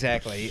 yeah,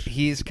 exactly.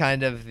 He's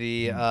kind of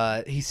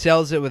the, he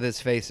sells it with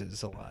his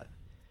faces a lot.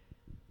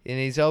 And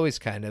he's always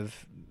kind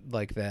of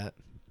like that,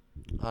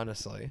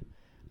 honestly.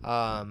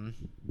 But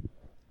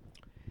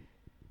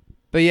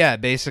yeah,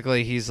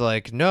 basically he's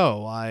like,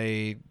 no,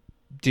 I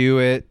do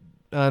it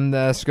on the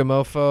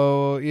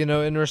Eskimofo, you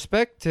know, in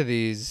respect to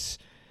these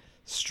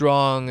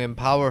strong and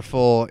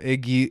powerful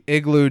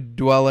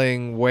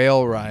igloo-dwelling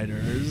whale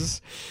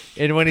riders.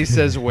 And when he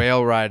says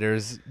whale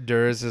riders,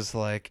 Durs is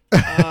like,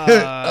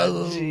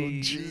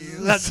 jeez.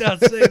 Let's not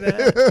say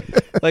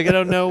that. Like, I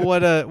don't know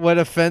what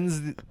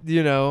offends,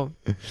 you know,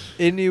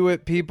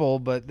 Inuit people,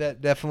 but that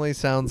definitely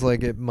sounds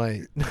like it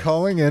might.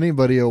 Calling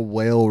anybody a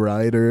whale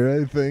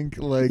rider, I think,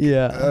 like,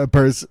 Yeah. a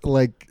person,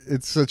 like,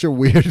 it's such a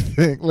weird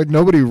thing. Like,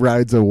 nobody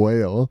rides a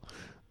whale.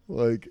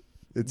 Like,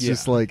 it's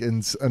just like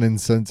an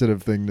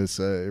insensitive thing to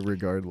say,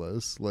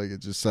 regardless. Like, it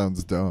just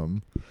sounds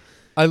dumb.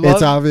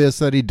 It's obvious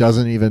that he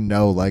doesn't even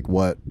know, like,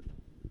 what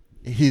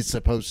he's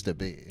supposed to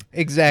be.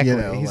 Exactly. You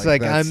know, he's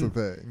like, like, that's the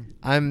thing.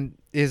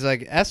 He's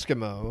like,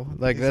 Eskimo.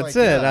 Like, He's that's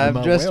like, it. yeah, I'm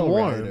I'm a just whale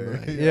warm.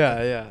 rider.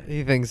 Yeah.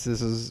 He thinks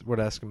this is what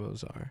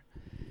Eskimos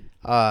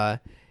are.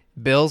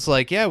 Bill's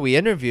like, yeah, we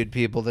interviewed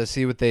people to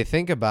see what they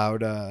think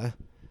about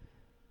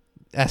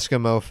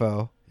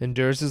Eskimofo. And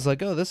Durs is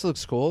like, oh, this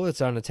looks cool.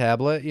 It's on a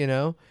tablet, you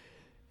know?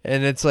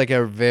 And it's like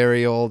a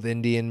very old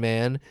Indian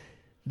man.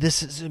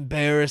 This is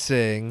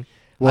embarrassing.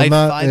 Well, I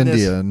not find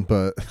this Indian,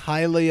 but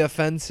highly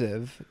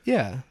offensive.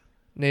 Yeah.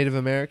 Native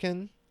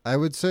American, I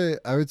would say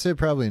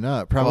probably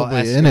not.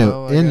 Probably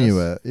Eskimo, I guess.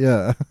 Inuit.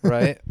 Yeah.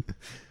 right?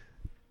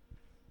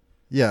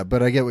 Yeah,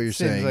 but I get what you're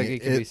Seems saying. like it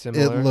could be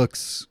similar. It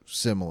looks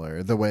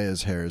similar, the way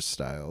his hair is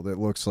styled. It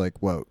looks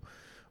like what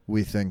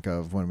we think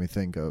of when we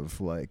think of,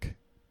 like,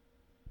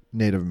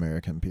 Native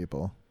American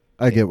people.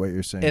 I get what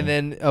you're saying. And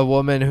then a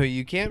woman who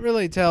you can't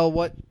really tell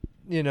what,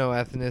 you know,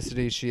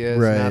 ethnicity she is.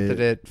 Right. Not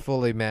that it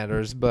fully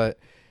matters, but,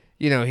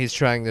 you know, he's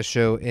trying to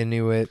show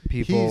Inuit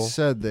people. He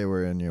said they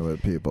were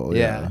Inuit people.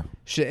 Yeah.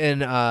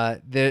 And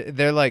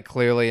they're like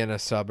clearly in a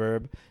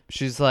suburb.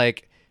 She's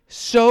like,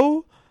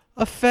 so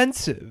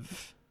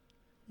offensive.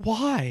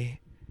 Why?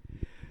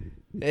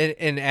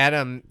 And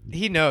Adam,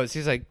 he knows.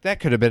 He's like,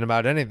 that could have been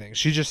about anything.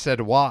 She just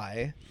said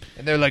why.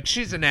 And they're like,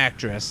 she's an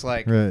actress.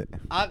 Like, Right.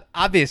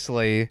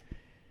 Obviously,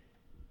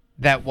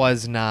 that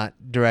was not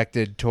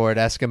directed toward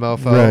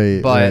Eskimofo.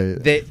 Right,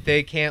 but right.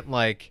 they can't,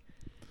 like,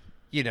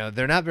 you know,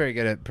 they're not very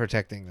good at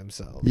protecting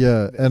themselves.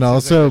 Yeah, It seems and like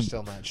also they're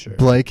still not sure.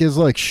 Blake is,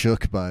 like,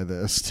 shook by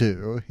this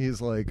too.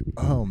 He's like,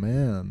 oh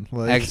man,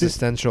 like,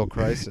 Existential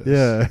crisis.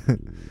 Yeah.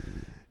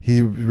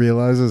 He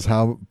realizes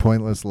how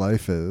pointless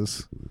life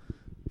is.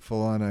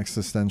 Full on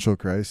existential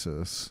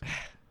crisis.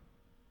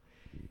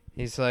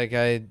 He's like,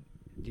 I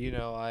He's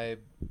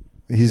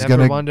never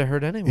gonna wanted to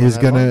hurt anyone. He's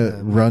I gonna love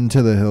them. run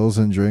to the hills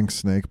and drink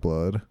snake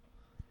blood.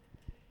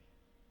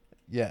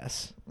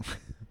 Yes.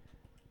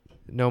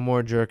 No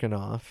more jerking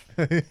off.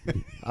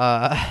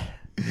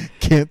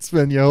 Can't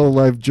spend your whole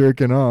life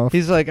jerking off.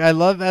 He's like, I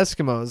love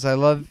Eskimos. I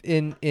love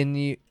in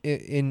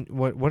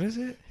what is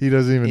it? He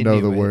doesn't even know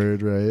the Inuit.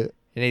 word, right?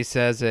 And he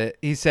says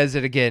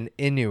it again,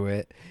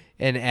 Inuit.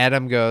 And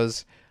Adam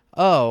goes,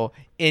 oh,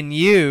 and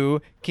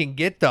you can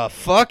get the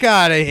fuck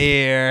out of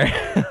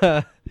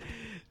here.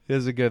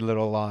 It's a good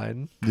little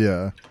line.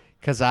 Yeah.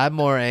 Because I'm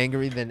more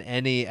angry than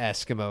any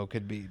Eskimo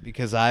could be.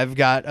 Because I've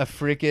got a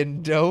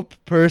freaking dope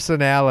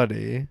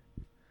personality.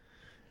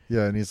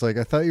 Yeah, and he's like,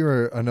 I thought you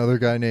were another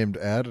guy named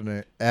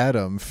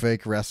Adam,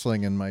 fake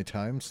wrestling in my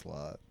time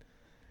slot.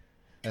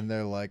 And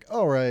they're like,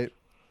 all right,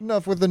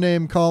 enough with the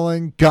name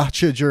calling.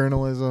 Gotcha,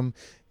 journalism.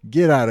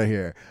 Get out of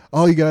here.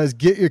 All you guys,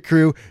 get your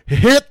crew.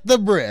 Hit the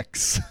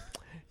bricks.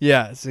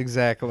 Yes,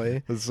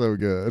 exactly. That's so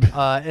good.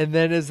 And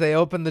then as they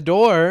open the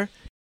door...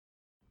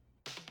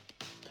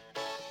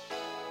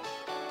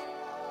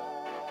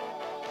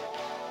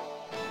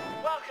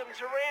 Welcome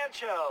to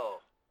Rancho.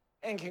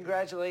 And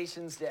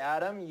congratulations to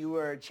Adam. You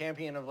were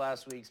champion of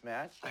last week's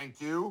match.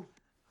 Thank you.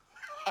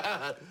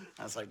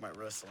 That's like my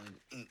wrestling.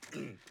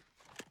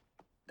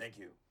 Thank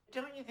you.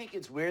 Don't you think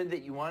it's weird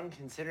that you won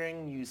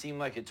considering you seem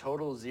like a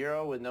total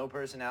zero with no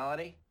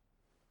personality?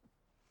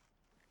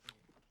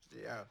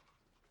 Yeah.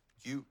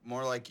 You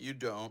more like you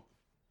don't.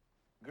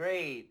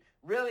 Great.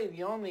 Really,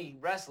 the only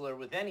wrestler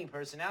with any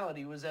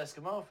personality was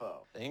Eskimofo.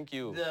 Thank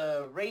you.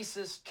 The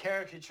racist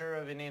caricature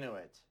of an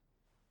Inuit.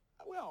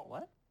 Well,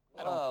 What?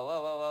 I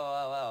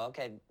Whoa. don't-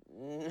 Okay.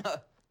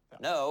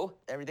 No.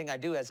 Everything I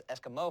do as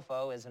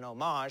Eskimofo is an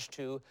homage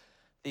to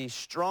the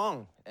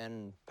strong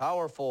and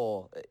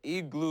powerful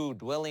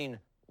igloo-dwelling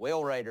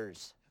whale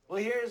riders.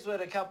 Well, here's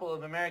what a couple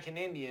of American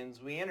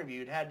Indians we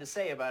interviewed had to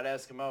say about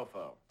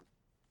Eskimofo.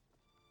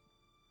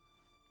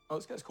 Oh,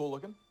 this guy's cool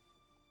looking.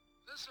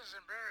 This is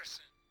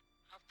embarrassing.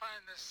 I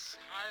find this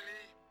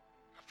highly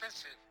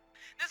offensive.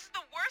 This is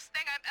the worst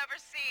thing I've ever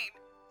seen.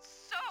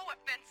 So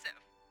offensive.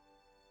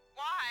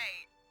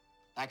 Why?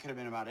 That could have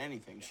been about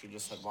anything. She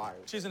just said why.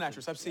 She's an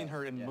actress. I've seen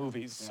her in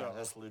movies, Yeah, so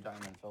that's Lou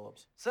Diamond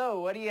Phillips.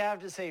 So, what do you have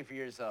to say for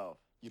yourself?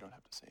 you don't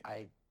have to say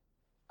it.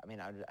 I mean,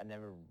 I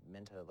never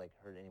meant to, like,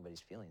 hurt anybody's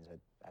feelings.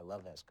 I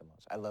love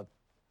Eskimos. I love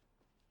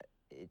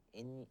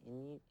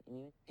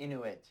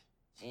Inuit.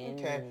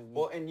 Okay.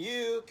 Well, and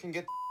you can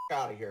get the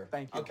out of here.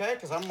 Thank you. Okay?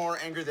 Because I'm more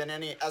angry than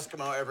any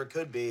Eskimo ever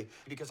could be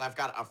because I've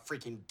got a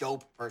freaking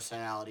dope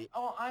personality.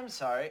 Oh, I'm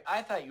sorry.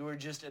 I thought you were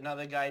just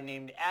another guy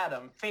named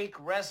Adam, fake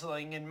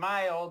wrestling in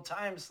my old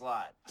time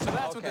slot. So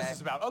that's what this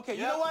is about. Okay,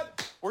 you know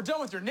what? We're done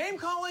with your name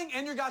calling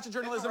and your gotcha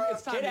journalism.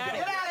 It's time to go. Get out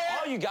of here!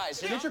 All you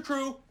guys. Get your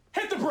crew.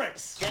 Hit the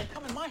bricks.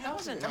 Come in my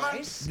house. That wasn't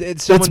nice.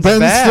 It's someone's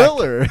Ben back.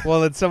 Stiller.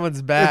 Well, it's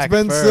someone's back. It's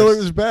Ben first.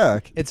 Stiller's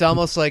back. It's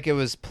almost like it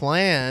was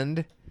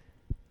planned.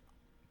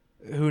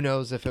 Who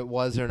knows if it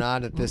was or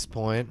not at this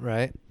point,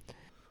 right?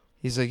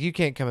 He's like, you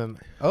can't come in.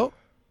 Oh.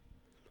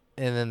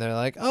 And then they're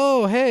like,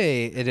 oh,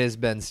 hey, it is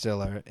Ben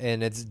Stiller.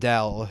 And it's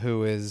Del,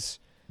 who is...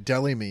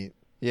 Deli meat.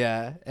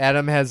 Yeah,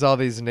 Adam has all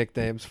these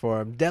nicknames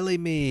for him. Deli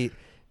meat.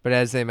 But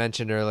as they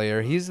mentioned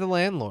earlier, he's the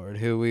landlord,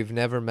 who we've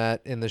never met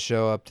in the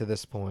show up to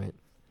this point.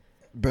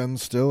 Ben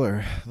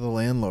Stiller, the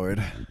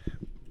landlord.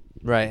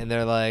 Right, and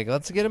they're like,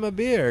 let's get him a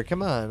beer.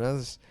 Come on.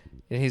 And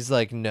he's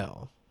like,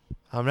 no,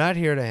 I'm not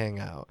here to hang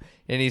out.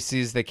 And he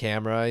sees the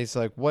camera. He's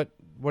like, what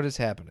is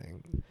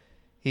happening?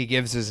 He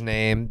gives his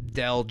name,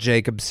 Del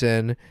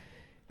Jacobson.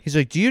 He's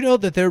like, do you know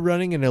that they're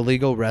running an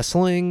illegal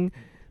wrestling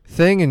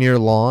thing in your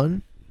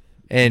lawn?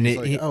 And He's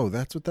like, oh,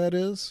 that's what that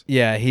is?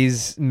 yeah,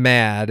 he's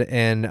mad.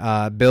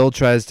 And Bill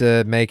tries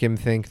to make him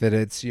think that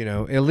it's,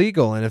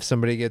 illegal. And if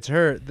somebody gets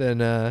hurt,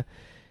 then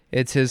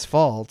it's his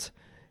fault.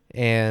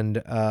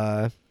 And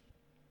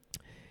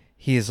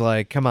he's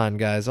like, come on,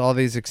 guys, all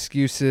these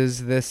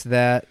excuses, this,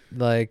 that,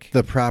 like...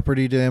 The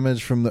property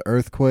damage from the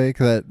earthquake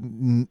that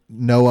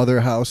no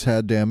other house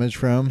had damage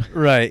from.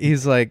 Right.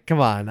 He's like, come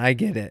on, I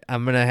get it.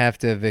 I'm going to have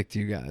to evict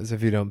you guys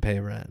if you don't pay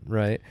rent,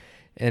 right?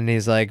 And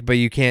he's like, but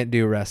you can't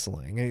do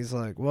wrestling. And he's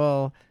like,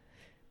 well,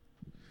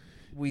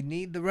 we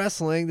need the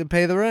wrestling to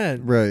pay the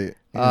rent. Right.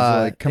 He's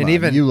like, come and on,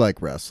 even- you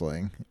like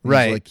wrestling. He's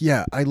Right. like,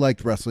 yeah, I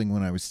liked wrestling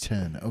when I was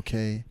 10,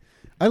 okay?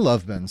 I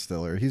love Ben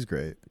Stiller. He's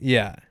great.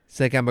 Yeah. It's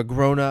like, I'm a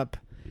grown-up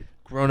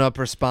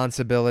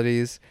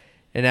responsibilities,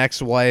 an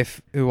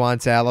ex-wife who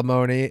wants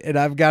alimony, and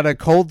I've got a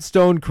Cold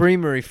Stone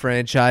Creamery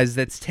franchise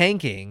that's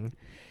tanking.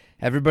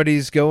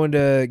 Everybody's going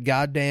to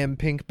goddamn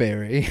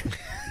Pinkberry.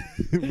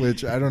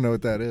 Which I don't know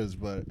what that is,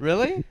 but...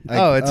 Really?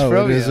 I- It's it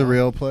Froyo. is a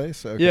real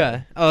place? Okay.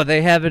 Yeah. Oh,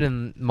 they have it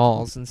in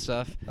malls and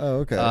stuff. Oh,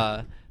 okay.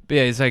 But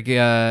yeah, he's like,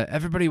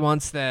 everybody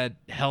wants that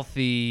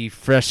healthy,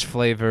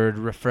 fresh-flavored,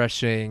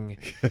 refreshing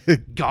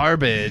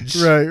garbage.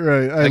 Right.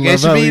 I Like, I love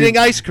should how be he- eating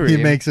ice cream. He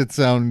makes it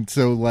sound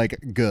so,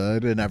 like,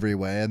 good in every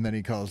way, and then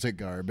he calls it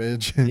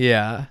garbage.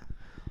 Yeah.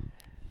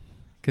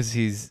 Because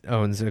he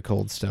owns a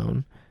Cold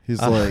Stone.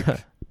 He's like,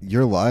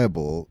 you're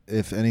liable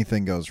if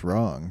anything goes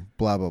wrong,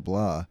 blah, blah,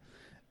 blah.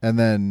 And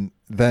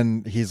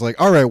then he's like,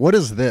 all right, what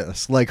is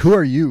this? Like, who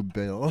are you,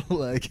 Bill?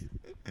 Like,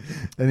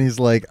 And he's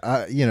like,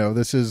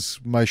 this is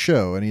my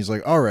show. And he's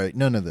like, all right,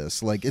 none of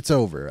this. Like, it's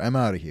over. I'm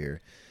out of here.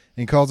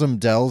 And he calls him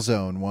Del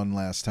Zone one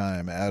last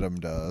time. Adam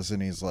does.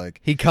 And he's like,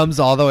 He comes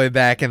all the way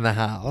back in the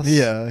house.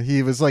 yeah,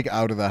 he was like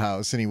out of the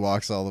house and he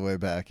walks all the way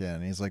back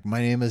in. He's like,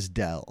 my name is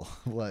Del.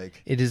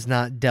 Like, It is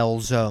not Del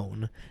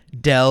Zone.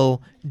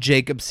 Del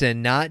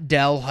Jacobson, not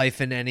Del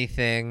hyphen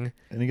anything.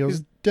 and he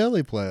goes,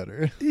 deli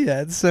platter.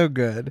 Yeah, it's so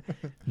good.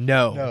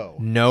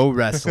 No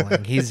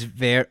wrestling. He's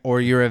there, or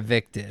you're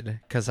evicted,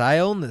 because I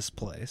own this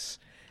place.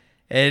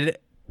 And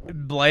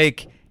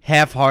Blake,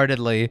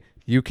 half-heartedly,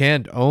 you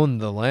can't own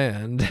the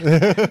land.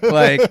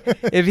 Like,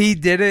 if he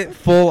did it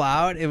full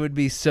out, it would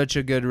be such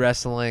a good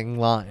wrestling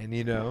line,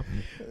 you know?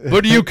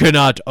 But you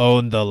cannot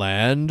own the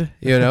land,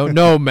 you know?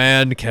 No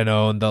man can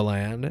own the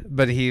land.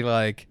 But he,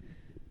 like,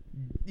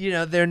 you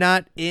know, they're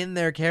not in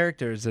their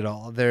characters at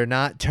all. They're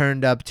not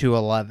turned up to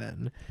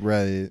 11.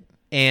 Right.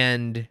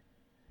 And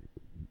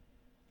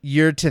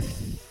you're to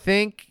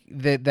think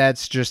that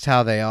that's just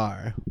how they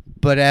are.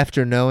 But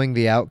after knowing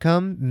the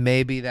outcome,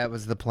 maybe that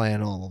was the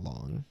plan all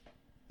along.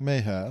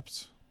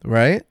 Mayhaps.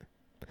 Right?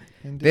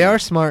 Indeed. They are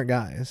smart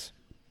guys.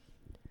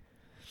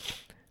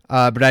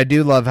 But I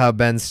do love how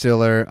Ben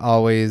Stiller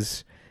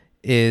always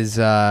is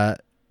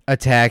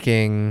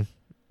attacking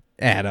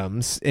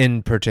Adams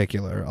in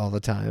particular all the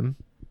time.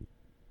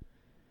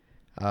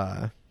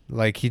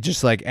 Like he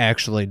just like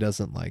actually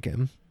doesn't like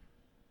him.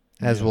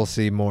 As we'll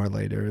see more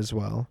later as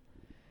well.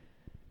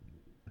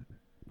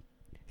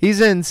 He's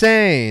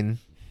insane.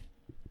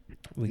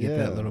 We get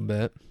that little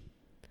bit.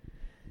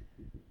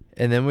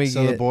 And then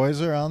the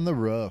boys are on the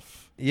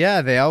roof.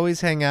 Yeah, they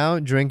always hang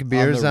out, drink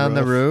beers on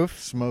the roof.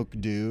 Smoke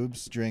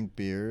doobs, drink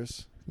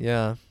beers.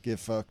 Yeah. Get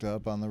fucked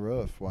up on the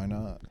roof. Why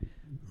not?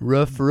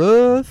 Roof.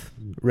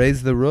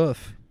 Raise the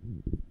roof.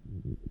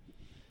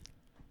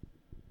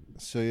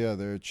 So yeah,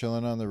 they're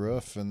chilling on the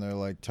roof and they're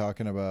like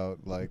talking about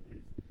like,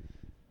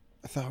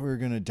 I thought we were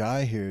gonna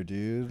die here,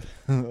 dude.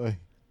 Like,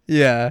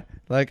 Yeah.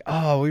 Like,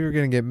 oh, we were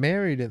going to get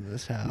married in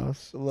this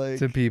house like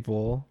to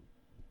people.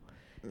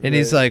 And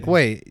he's like,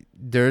 wait,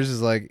 Durs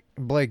is like,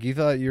 Blake, you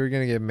thought you were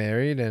going to get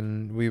married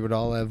and we would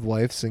all have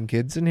wives and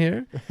kids in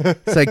here?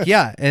 It's like,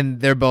 yeah.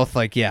 And they're both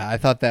like, yeah, I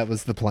thought that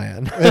was the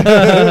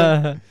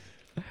plan.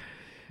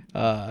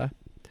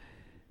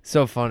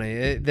 So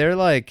funny. They're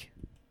like,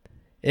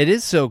 it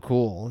is so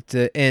cool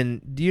and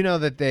do you know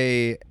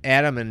that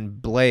Adam and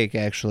Blake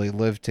actually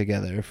lived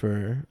together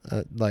for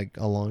like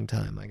a long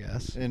time, I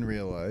guess. in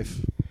real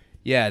life.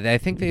 Yeah, I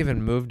think they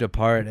even moved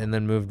apart and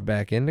then moved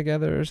back in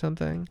together or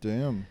something.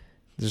 Damn.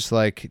 Just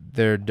like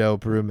they're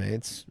dope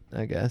roommates,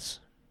 I guess.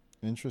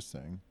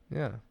 Interesting.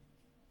 Yeah.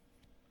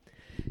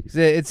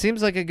 It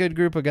seems like a good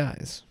group of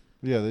guys.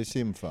 Yeah, they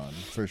seem fun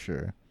for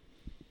sure.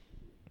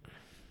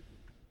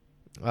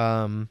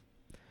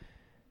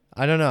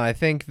 I don't know. I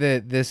think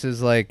that this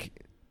is like,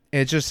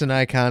 it's just an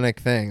iconic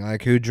thing.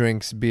 Like, who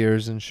drinks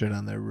beers and shit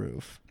on their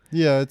roof?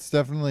 Yeah, it's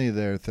definitely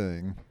their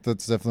thing.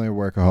 That's definitely a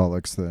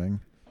workaholics thing.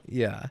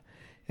 Yeah.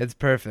 It's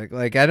perfect.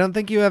 Like, I don't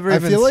think you ever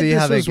even I feel like see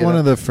how this they was get one up.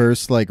 of the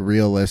first like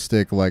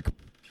realistic like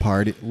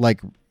party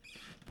like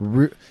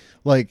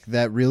like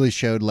that really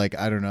showed like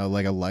I don't know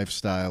like a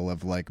lifestyle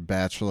of like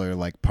bachelor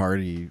like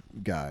party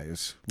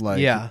guys. Like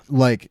Yeah.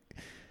 like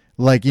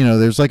you know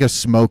there's like a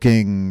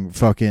smoking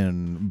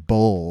fucking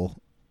bowl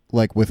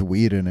like with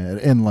weed in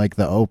it in like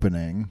the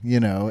opening, you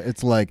know.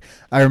 It's like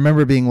I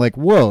remember being like,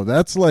 "Whoa,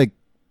 that's like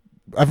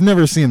I've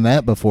never seen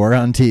that before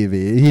on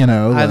TV," you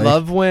know. I like-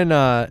 love when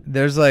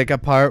there's like a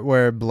part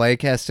where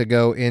Blake has to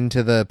go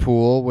into the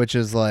pool, which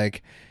is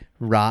like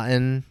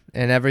rotten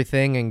and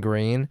everything and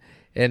green,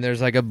 and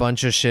there's like a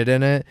bunch of shit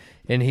in it,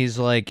 and he's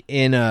like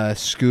in a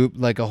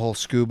like a whole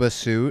scuba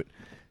suit,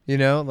 you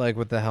know, like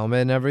with the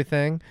helmet and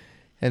everything,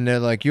 and they're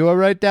like, "You all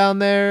right down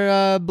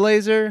there,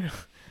 Blazer?"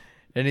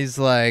 And he's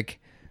like,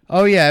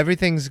 "Oh yeah,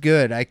 everything's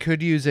good. I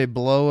could use a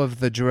blow of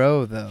the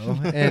dro though."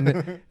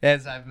 And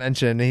as I've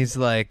mentioned, he's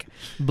like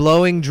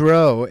blowing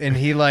dro, and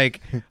he like,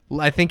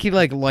 I think he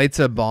like lights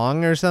a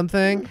bong or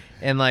something,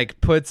 and like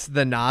puts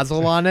the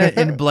nozzle on it,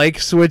 and Blake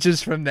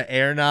switches from the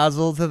air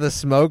nozzle to the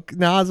smoke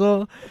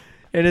nozzle,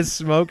 and is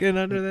smoking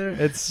under there.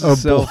 It's A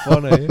so blow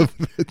funny. of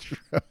the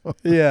dro.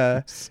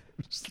 Yeah,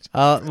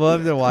 we'll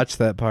have to watch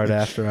that part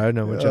after. I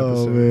know which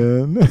Oh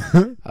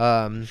episode.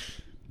 man.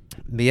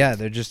 But yeah,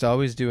 they're just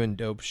always doing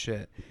dope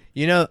shit.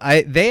 You know,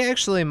 they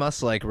actually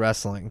must like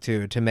wrestling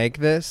too to make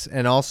this,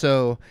 and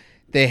also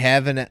they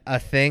have a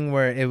thing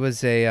where it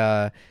was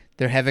they're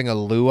having a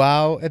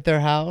luau at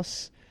their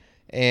house,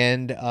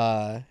 and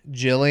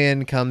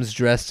Jillian comes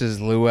dressed as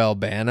Lou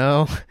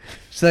Albano.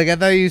 She's like, "I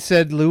thought you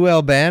said Lou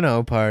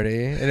Albano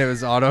party," and it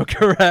was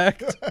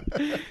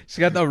autocorrect.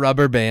 She got the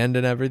rubber band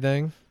and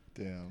everything,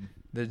 Damn.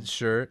 the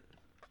shirt.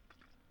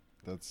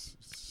 That's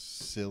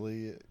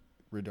silly,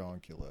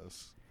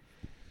 redonkulous.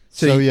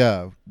 So So you-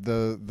 yeah,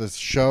 the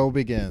show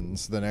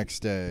begins the next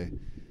day,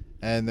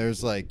 and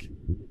there's like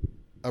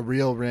a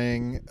real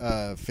ring,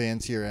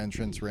 fancier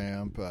entrance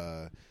ramp,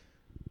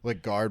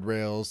 like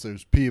guardrails.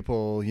 There's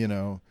people, you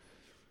know,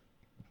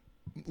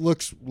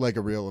 looks like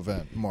a real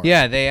event more.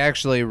 Yeah, they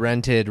actually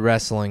rented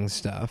wrestling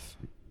stuff.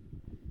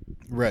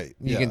 Right.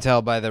 You can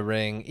tell by the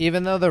ring,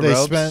 even though the they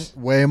ropes. spent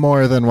way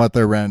more than what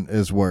their rent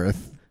is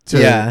worth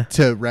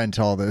to rent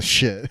all this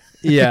shit.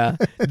 Yeah,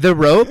 the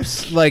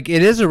ropes, like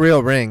it is a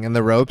real ring, and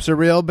the ropes are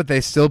real, but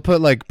they still put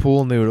like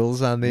pool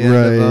noodles on the end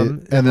of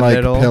them in and the like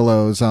middle.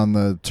 pillows on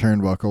the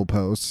turnbuckle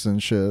posts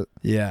and shit.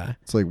 Yeah,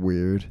 It's like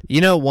weird.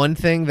 you know, one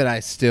thing that I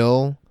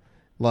still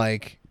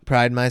like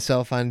pride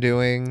myself on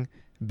doing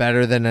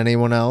better than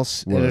anyone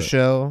else at a What?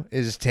 show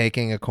is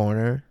taking a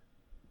corner.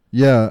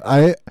 Yeah,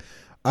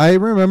 I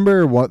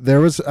remember what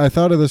there was. I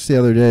thought of this the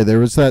other day. There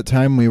was that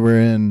time you were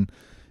in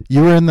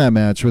that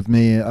match with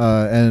me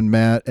and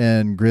Matt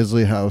and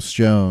Grizzly House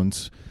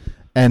Jones,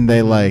 and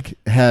they like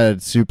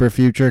had Super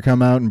Future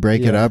come out and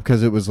break it Yeah. up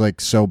because it was like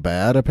so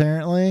bad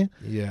apparently.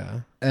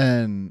 Yeah,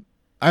 And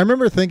I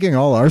remember thinking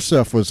all our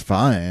stuff was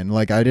fine.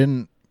 Like I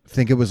didn't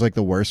think it was like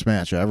the worst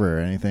match ever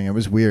or anything. It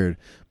was weird,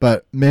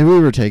 but maybe we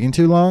were taking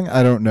too long.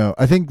 I don't know.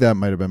 I think that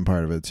might have been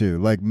part of it too.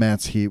 Like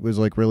Matt's heat was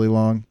like really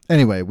long.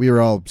 Anyway, we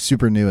were all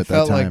super new at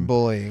felt that time. like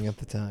bullying at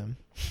the time.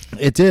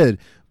 It did,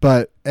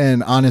 but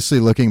and honestly,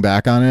 looking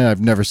back on it,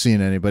 I've never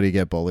seen anybody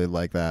get bullied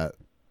like that.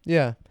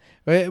 Yeah,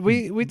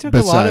 we took a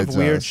lot of Besides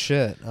weird us.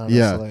 shit. Honestly,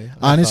 Yeah,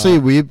 I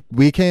honestly, thought.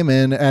 we came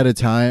in at a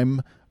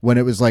time when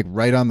it was like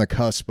right on the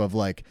cusp of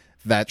like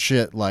that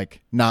shit like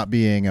not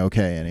being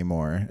okay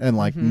anymore and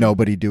like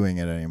nobody doing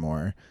it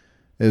anymore.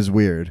 It was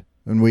weird,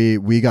 and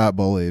we got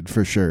bullied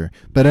for sure.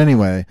 But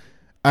anyway,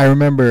 I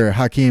remember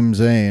Hakeem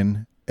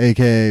Zayn,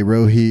 aka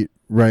Rohit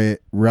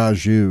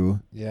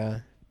Raju, Yeah.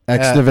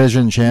 X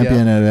Division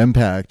champion at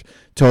Impact,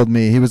 told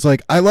me, he was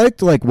like, I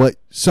liked like what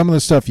some of the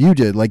stuff you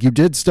did. Like you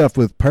did stuff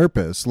with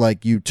purpose.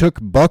 Like you took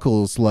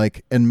buckles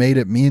like and made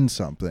it mean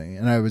something.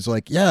 And I was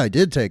like, yeah, I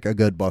did take a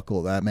good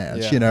buckle that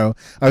match. Yeah. You know,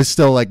 I was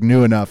still like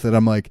new enough that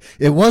I'm like,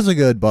 it was a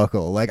good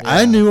buckle. Like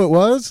I knew it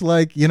was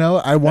like, you know,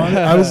 I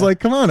was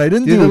like, come on, I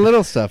didn't Do do the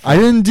little stuff. I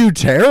didn't do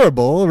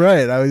terrible,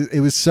 right?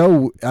 It was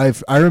so.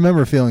 I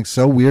remember feeling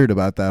so weird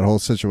about that whole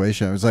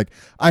situation. I was like,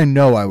 I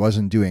know I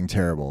wasn't doing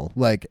terrible.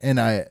 Like, and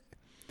I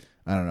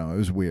don't know. It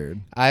was weird.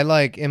 I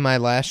like in my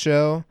last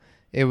show,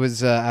 it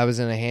was I was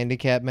in a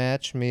handicap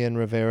match, me and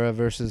Rivera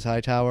versus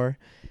Hightower,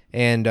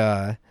 and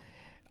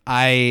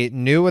I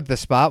knew what the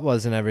spot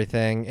was and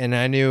everything, and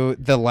I knew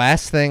the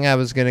last thing I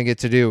was gonna get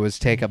to do was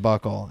take a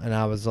buckle, and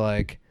I was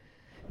like,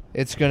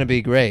 it's gonna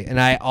be great. And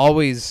I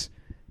always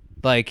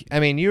like, I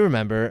mean, you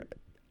remember,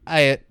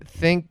 I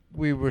think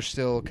we were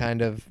still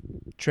kind of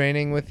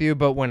training with you,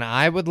 but when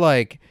I would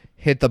like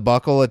hit the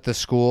buckle at the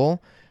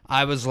school,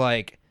 I was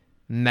like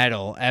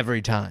metal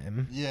every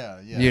time.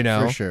 Yeah, You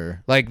know, for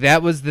sure. Like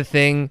that was the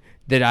thing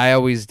that I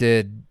always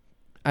did.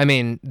 I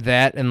mean,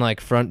 that and like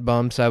front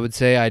bumps, I would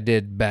say I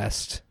did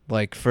best,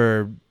 like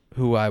for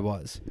who I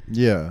was.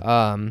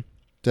 Yeah,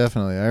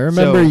 definitely. I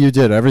remember you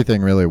did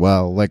everything really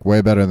well, like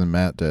way better than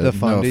Matt did. The No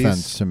fundies.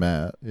 offense to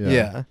Matt.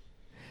 Yeah.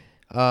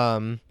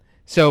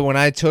 So when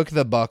I took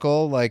the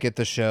buckle, like at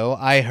the show,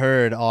 I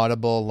heard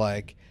audible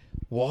like,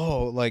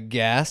 whoa, like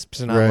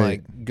gasps, and I'm Right.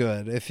 like,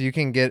 good. If you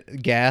can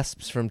get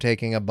gasps from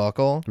taking a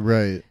buckle,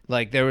 Right.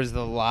 like there was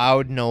the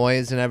loud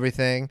noise and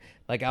everything.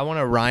 Like I want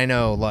a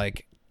Rhino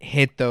like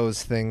hit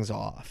those things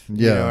off.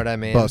 Yeah. You know what I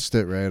mean? Bust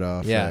it right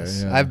off. Yes,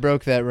 there, yeah. I've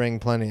broke that ring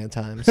plenty of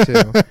times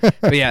too.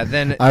 But yeah,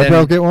 then I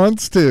broke it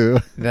once too.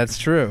 That's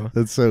true.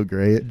 That's so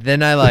great.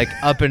 Then I like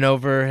up and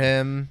over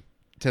him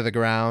to the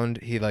ground.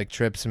 He like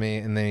trips me,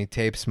 and then he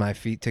tapes my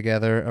feet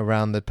together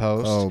around the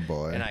post. Oh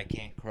boy. And I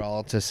can't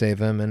crawl to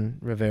save him, and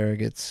Rivera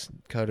gets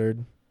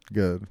cuttered.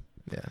 Good.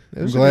 Yeah, it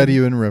I'm was a glad good-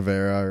 you and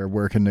Rivera are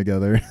working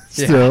together Yeah.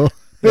 still.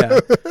 Yeah,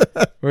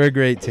 we're a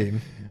great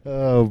team.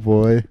 Oh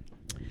boy.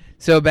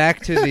 So back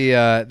to the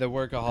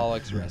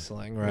Workaholics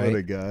wrestling, right? What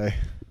a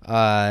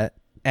guy.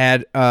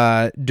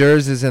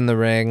 Durs is in the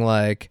ring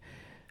like,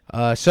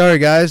 sorry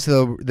guys,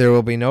 there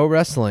will be no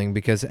wrestling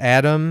because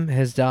Adam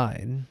has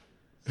died.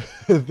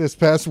 This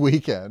past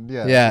weekend.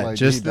 Yeah. Yeah, like,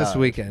 just he this died.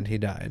 weekend he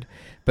died.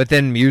 But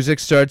then music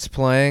starts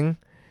playing,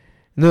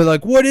 and they're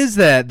like, what is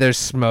that? There's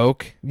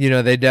smoke. You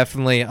know, they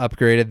definitely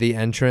upgraded the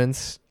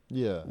entrance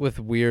Yeah. with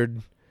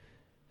weird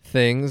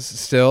things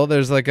still.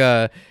 There's like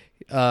a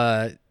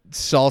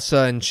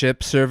salsa and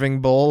chip serving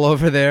bowl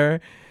over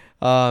there,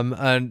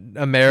 an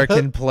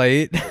American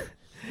plate,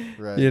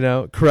 Right. you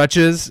know,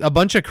 crutches, a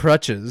bunch of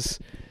crutches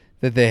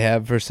that they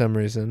have for some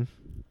reason.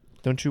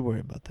 Don't you worry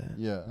about that.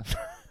 Yeah.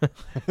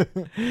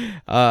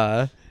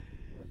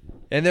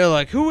 And they're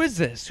like, who is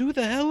this? Who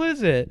the hell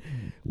is it?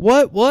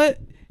 What?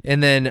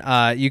 And then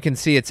you can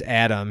see it's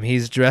Adam.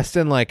 He's dressed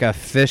in like a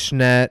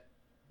fishnet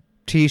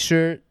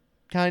t-shirt,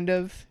 kind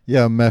of.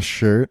 Yeah, mesh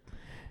shirt.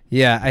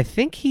 Yeah, I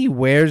think he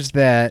wears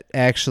that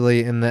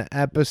actually in the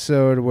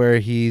episode where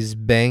he's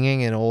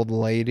banging an old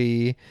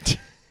lady.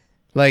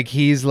 Like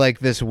he's like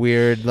this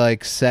weird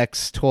like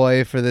sex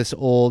toy for this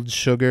old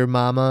sugar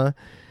mama,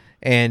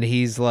 and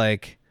he's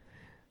like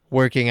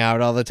working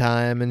out all the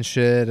time and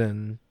shit,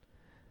 and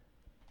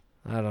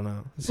I don't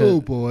know.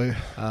 So, boy.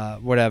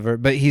 whatever.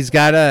 But he's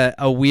got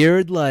a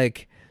weird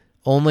like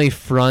only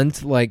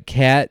front like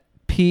cat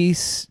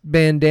piece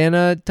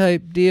bandana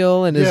type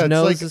deal, and his Yeah, it's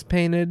nose like- is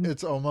painted.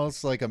 It's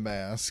almost like a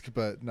mask,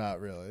 but not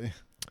really.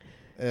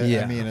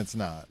 Yeah. I mean, it's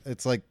not.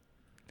 It's like,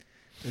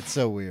 it's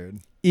so weird.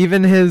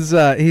 Even his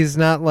he's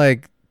not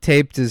like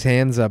taped his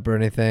hands up or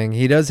anything.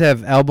 He does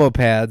have elbow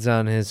pads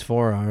on his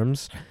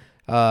forearms,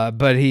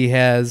 but he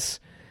has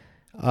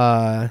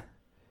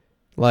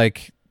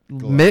like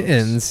Gloves.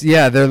 mittens.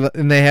 Yeah,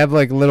 and they have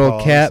like little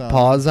Paws cat on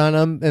paws on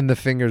them, and the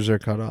fingers are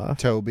cut off.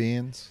 Toe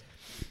beans.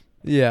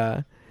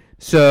 Yeah.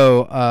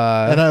 So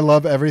And I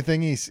love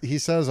everything he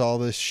says. All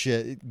this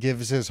shit. It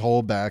gives his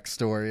whole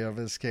backstory of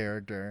his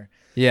character.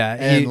 yeah,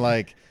 And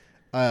like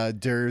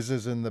Durs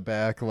is in the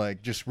back,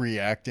 like just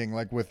reacting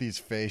like with these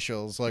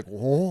facials, like,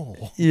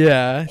 whoa.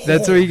 yeah,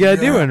 that's what you gotta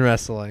do in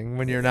wrestling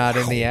when you're not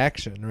in the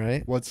action,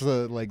 right? What's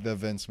the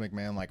Vince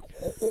McMahon like?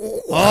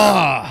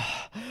 Oh,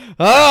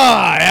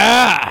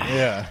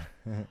 yeah.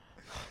 Yeah.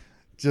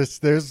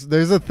 Just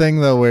there's a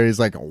thing though where he's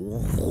like,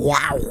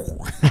 wow,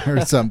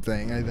 or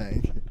something. I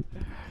think.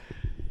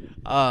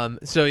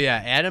 So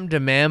yeah, Adam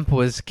DeMamp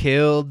was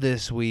killed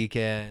this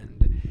weekend.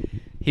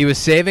 He was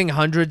saving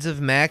hundreds of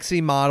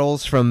maxi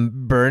models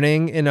from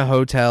burning in a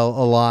hotel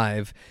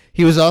alive.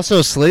 He was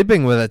also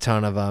sleeping with a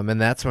ton of them, and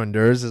that's when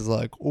Durs is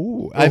like,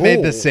 "Ooh!" I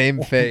made the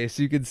same face.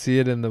 You could see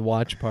it in the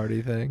watch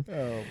party thing.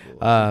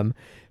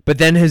 But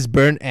then his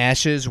burnt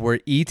ashes were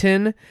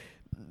eaten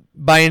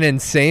by an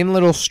insane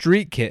little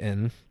street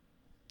kitten,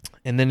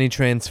 and then he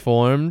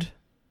transformed.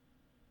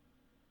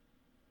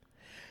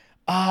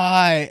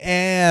 I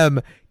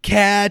am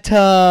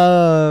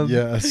Catum.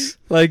 Yes,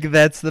 Like,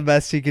 that's the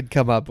best he could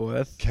come up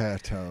with.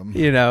 Catum.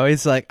 You know,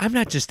 he's like, I'm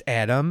not just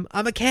Adam.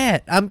 I'm a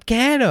cat. I'm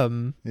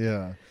Catum.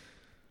 Yeah.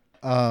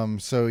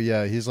 So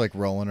yeah, he's like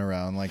rolling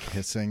around, like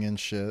hissing and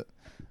shit.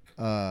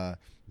 And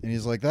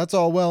he's like, "That's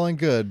all well and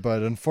good,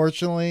 but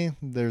unfortunately,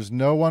 there's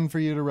no one for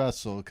you to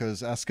wrestle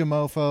because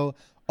Eskimofo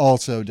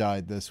also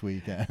died this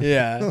weekend."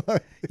 Yeah.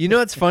 You know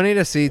what's funny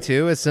to see,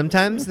 too, is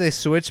sometimes they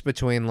switch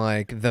between,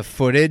 like, the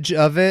footage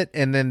of it,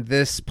 and then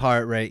this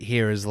part right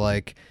here is,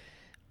 like,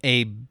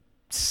 the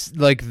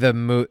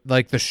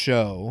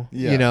show.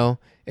 Yeah. You know?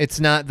 It's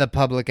not the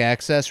public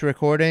access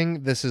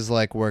recording. This is,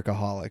 like,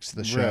 Workaholics,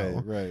 the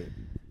show. Right.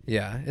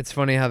 Yeah. It's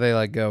funny how they,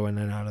 like, go in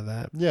and out of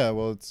that. Yeah.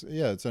 Well,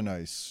 it's a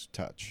nice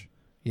touch.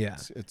 Yeah.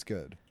 It's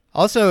good.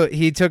 Also,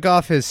 he took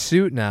off his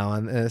suit now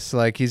on this.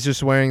 Like, he's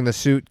just wearing the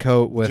suit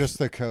coat with Just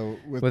the coat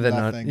with with an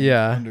nothing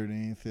yeah.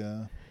 underneath.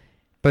 Yeah.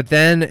 But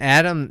then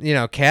Adam,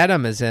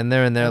 Catum is in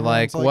there, and they're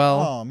Everyone's like, well,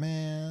 oh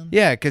man.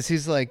 yeah, because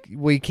he's like,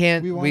 we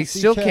wanna see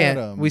still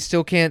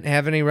Catum. can't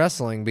have any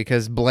wrestling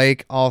because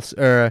Blake also,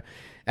 or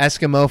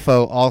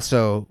Eskimofo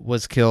also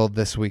was killed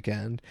this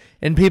weekend,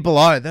 and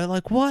they're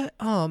like, what?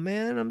 Oh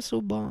man, I'm so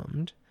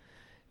bummed.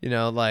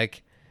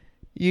 Like,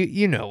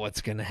 you know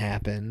what's gonna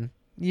happen.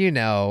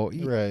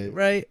 Right.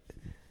 Right.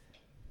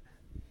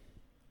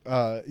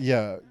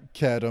 Yeah,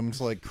 Catum's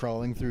like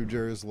crawling through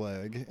Dur's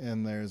leg,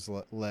 and there's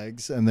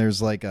legs, and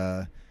there's like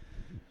a,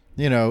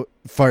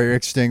 fire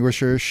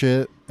extinguisher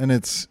shit, and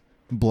it's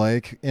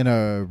Blake in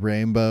a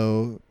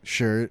rainbow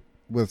shirt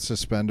with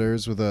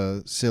suspenders with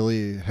a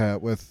silly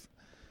hat with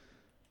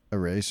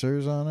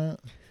erasers on it.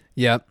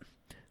 Yep.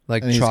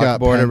 Like And he's got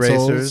chalkboard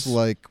pencils erasers.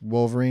 like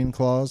Wolverine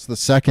claws. The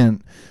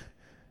second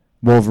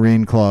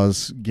Wolverine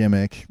claws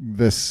gimmick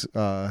this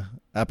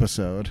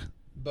episode.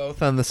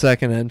 Both on the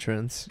second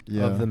entrance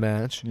Yeah. of the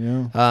match.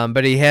 Yeah.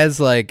 But he has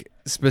like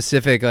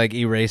specific like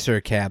eraser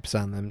caps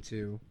on them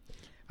too.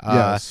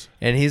 Yes.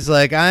 And he's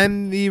like,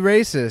 I'm the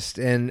racist.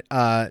 And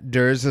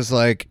Durs is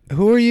like,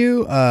 who are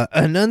you?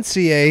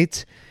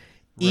 Enunciate.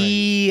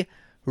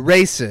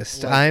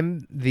 E-racist.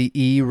 I'm the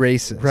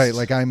E-racist. Right,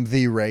 like I'm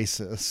the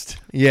racist.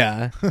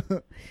 Yeah.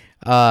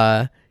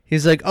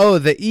 He's like, oh,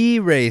 the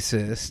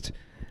E-racist.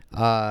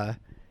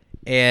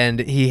 And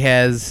he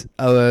has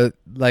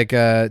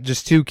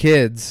just two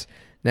kids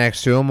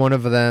next to him. One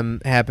of them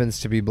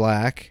happens to be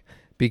black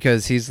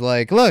because he's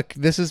like, look,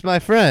 this is my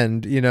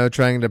friend,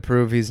 trying to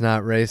prove he's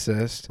not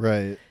racist.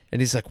 Right.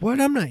 And he's like, what?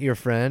 I'm not your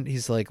friend.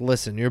 He's like,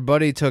 listen, your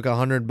buddy took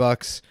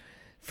 $100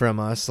 from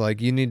us.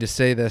 Like, you need to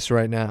say this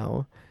right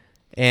now.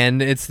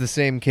 And it's the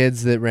same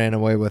kids that ran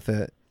away with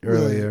it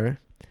earlier.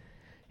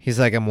 He's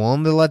like, I'm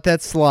willing to let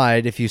that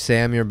slide if you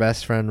say I'm your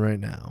best friend right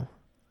now.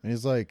 And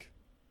he's like,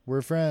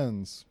 we're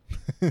friends.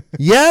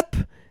 Yep,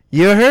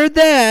 you heard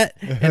that.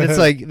 And it's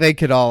like they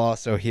could all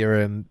also hear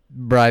him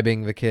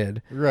bribing the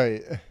kid.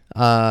 Right.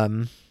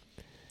 But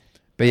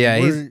yeah,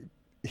 we're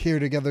here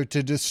together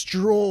to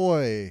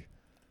destroy,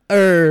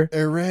 he's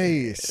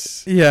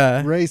erase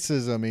yeah.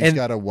 racism. He's And-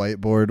 got a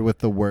whiteboard with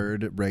the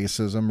word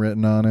racism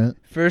written on it.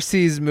 First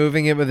he's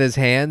moving it with his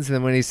hands, and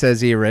then when he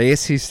says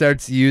erase, he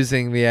starts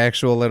using the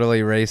actual little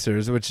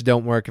erasers, which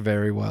don't work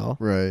very well.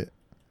 Right.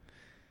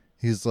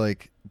 He's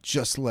like,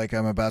 just like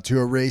I'm about to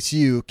erase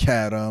you,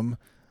 Catum.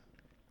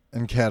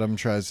 And Catum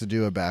tries to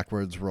do a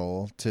backwards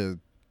roll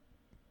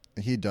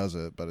he does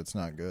it, but it's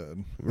not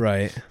good.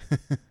 Right.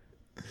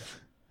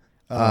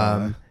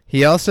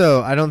 He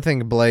also, I don't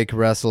think Blake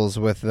wrestles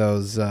with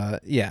those,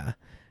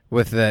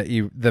 with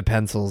the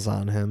pencils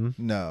on him.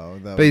 No,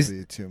 that But would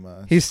be too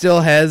much. He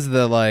still has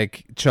the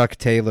like Chuck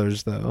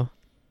Taylors though.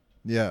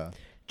 Yeah.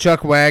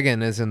 Chuck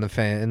Wagon is in the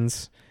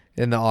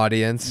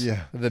audience.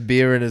 Yeah. The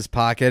beer in his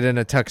pocket and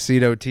a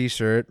tuxedo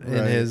T-shirt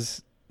in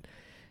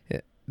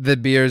the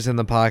beer's in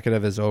the pocket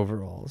of his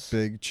overalls.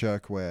 Big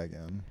Chuck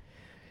Wagon.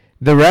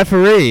 The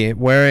referee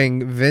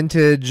wearing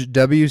vintage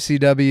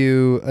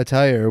WCW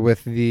attire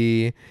with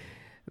the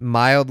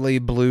mildly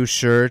blue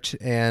shirt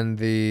and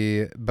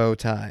the bow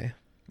tie.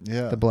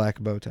 Yeah. The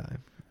black bow tie.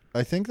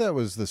 I think that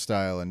was the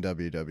style in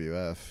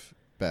WWF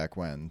back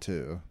when,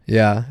 too.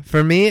 Yeah.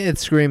 For me, it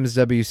screams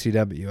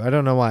WCW. I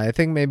don't know why. I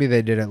think maybe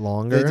they did it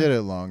longer. They did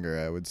it longer,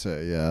 I would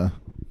say, yeah.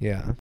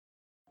 Yeah.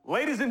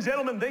 Ladies and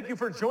gentlemen, thank you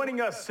for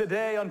joining us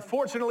today.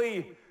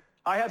 Unfortunately,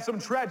 I have some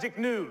tragic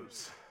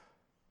news.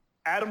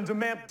 Adam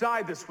DeMamp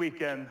died this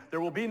weekend. There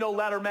will be no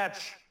ladder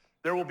match.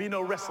 There will be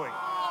no wrestling.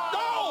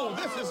 No,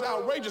 this is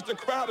outrageous. The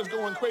crowd is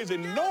going crazy.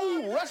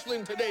 No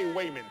wrestling today,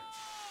 Wayman.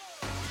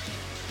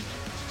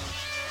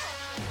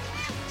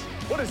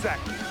 What is that?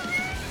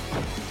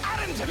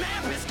 Adam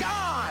DeMamp is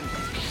gone.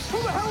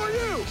 Who the hell are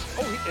you?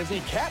 Oh, is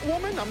he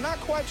Catwoman? I'm not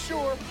quite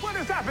sure. What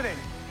is happening?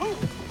 Who?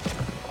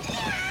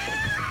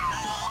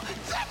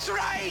 That's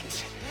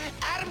right.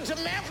 Adam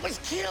DeMamp was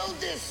killed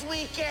this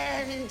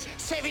weekend,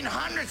 saving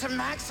hundreds of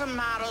Maxim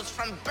models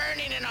from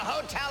burning in a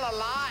hotel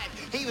alive.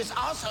 He was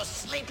also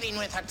sleeping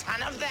with a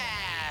ton of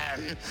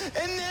them.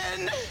 And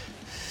then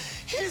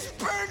his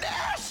burned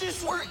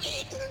ashes were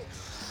eaten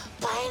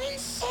by an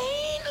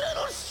insane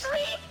little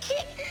street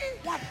kitten.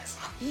 What?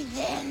 He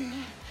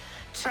then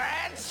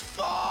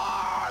transformed.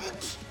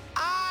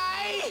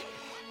 I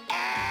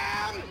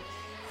am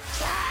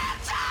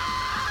Tatum!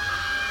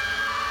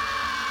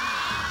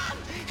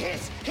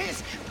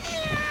 His.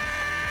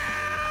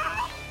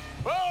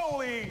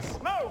 Holy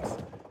smokes!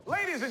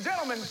 Ladies and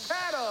gentlemen,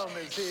 Tatum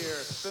is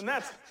here. And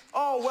that's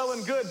all well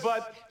and good,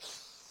 but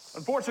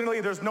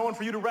unfortunately, there's no one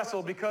for you to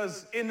wrestle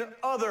because in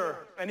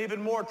other and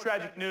even more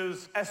tragic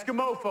news,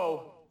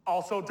 Eskimofo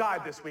also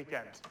died this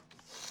weekend.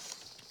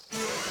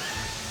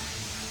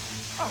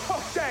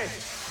 Okay,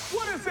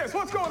 what is this?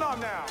 What's going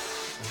on now?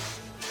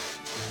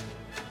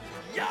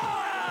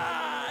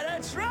 Yeah,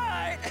 that's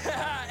right.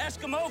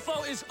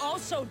 Eskimofo is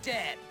also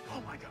dead.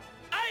 Oh my God.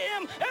 I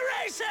am a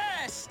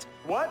racist.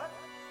 What?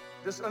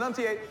 Just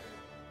enunciate.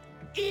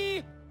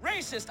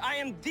 E-racist. I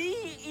am the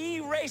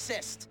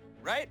E-racist.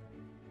 Right?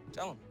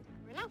 Tell him.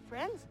 We're not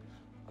friends.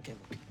 Okay,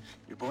 look.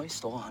 Your boy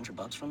stole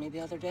 $100 from me the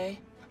other day.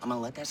 I'm gonna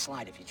let that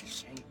slide if you just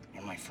say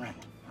you're my friend,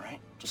 all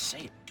right? Just say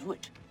it. Do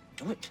it.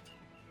 Do it.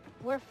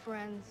 We're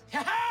friends.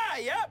 Ha-ha!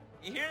 Yep.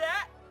 You hear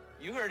that?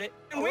 You heard it.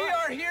 And we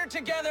are here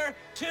together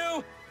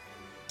to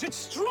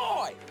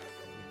destroy,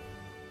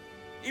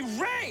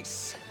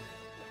 erase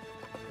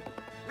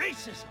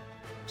racism.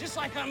 Just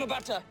like I'm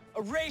about to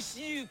erase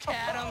you,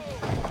 Cadam.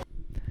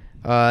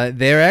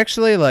 They're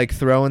actually like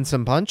throwing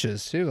some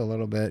punches too a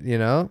little bit, you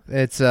know?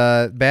 It's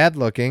bad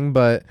looking,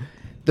 but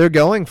they're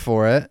going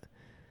for it.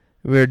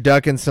 We're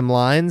ducking some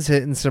lines,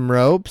 hitting some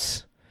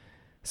ropes,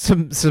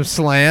 some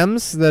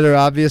slams that are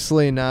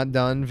obviously not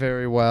done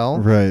very well.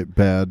 Right,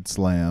 bad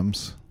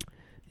slams.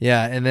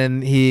 Yeah, and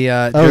then he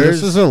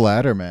this is a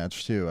ladder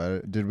match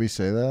too. Did we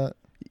say that?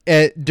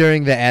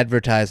 During the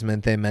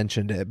advertisement they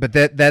mentioned it, but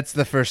that's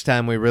the first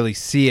time we really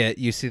see it.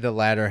 You see the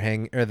ladder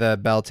or the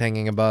belt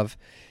hanging above.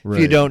 Right.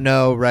 If you don't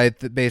know, right,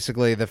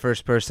 basically the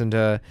first person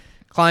to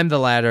climb the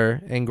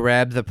ladder and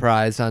grab the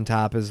prize on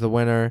top is the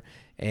winner.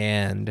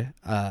 And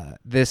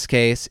this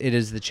case, it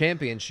is the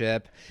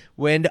championship.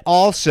 Wind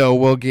also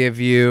will give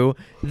you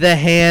the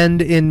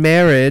hand in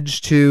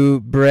marriage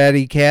to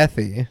Bratty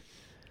Cathy.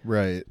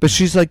 Right. But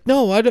she's like,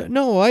 no, I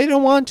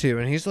don't want to.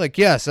 And he's like,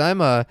 yes, I'm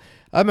a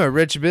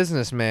rich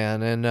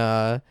businessman,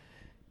 and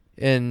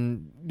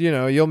you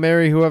know, you'll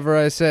marry whoever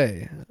I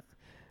say.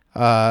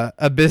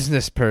 A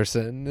business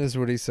person is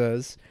what he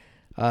says.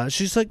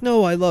 She's like,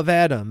 no, I love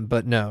Adam,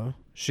 but no,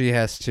 she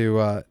has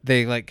to.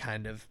 They like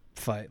kind of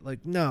fight.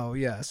 Like, no,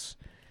 yes,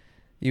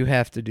 you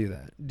have to do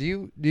that.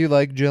 Do you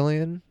like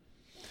Jillian?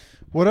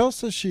 What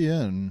else is she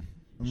in?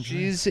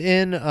 She's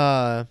in.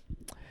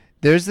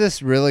 There's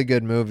this really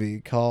good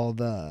movie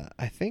called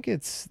I think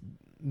it's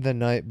The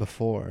Night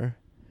Before.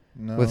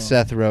 No. With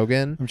Seth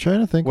Rogen. I'm trying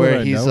to think where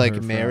I he's know like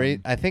her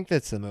married. from. I think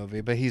that's the movie,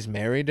 but he's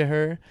married to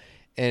her,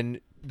 and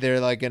they're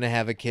like gonna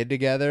have a kid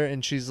together.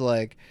 And she's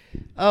like,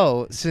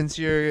 "Oh, since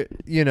you're,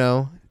 you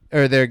know,"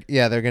 or they're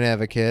gonna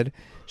have a kid.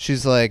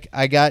 She's like,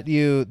 "I got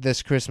you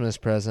this Christmas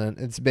present.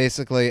 It's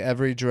basically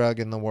every drug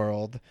in the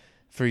world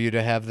for you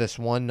to have this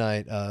one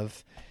night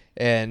of."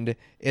 And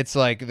it's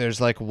like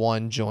there's like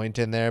one joint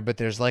in there, but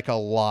there's like a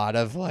lot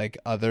of like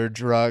other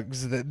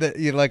drugs that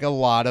you like, a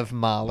lot of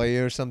Molly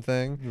or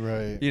something.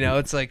 Right. You know,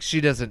 it's like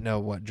she doesn't know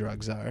what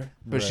drugs are,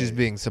 but she's Right.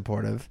 being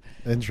supportive.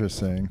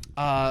 Interesting.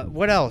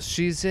 What else?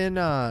 She's in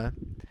I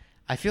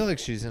feel like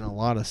she's in a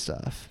lot of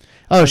stuff.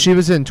 Oh, she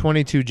was in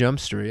 22 Jump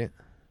Street.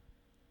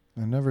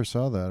 I never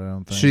saw that, I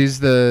don't think. She's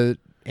the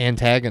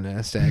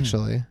antagonist,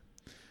 actually.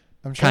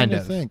 I'm trying Kind to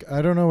of. think.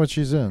 I don't know what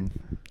she's in.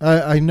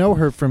 I know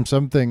her from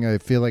something I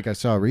feel like I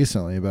saw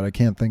recently, but I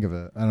can't think of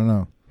it. I don't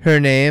know. Her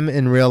name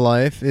in real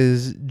life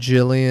is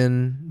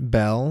Jillian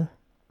Bell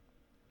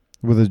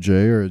With a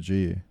J or a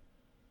G?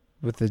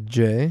 with a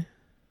J.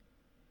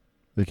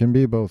 It can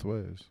be both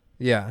ways.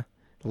 Yeah.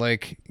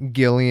 Like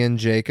Gillian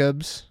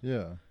Jacobs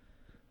Yeah.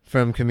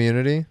 from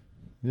Community.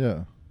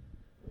 Yeah.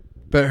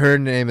 But her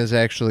name is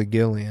actually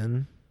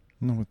Gillian.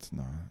 No, it's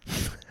not.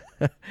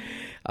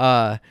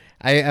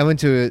 I went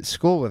to a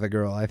school with a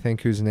girl, I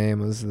think, whose name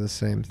was the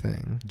same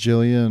thing.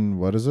 Jillian,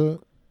 what is it?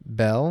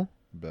 Bell?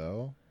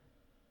 Bell?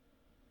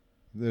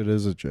 It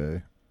is a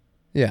J.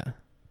 Yeah.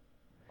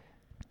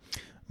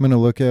 I'm going to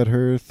look at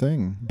her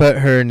thing. But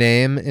her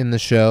name in the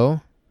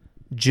show,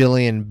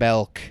 Jillian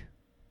Belk.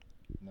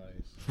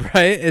 Nice.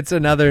 Right? It's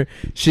another,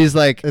 she's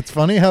like. It's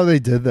funny how they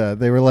did that.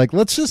 They were like,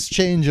 let's just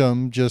change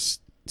them just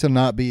to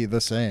not be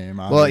the same.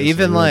 Well, Obviously,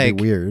 even that'd like.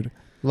 be weird.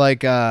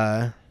 Like,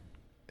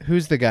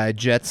 who's the guy?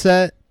 Jet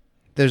Set?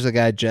 There's a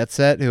guy, Jet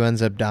Set, who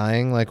ends up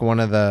dying. Like one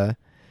of the.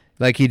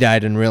 Like he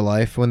died in real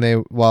life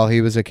while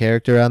he was a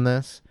character on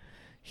this.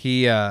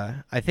 He,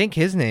 I think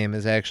his name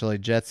is actually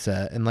Jet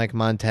Set, and like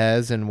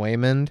Montez and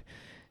Waymond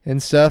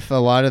and stuff. A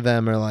lot of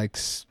them are like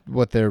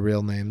what their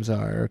real names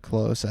are, or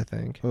close, I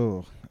think.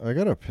 Oh, I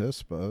got to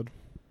piss, bud.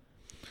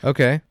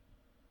 Okay.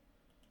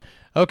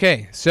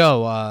 Okay,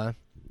 so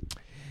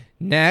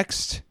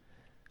next,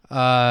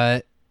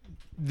 the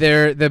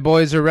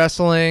boys are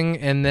wrestling,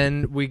 and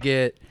then we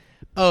get.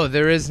 Oh,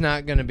 there is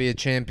not going to be a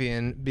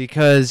champion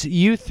because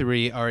you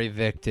three are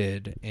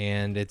evicted,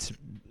 and it's.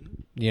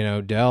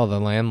 Dell, the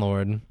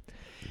landlord. And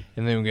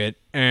then we get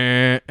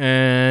Right,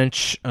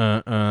 that's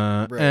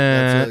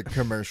a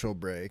commercial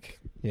break.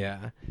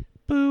 Yeah.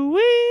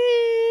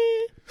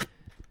 Boo-wee.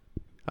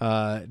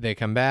 They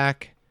come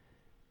back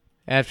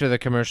after the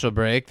commercial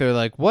break. They're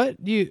like, "What?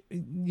 You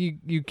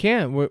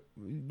can't.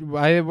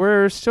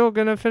 We're still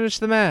gonna finish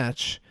the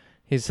match."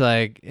 He's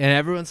like, and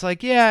everyone's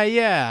like,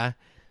 "Yeah,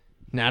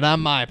 not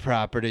on my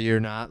property. You're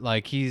not."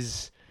 Like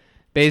he's.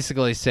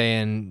 Basically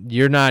saying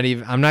you're not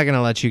even. I'm not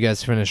gonna let you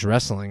guys finish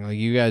wrestling. Like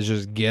you guys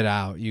just get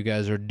out. You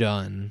guys are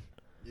done.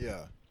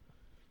 Yeah.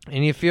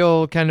 And you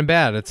feel kind of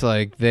bad. It's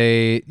like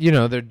they're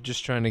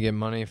just trying to get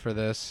money for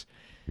this.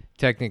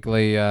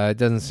 Technically, it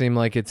doesn't seem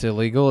like it's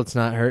illegal. It's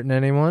not hurting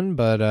anyone,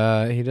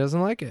 but he doesn't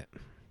like it.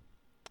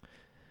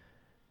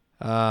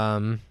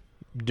 Durs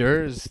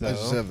though. I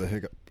just have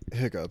the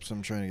hiccups.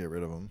 I'm trying to get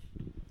rid of them.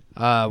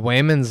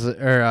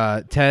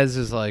 Tez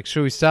is like,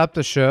 should we stop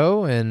the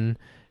show? And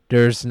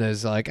Durst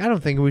is like, I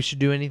don't think we should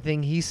do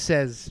anything he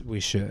says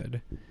we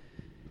should.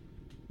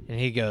 And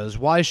he goes,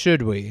 why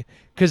should we?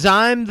 Because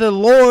I'm the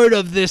lord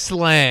of this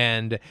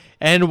land.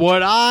 And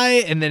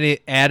and then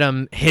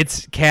Adam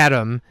hits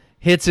Cadam,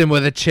 hits him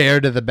with a chair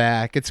to the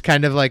back. It's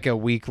kind of like a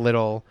weak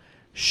little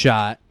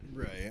shot.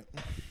 Right.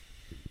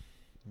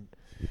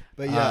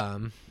 But yeah.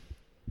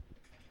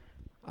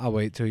 I'll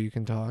wait till you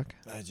can talk.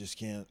 I just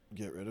can't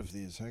get rid of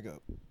these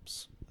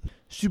hiccups.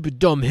 Stupid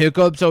dumb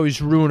hiccups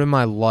always ruining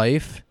my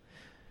life.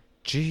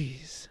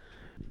 Jeez.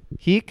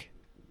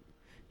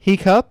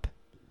 Hiccup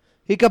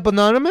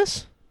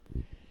Anonymous?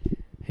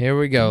 Here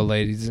we go,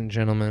 ladies and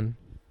gentlemen.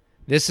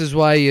 This is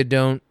why you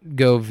don't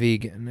go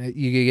vegan.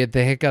 You get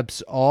the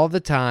hiccups all the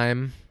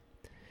time.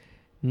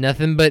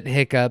 Nothing but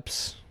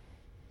hiccups.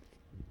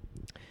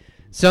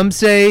 Some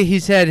say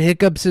he's had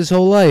hiccups his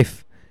whole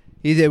life.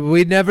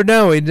 We'd never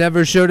know. He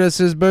never showed us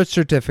his birth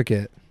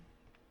certificate.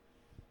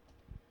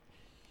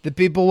 The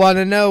people want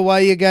to know why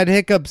you got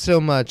hiccups so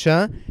much,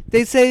 huh?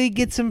 They say he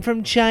gets them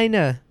from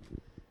China.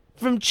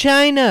 From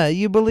China.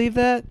 You believe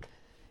that?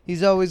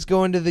 He's always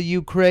going to the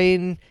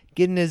Ukraine,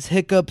 getting his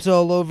hiccups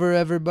all over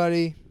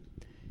everybody.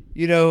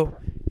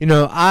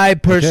 I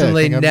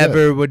personally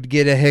never would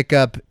get a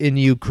hiccup in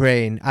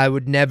Ukraine. I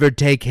would never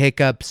take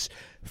hiccups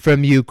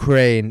from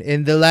Ukraine.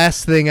 And the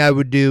last thing I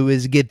would do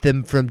is get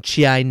them from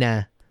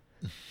China.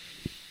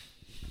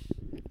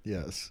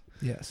 Yes.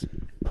 Yes.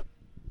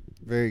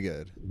 Very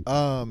good.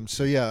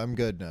 So yeah, I'm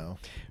good now.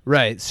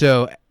 Right.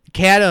 So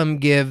Cadam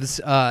gives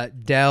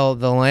Dell,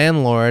 the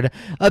landlord,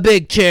 a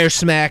big chair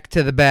smack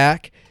to the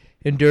back.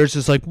 And Durst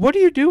is like, what are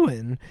you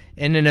doing?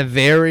 And in a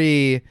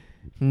very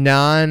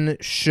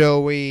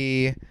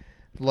non-showy,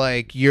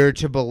 like, you're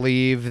to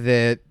believe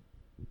that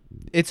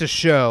it's a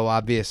show,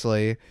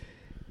 obviously,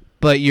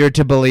 but you're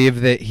to believe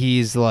that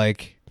he's,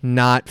 like,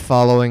 not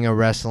following a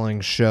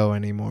wrestling show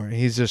anymore.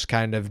 He's just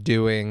kind of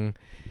doing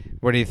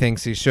what he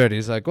thinks he should.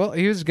 He's like, well,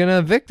 he was going to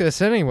evict us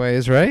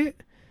anyways, right?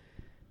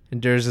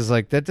 And Durst is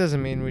like, that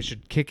doesn't mean we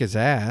should kick his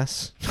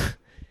ass.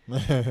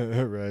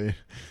 Right.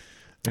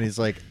 And he's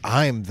like,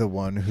 I'm the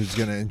one who's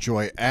going to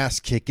enjoy ass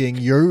kicking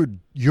your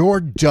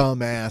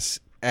dumb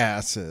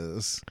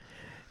asses.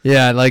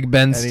 Yeah, like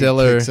Ben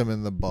Stiller. He kicks him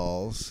in the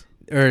balls.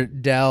 Or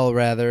Dell,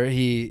 rather.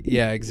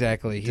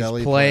 Exactly.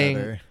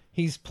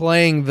 He's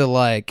playing the,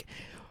 like,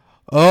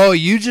 oh,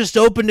 you just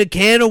opened a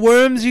can of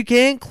worms you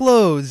can't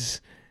close,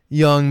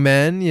 young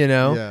men,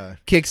 Yeah.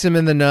 Kicks him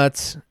in the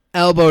nuts,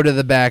 elbow to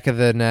the back of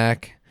the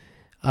neck.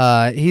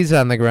 He's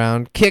on the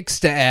ground. Kicks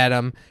to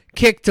Adam.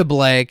 Kick to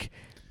Blake.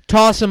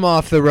 Toss him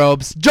off the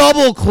ropes.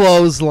 Double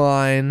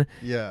clothesline.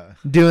 Yeah.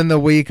 Doing the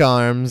weak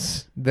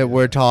arms that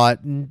we're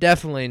taught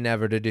definitely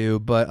never to do,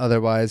 but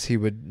otherwise he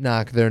would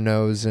knock their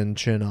nose and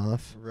chin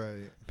off.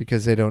 Right.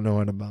 Because they don't know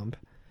how to bump.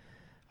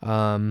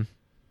 Del,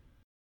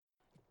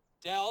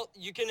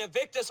 you can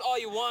evict us all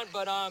you want,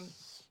 but I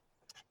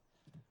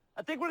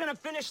think we're gonna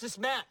finish this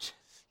match.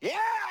 Yeah!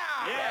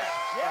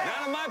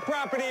 Not on my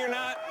property, you're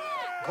not.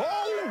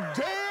 Oh,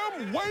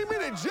 damn,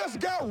 Wayman, it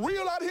just got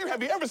real out here.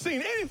 Have you ever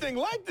seen anything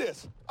like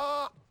this?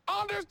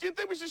 Anders, do you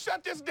think we should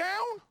shut this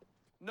down?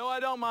 No,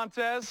 I don't,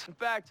 Montez. In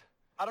fact,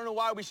 I don't know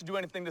why we should do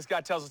anything this guy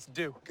tells us to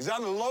do. Because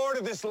I'm the lord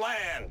of this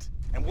land.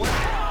 And what...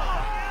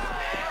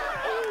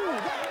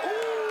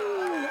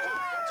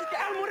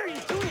 Adam, what are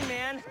you doing,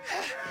 man?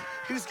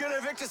 He was gonna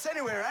evict us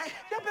anyway, right?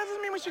 That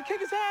doesn't mean we should kick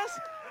his ass.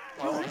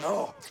 Oh,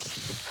 no.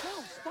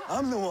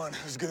 I'm the one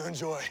who's gonna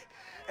enjoy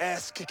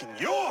ass-kicking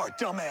your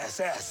dumbass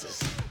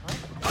asses.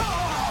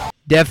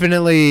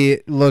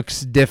 Definitely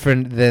looks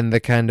different than the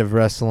kind of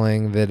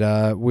wrestling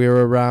that we're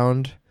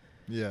around.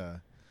 Yeah.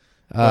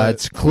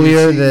 It's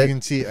clear that you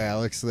can see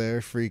Alex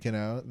there freaking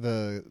out,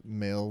 the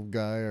mail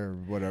guy or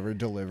whatever,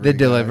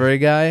 delivery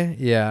guy.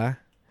 Yeah.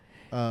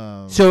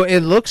 So it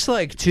looks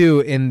like,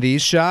 too, in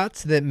these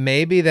shots that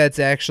maybe that's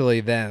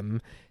actually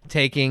them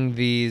taking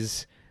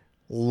these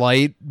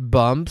light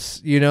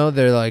bumps. You know,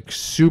 they're like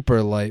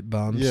super light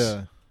bumps.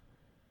 Yeah.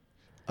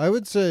 I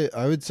would say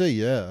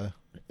yeah.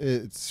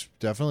 It's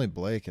definitely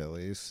Blake at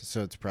least.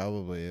 So it's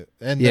probably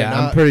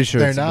I'm pretty sure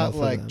they're it's not both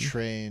of like them.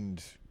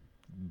 trained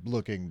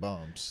looking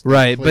bumps.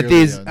 Right, They're but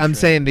clearly these I'm untrained.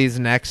 saying these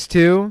next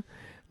two,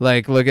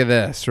 like look at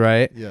this,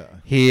 right? Yeah.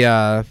 He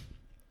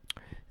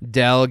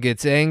Del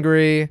gets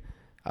angry,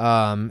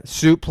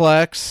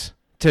 suplex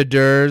to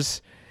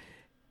Durs.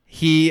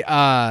 He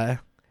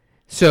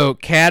so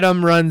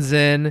Cadam runs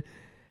in,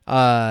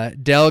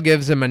 Del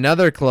gives him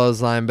another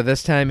clothesline, but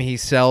this time he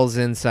sells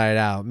inside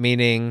out,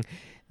 meaning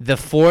the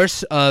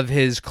force of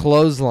his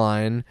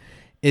clothesline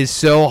is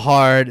so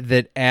hard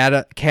that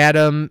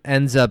Cadam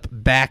ends up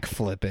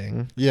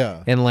backflipping.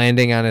 Yeah. And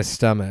landing on his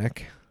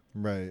stomach.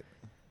 Right.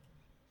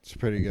 It's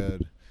pretty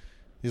good.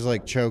 He's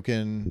like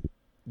choking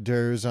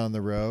Durs on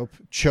the rope.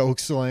 Choke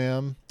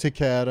slam to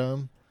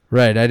Cadam.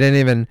 Right.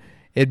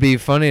 It'd be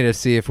funny to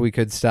see if we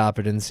could stop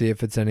it and see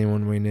if it's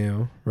anyone we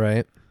knew,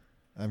 right?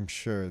 I'm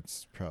sure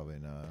it's probably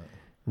not.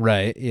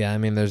 Right. Yeah, I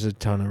mean, there's a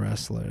ton of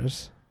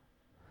wrestlers.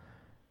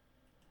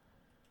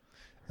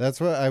 That's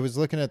what I was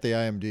looking at the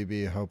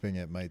IMDb hoping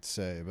it might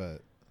say,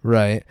 but...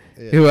 Right.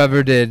 Yeah.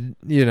 Whoever did,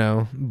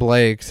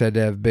 Blake said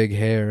to have big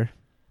hair.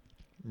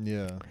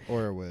 Yeah,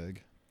 or a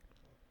wig.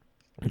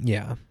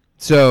 Yeah.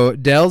 So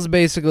Del's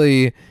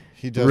basically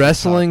He does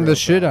wrestling a top the rope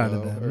shit out of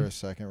elbow them. Or a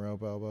second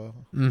rope elbow.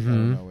 Mm-hmm. I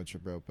don't know which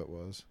rope it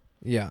was.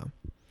 Yeah.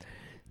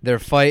 They're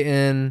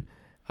fighting.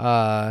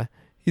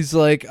 He's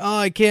like, oh,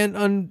 I can't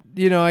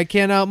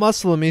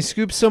outmuscle him. He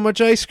scoops so much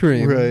ice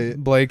cream. Right.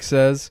 Blake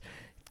says.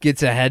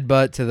 Gets a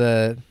headbutt to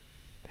the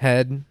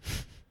head.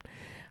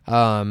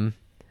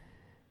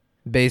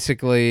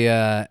 Basically,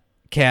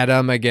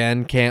 Cadam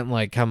again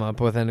can't come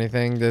up with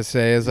anything to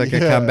say as a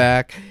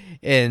comeback,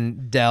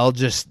 and Del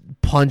just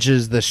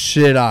punches the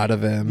shit out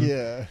of him.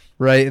 Yeah.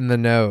 Right in the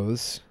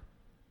nose.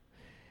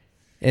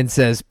 And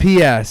says,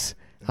 P.S.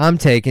 I'm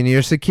taking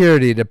your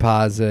security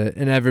deposit,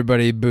 and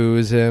everybody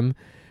boos him.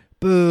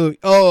 Boo!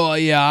 Oh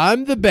yeah,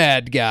 I'm the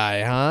bad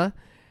guy, huh?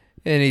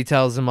 And he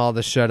tells them all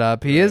to shut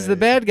up. He is the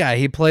bad guy.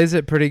 He plays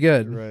it pretty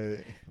good.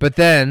 Right. But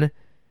then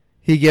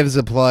he gives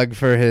a plug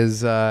for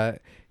his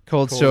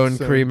Cold Stone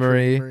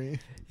Creamery.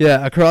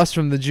 Yeah, across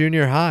from the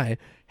junior high.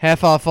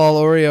 Half off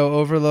all Oreo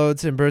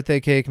overloads and birthday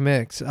cake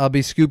mix. I'll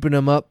be scooping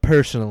them up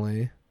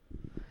personally.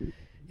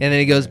 And then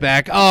he goes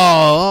back,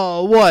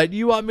 oh, what?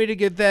 You want me to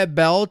get that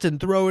belt and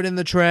throw it in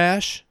the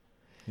trash?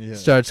 Yeah.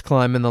 Starts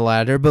climbing the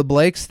ladder, but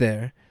Blake's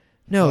there.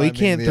 No, he Climbing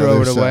can't the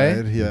throw it other away.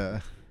 side, yeah.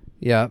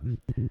 Yep.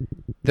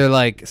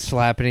 They're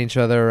slapping each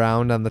other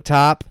around on the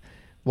top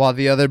while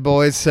the other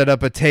boys set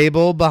up a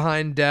table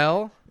behind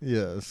Del.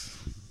 Yes.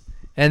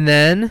 And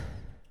then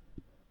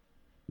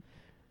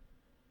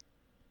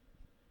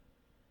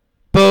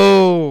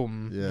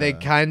boom. Yeah. They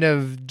kind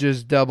of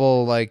just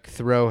double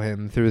throw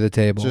him through the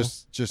table.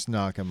 Just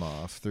knock him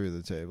off through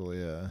the table,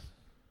 yeah.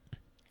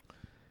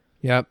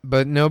 Yep,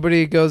 but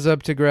nobody goes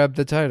up to grab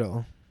the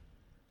title.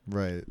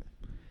 Right.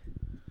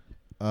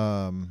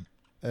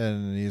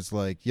 And he's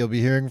like, you'll be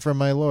hearing from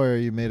my lawyer.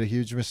 You made a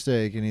huge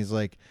mistake. And he's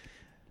like,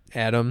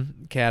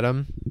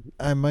 Cadam.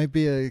 I might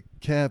be a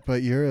cat,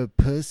 but you're a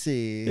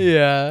pussy.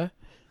 Yeah.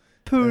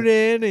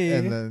 Poonanny.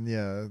 And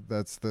then,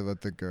 that's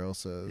what the girl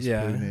says.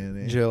 Yeah.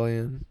 Poonanny.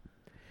 Jillian.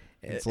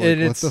 It's like,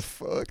 what the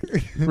fuck?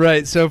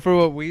 Right. So for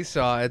what we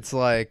saw, it's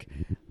like,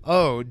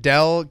 oh,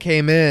 Del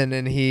came in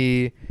and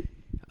he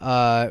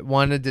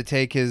wanted to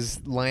take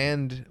his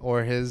land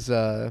or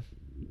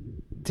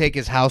take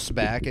his house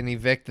back and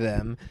evict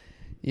them.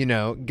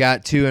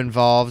 Got too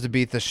involved,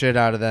 beat the shit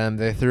out of them.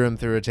 They threw him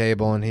through a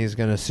table and he's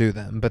going to sue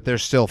them. But they're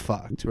still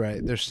fucked,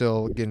 right? They're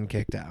still getting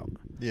kicked out.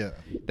 Yeah.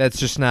 That's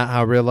just not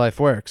how real life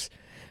works.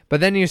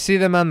 But then you see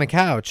them on the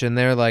couch and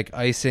they're like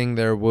icing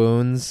their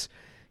wounds,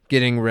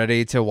 getting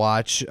ready to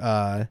watch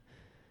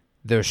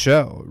their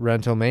show,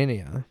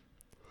 Rentalmania.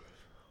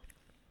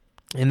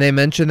 And they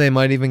mentioned they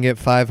might even get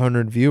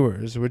 500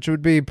 viewers, which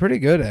would be pretty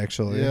good,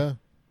 actually. Yeah,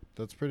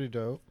 that's pretty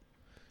dope.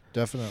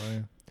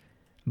 Definitely.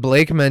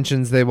 Blake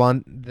mentions they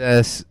want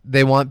this.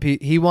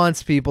 He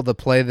wants people to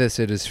play this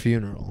at his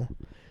funeral.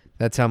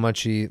 That's how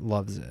much he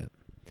loves it.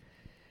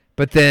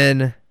 But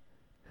then,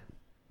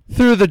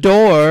 through the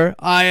door,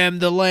 I am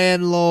the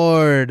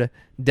landlord.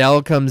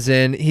 Del comes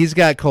in. He's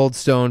got Cold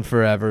Stone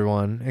for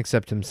everyone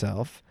except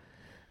himself.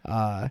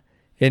 And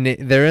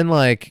they're in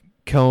like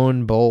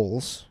cone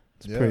bowls.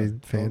 It's pretty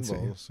fancy.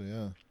 Bowls,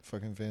 yeah,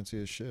 fucking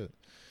fancy as shit.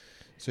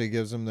 So he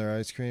gives them their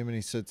ice cream and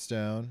he sits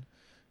down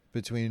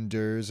between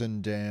Durs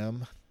and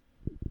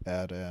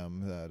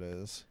Adam, that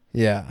is.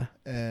 Yeah.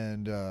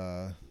 And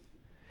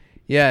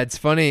yeah, it's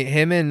funny.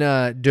 Him and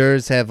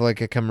Durs have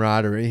like a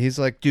camaraderie. He's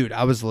like, dude,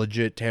 I was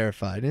legit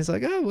terrified. And he's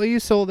like, oh, well, you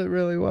sold it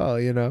really well,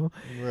 you know?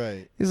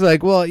 Right. He's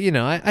like, well, you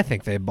know, I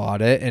think they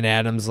bought it. And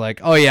Adam's like,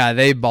 oh, yeah,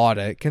 they bought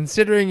it.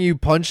 Considering you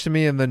punched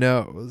me in the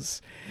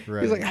nose.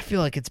 Right. He's like, I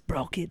feel like it's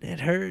broken. It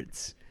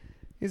hurts.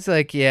 He's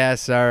like, yeah,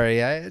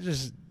 sorry. I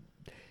just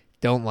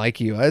don't like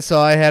you. I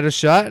saw I had a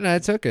shot and I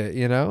took it,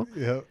 you know?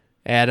 Yep.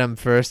 Adam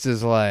first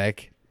is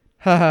like,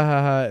 ha ha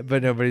ha ha,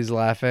 but nobody's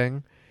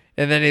laughing.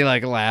 And then he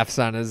like laughs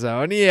on his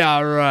own. Yeah,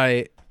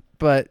 right.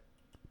 But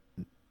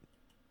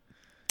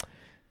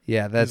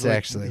yeah, that's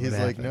actually what he's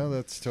like, happened. no,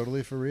 that's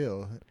totally for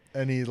real.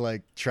 And he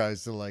like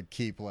tries to like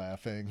keep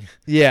laughing.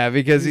 Yeah,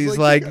 because he's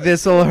like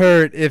this'll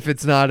hurt if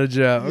it's not a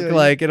joke. Yeah,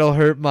 like it'll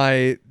hurt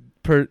my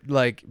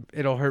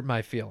it'll hurt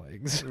my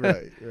feelings.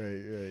 Right.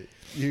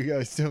 You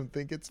guys don't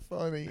think it's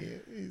funny.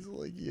 He's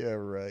like, yeah,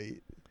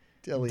 right.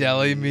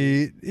 Deli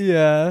meat.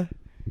 Yeah.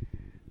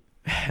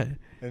 And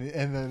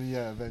then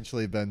yeah,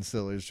 eventually Ben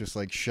Stiller's just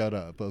like, shut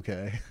up,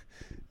 okay?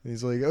 And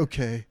he's like,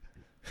 okay.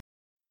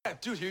 Yeah,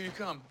 dude, here you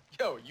come.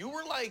 Yo, you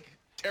were like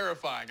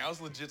terrifying. I was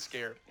legit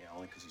scared. Yeah,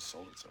 only because you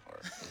sold it so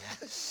hard.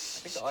 I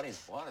think the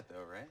audience bought it,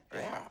 though, right?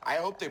 Yeah, I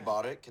hope they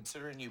bought it,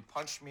 considering you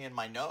punched me in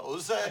my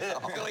nose. I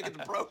feel like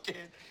it's broken.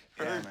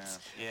 Yeah, man. Hurts.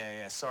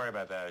 Yeah. Sorry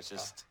about that. It's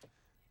just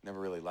never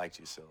really liked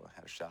you, so I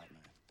had a shot and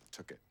I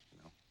took it, you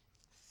know?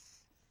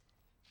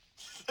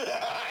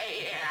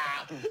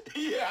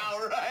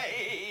 Yeah,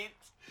 right.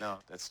 No,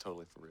 that's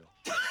totally for real.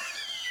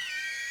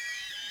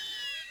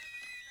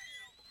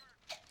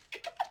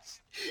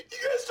 You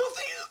guys don't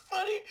think it's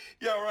funny?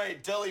 Yeah,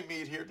 right. Deli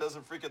meat here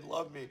doesn't freaking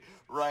love me.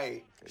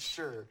 Right.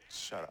 Sure.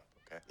 Shut up,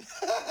 okay?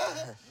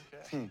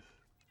 Okay.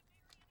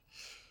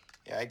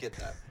 Yeah, I get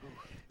that.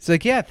 It's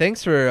like, yeah,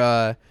 thanks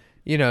for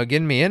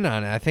getting me in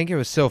on it. I think it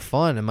was so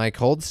fun, and my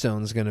Cold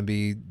Stone's gonna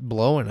be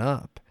blowing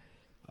up.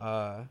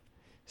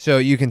 So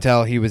you can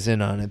tell he was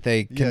in on it.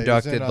 They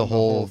conducted the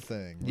whole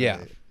thing. Yeah.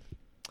 Right.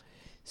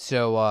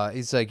 So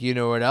he's like, you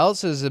know what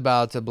else is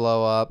about to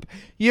blow up?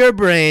 Your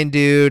brain,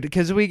 dude,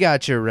 because we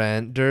got your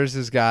rent. Durs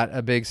has got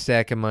a big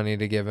stack of money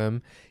to give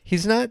him.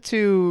 He's not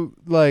too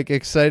like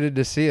excited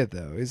to see it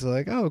though. He's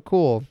like, oh,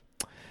 cool.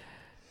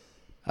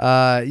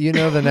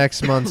 The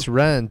next month's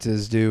rent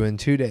is due in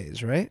 2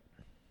 days, right?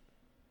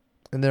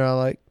 And they're all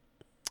like,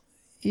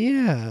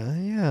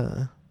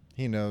 yeah.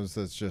 He knows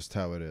that's just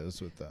how it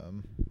is with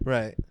them.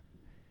 Right.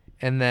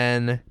 And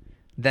then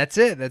that's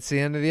it. That's the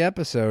end of the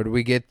episode.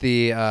 We get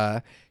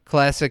the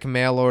classic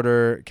mail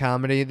order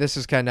comedy. This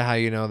is kind of how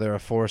you know they're a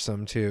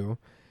foursome, too.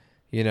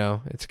 You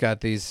know, it's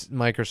got these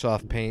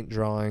Microsoft Paint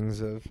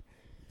drawings of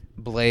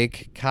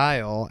Blake,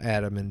 Kyle,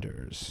 Adam, and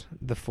Durs,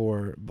 the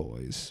four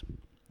boys.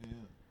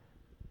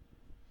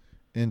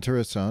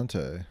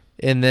 Interessante.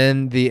 And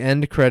then the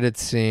end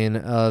credits scene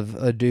of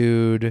a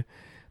dude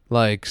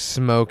like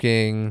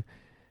smoking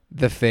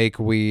the fake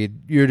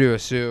weed. You're to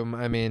assume,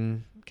 I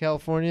mean,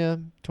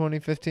 California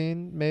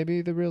 2015,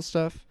 maybe the real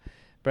stuff.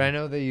 But I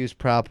know they use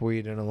prop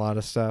weed in a lot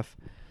of stuff.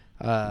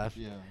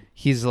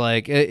 He's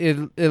like,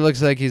 it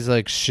looks like he's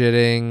like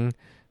shitting,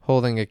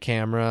 holding a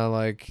camera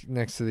like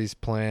next to these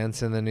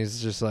plants, and then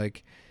he's just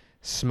like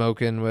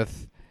smoking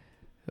with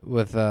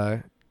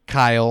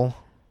Kyle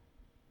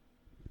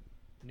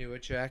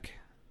Newacek.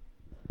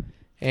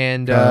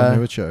 And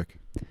Newacek.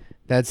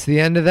 That's the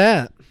end of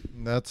that.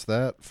 That's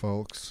that,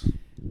 folks.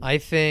 I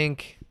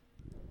think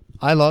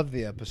I love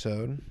the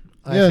episode.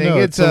 Yeah, I think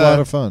it's a lot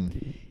of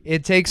fun.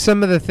 It takes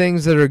some of the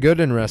things that are good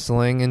in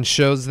wrestling and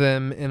shows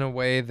them in a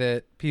way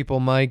that people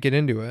might get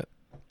into it.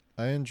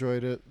 I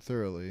enjoyed it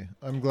thoroughly.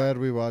 I'm glad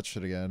we watched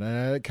it again.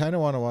 And I kind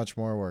of want to watch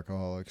more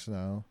Workaholics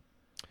now.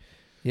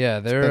 Yeah,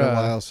 It's been a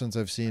while since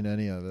I've seen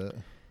any of it.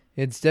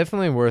 It's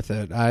definitely worth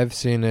it. I've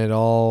seen it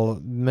all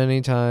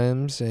many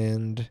times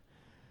and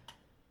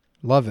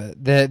love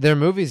it. Their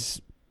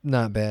movie's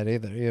not bad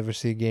either. You ever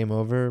see Game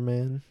Over,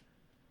 man?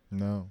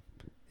 No.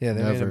 Yeah,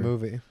 they made a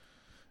movie.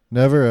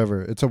 Never,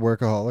 ever. It's a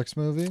Workaholics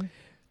movie?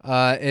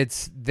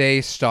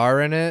 They star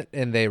in it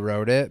and they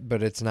wrote it,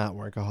 but it's not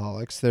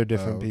Workaholics. They're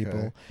different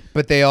people.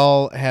 But they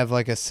all have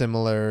like a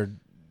similar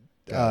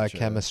Gotcha.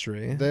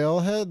 chemistry. They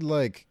all had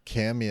like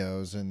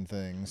cameos and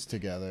things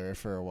together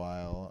for a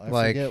while. I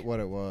forget what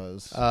it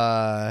was.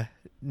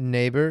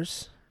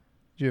 Neighbors.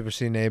 Did you ever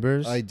see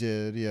Neighbors? I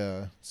did,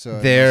 yeah. So I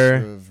They're-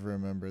 must have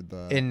remembered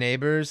that. In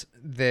Neighbors,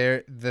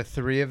 the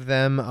three of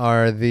them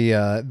are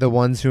the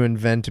ones who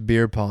invent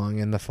beer pong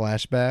in the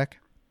flashback.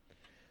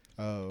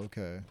 Oh,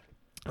 okay.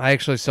 I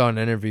actually saw an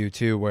interview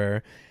too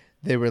where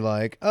they were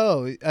like,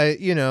 "Oh,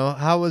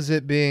 how was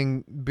it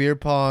being beer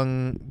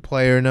pong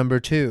player number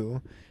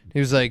 2?" He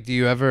was like, "Do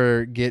you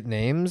ever get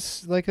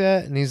names like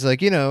that?" And he's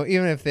like,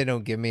 even if they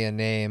don't give me a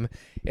name,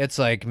 it's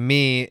like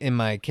me in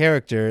my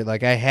character.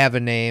 Like I have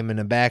a name and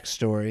a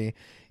backstory,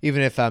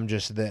 even if I'm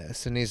just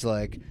this. And he's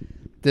like,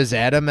 "Does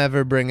Adam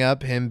ever bring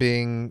up him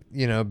being,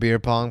 beer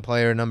pong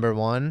player number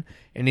 1?"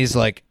 And he's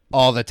like,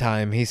 all the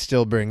time he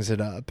still brings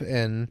it up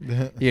and,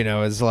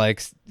 is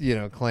like,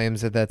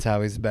 claims that that's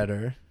how he's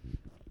better.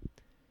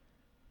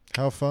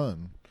 How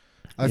fun.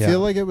 I Yeah. feel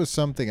like it was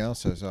something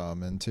else I saw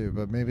him in too,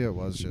 but maybe it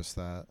was just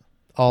that.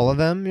 All of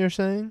them, you're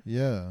saying?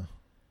 Yeah.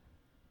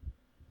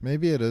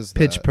 Maybe it is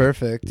Pitch that.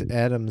 Perfect.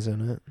 Adam's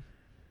in it.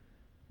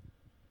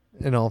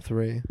 In all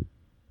 3.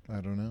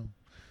 I don't know.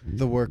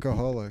 The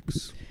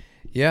Workaholics.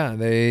 Yeah,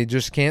 they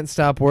just can't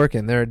stop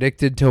working. They're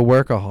addicted to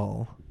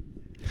workahol.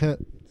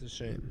 It's a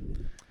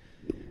shame.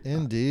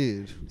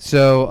 Indeed.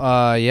 So,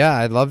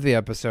 I love the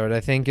episode. I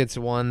think it's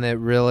one that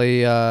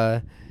really,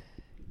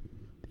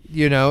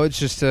 it's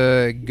just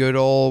a good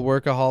old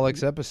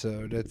Workaholics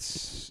episode.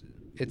 It's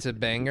a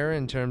banger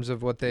in terms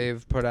of what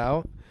they've put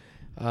out.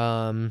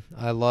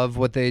 I love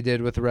what they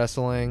did with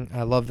wrestling.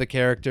 I love the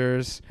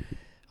characters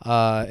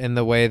in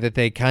the way that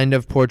they kind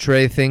of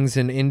portray things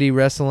in indie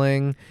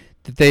wrestling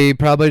that they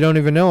probably don't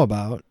even know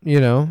about.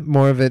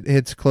 More of it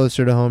hits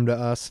closer to home to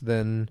us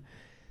than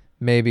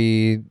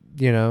maybe,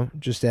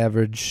 just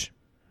average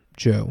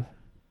Joe.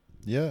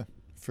 Yeah,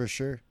 for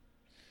sure.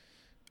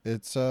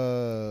 It's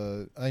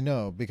I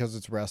know because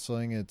it's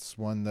wrestling, it's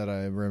one that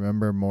I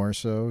remember more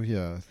so.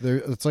 Yeah.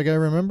 It's like I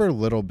remember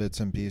little bits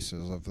and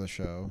pieces of the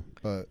show,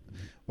 but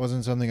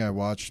wasn't something I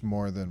watched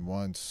more than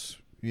once,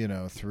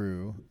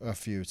 through a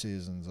few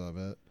seasons of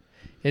it.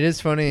 It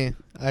is funny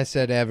I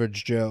said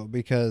average Joe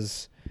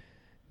because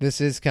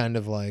this is kind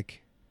of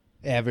like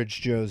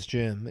Average Joe's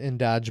Gym in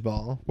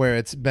Dodgeball, where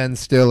it's Ben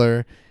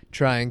Stiller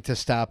trying to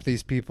stop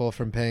these people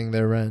from paying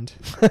their rent.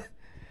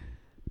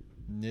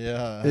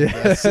 Yeah,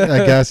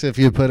 I guess if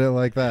you put it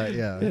like that,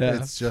 yeah,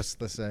 it's just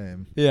the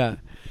same. Yeah.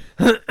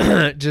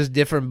 Just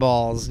different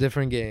balls,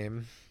 different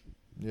game.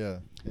 Yeah,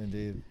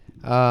 indeed.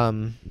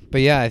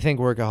 But yeah, I think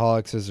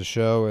Workaholics as a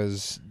show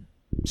is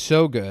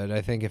so good.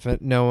 I think if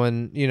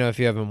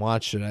you haven't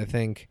watched it, I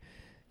think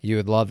you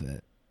would love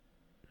it.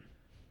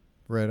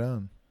 Right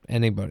on.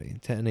 Anybody,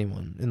 to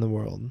anyone in the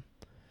world.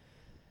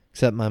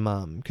 Except my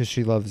mom, because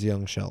she loves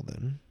Young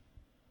Sheldon.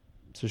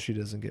 So she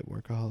doesn't get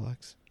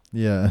Workaholics.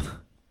 Yeah.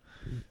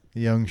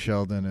 Young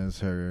Sheldon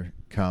is her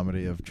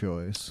comedy of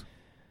choice.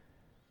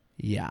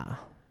 Yeah.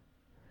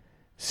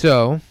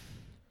 So,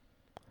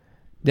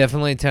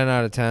 definitely 10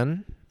 out of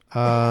 10.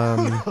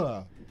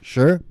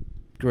 Sure.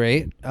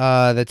 Great.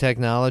 The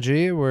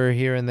technology, we're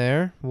here and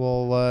there.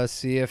 We'll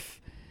see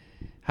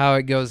how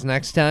it goes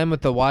next time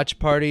with the watch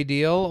party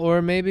deal,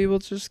 or maybe we'll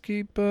just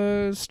keep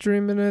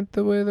streaming it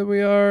the way that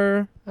we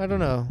are. I don't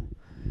know.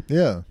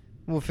 Yeah.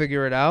 We'll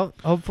figure it out.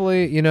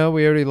 Hopefully, we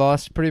already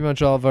lost pretty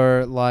much all of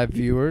our live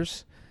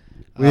viewers.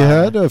 We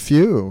had a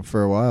few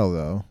for a while,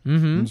 though.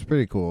 Mm-hmm. It was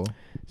pretty cool.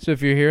 So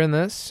if you're hearing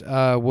this,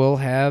 we'll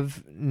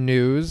have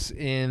news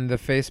in the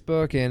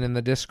Facebook and in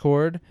the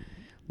Discord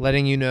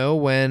letting you know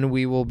when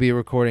we will be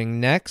recording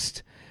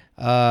next.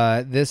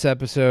 This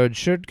episode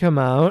should come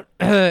out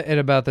at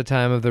about the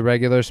time of the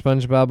regular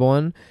SpongeBob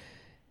one.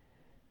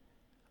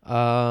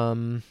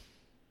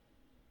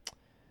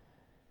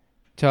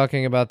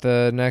 Talking about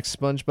the next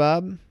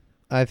SpongeBob,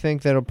 I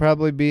think that'll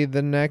probably be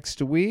the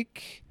next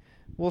week.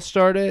 We'll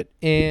start it,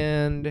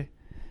 and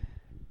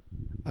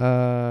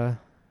that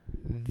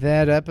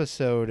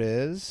episode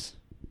is...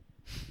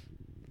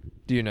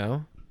 Do you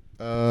know?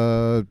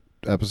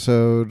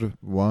 Episode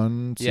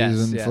 1,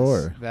 season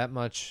 4. That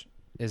much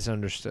is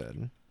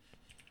understood.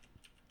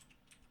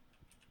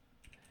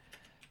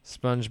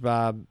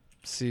 SpongeBob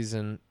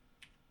season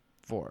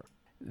 4.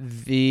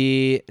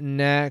 The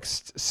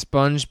next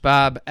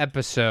SpongeBob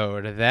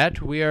episode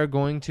that we are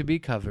going to be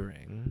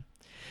covering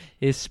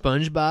is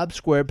SpongeBob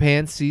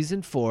SquarePants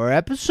season 4,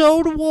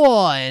 episode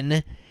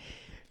 1,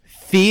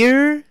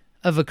 Fear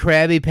of a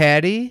Krabby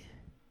Patty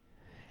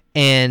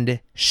and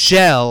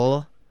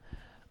Shell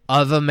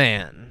of a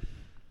Man.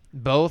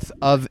 Both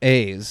of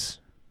A's.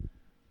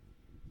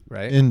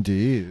 Right?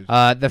 Indeed.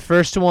 The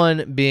first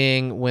one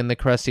being when the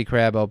Krusty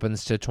Krab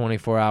opens to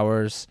 24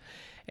 hours.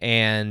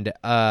 And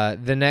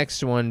the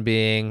next one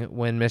being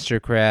when Mr.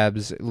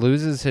 Krabs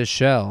loses his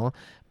shell,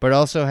 but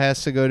also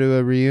has to go to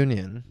a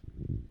reunion.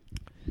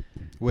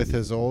 With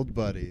his old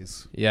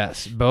buddies.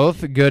 Yes,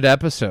 both good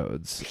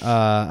episodes.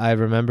 I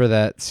remember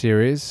that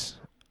series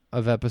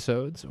of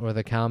episodes, or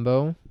the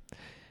combo.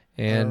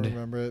 And I don't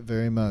remember it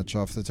very much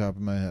off the top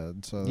of my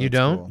head. So you that's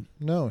don't? cool.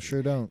 No,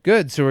 sure don't.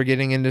 Good. So we're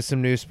getting into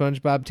some new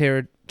SpongeBob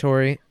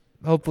territory.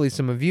 Hopefully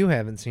some of you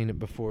haven't seen it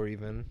before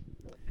even.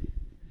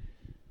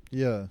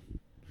 Yeah.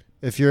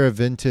 If you're a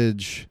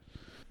vintage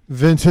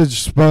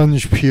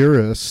Sponge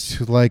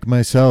purist like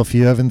myself,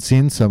 you haven't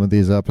seen some of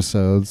these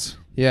episodes.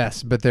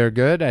 Yes, but they're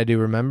good. I do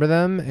remember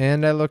them,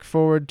 and I look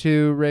forward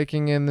to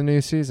raking in the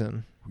new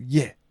season.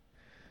 Yeah.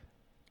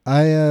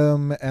 I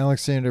am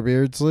Alexander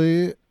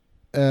Beardsley.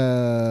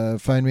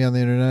 Find me on the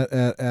internet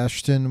at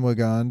Ashton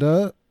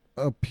Waganda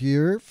up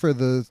here for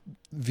the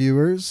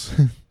viewers.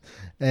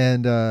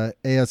 And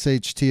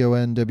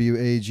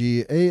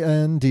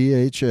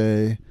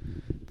ASHTONWAGANDHA.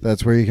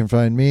 That's where you can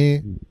find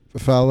me.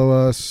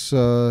 Follow us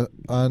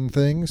on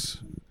things.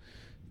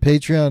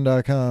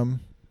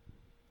 Patreon.com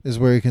is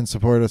where you can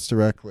support us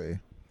directly.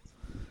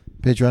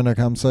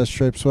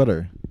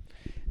 Patreon.com/stripesweater.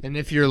 And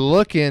if you're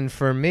looking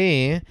for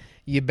me,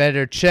 you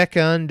better check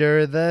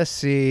under the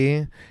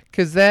sea,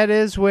 'cause that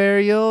is where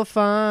you'll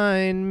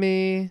find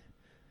me.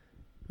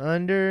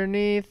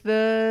 Underneath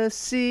the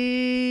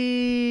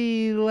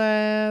Sea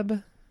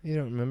Lab. You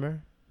don't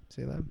remember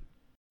Sea Lab?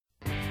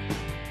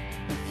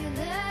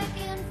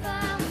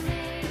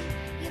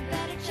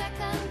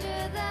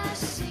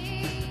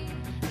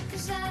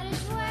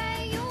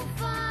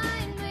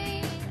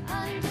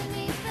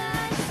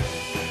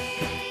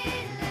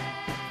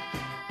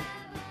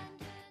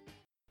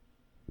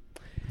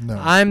 No.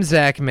 I'm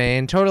Zach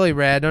Main, totally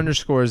rad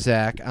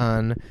 _Zach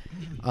on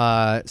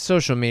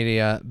social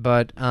media,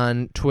 but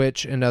on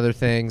Twitch and other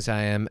things,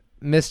 I am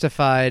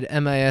Mystified,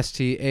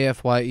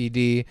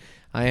 MISTAFYED.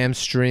 I am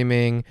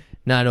streaming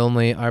not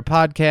only our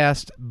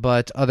podcast,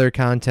 but other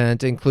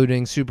content,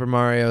 including Super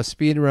Mario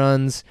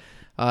speedruns,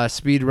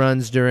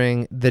 speedruns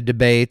during the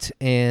debate,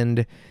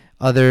 and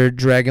other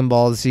Dragon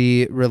Ball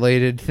Z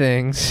related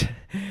things.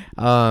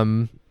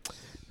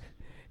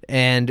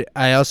 And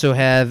I also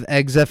have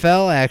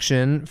XFL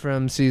action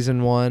from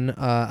Season 1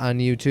 on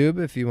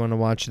YouTube, if you want to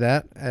watch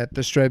that, at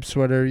the Striped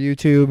Sweater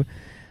YouTube.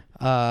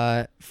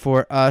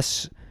 For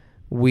us,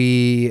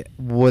 we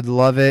would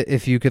love it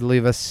if you could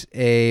leave us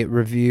a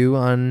review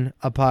on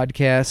a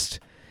podcast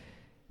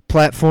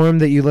platform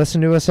that you listen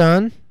to us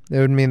on.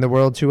 That would mean the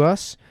world to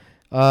us.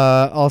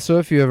 Also,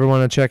 if you ever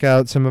want to check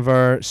out some of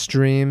our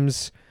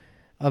streams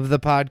of the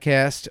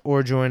podcast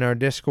or join our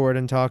Discord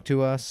and talk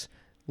to us,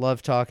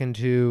 love talking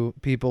to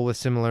people with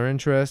similar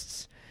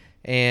interests.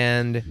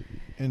 And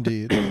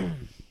indeed.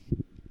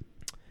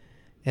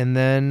 And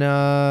then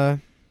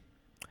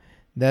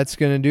that's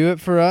going to do it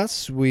for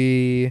us.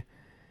 We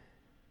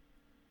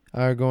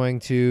are going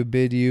to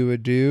bid you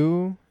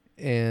adieu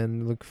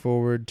and look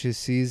forward to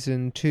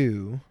Season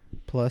 2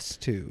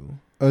 +2.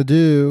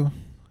 Adieu,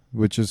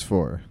 which is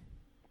 4.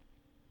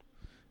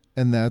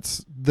 And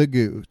that's the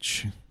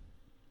gooch.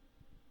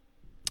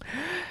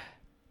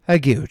 A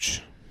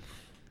gooch.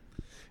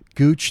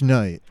 Gooch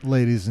night,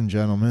 ladies and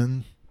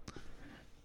gentlemen.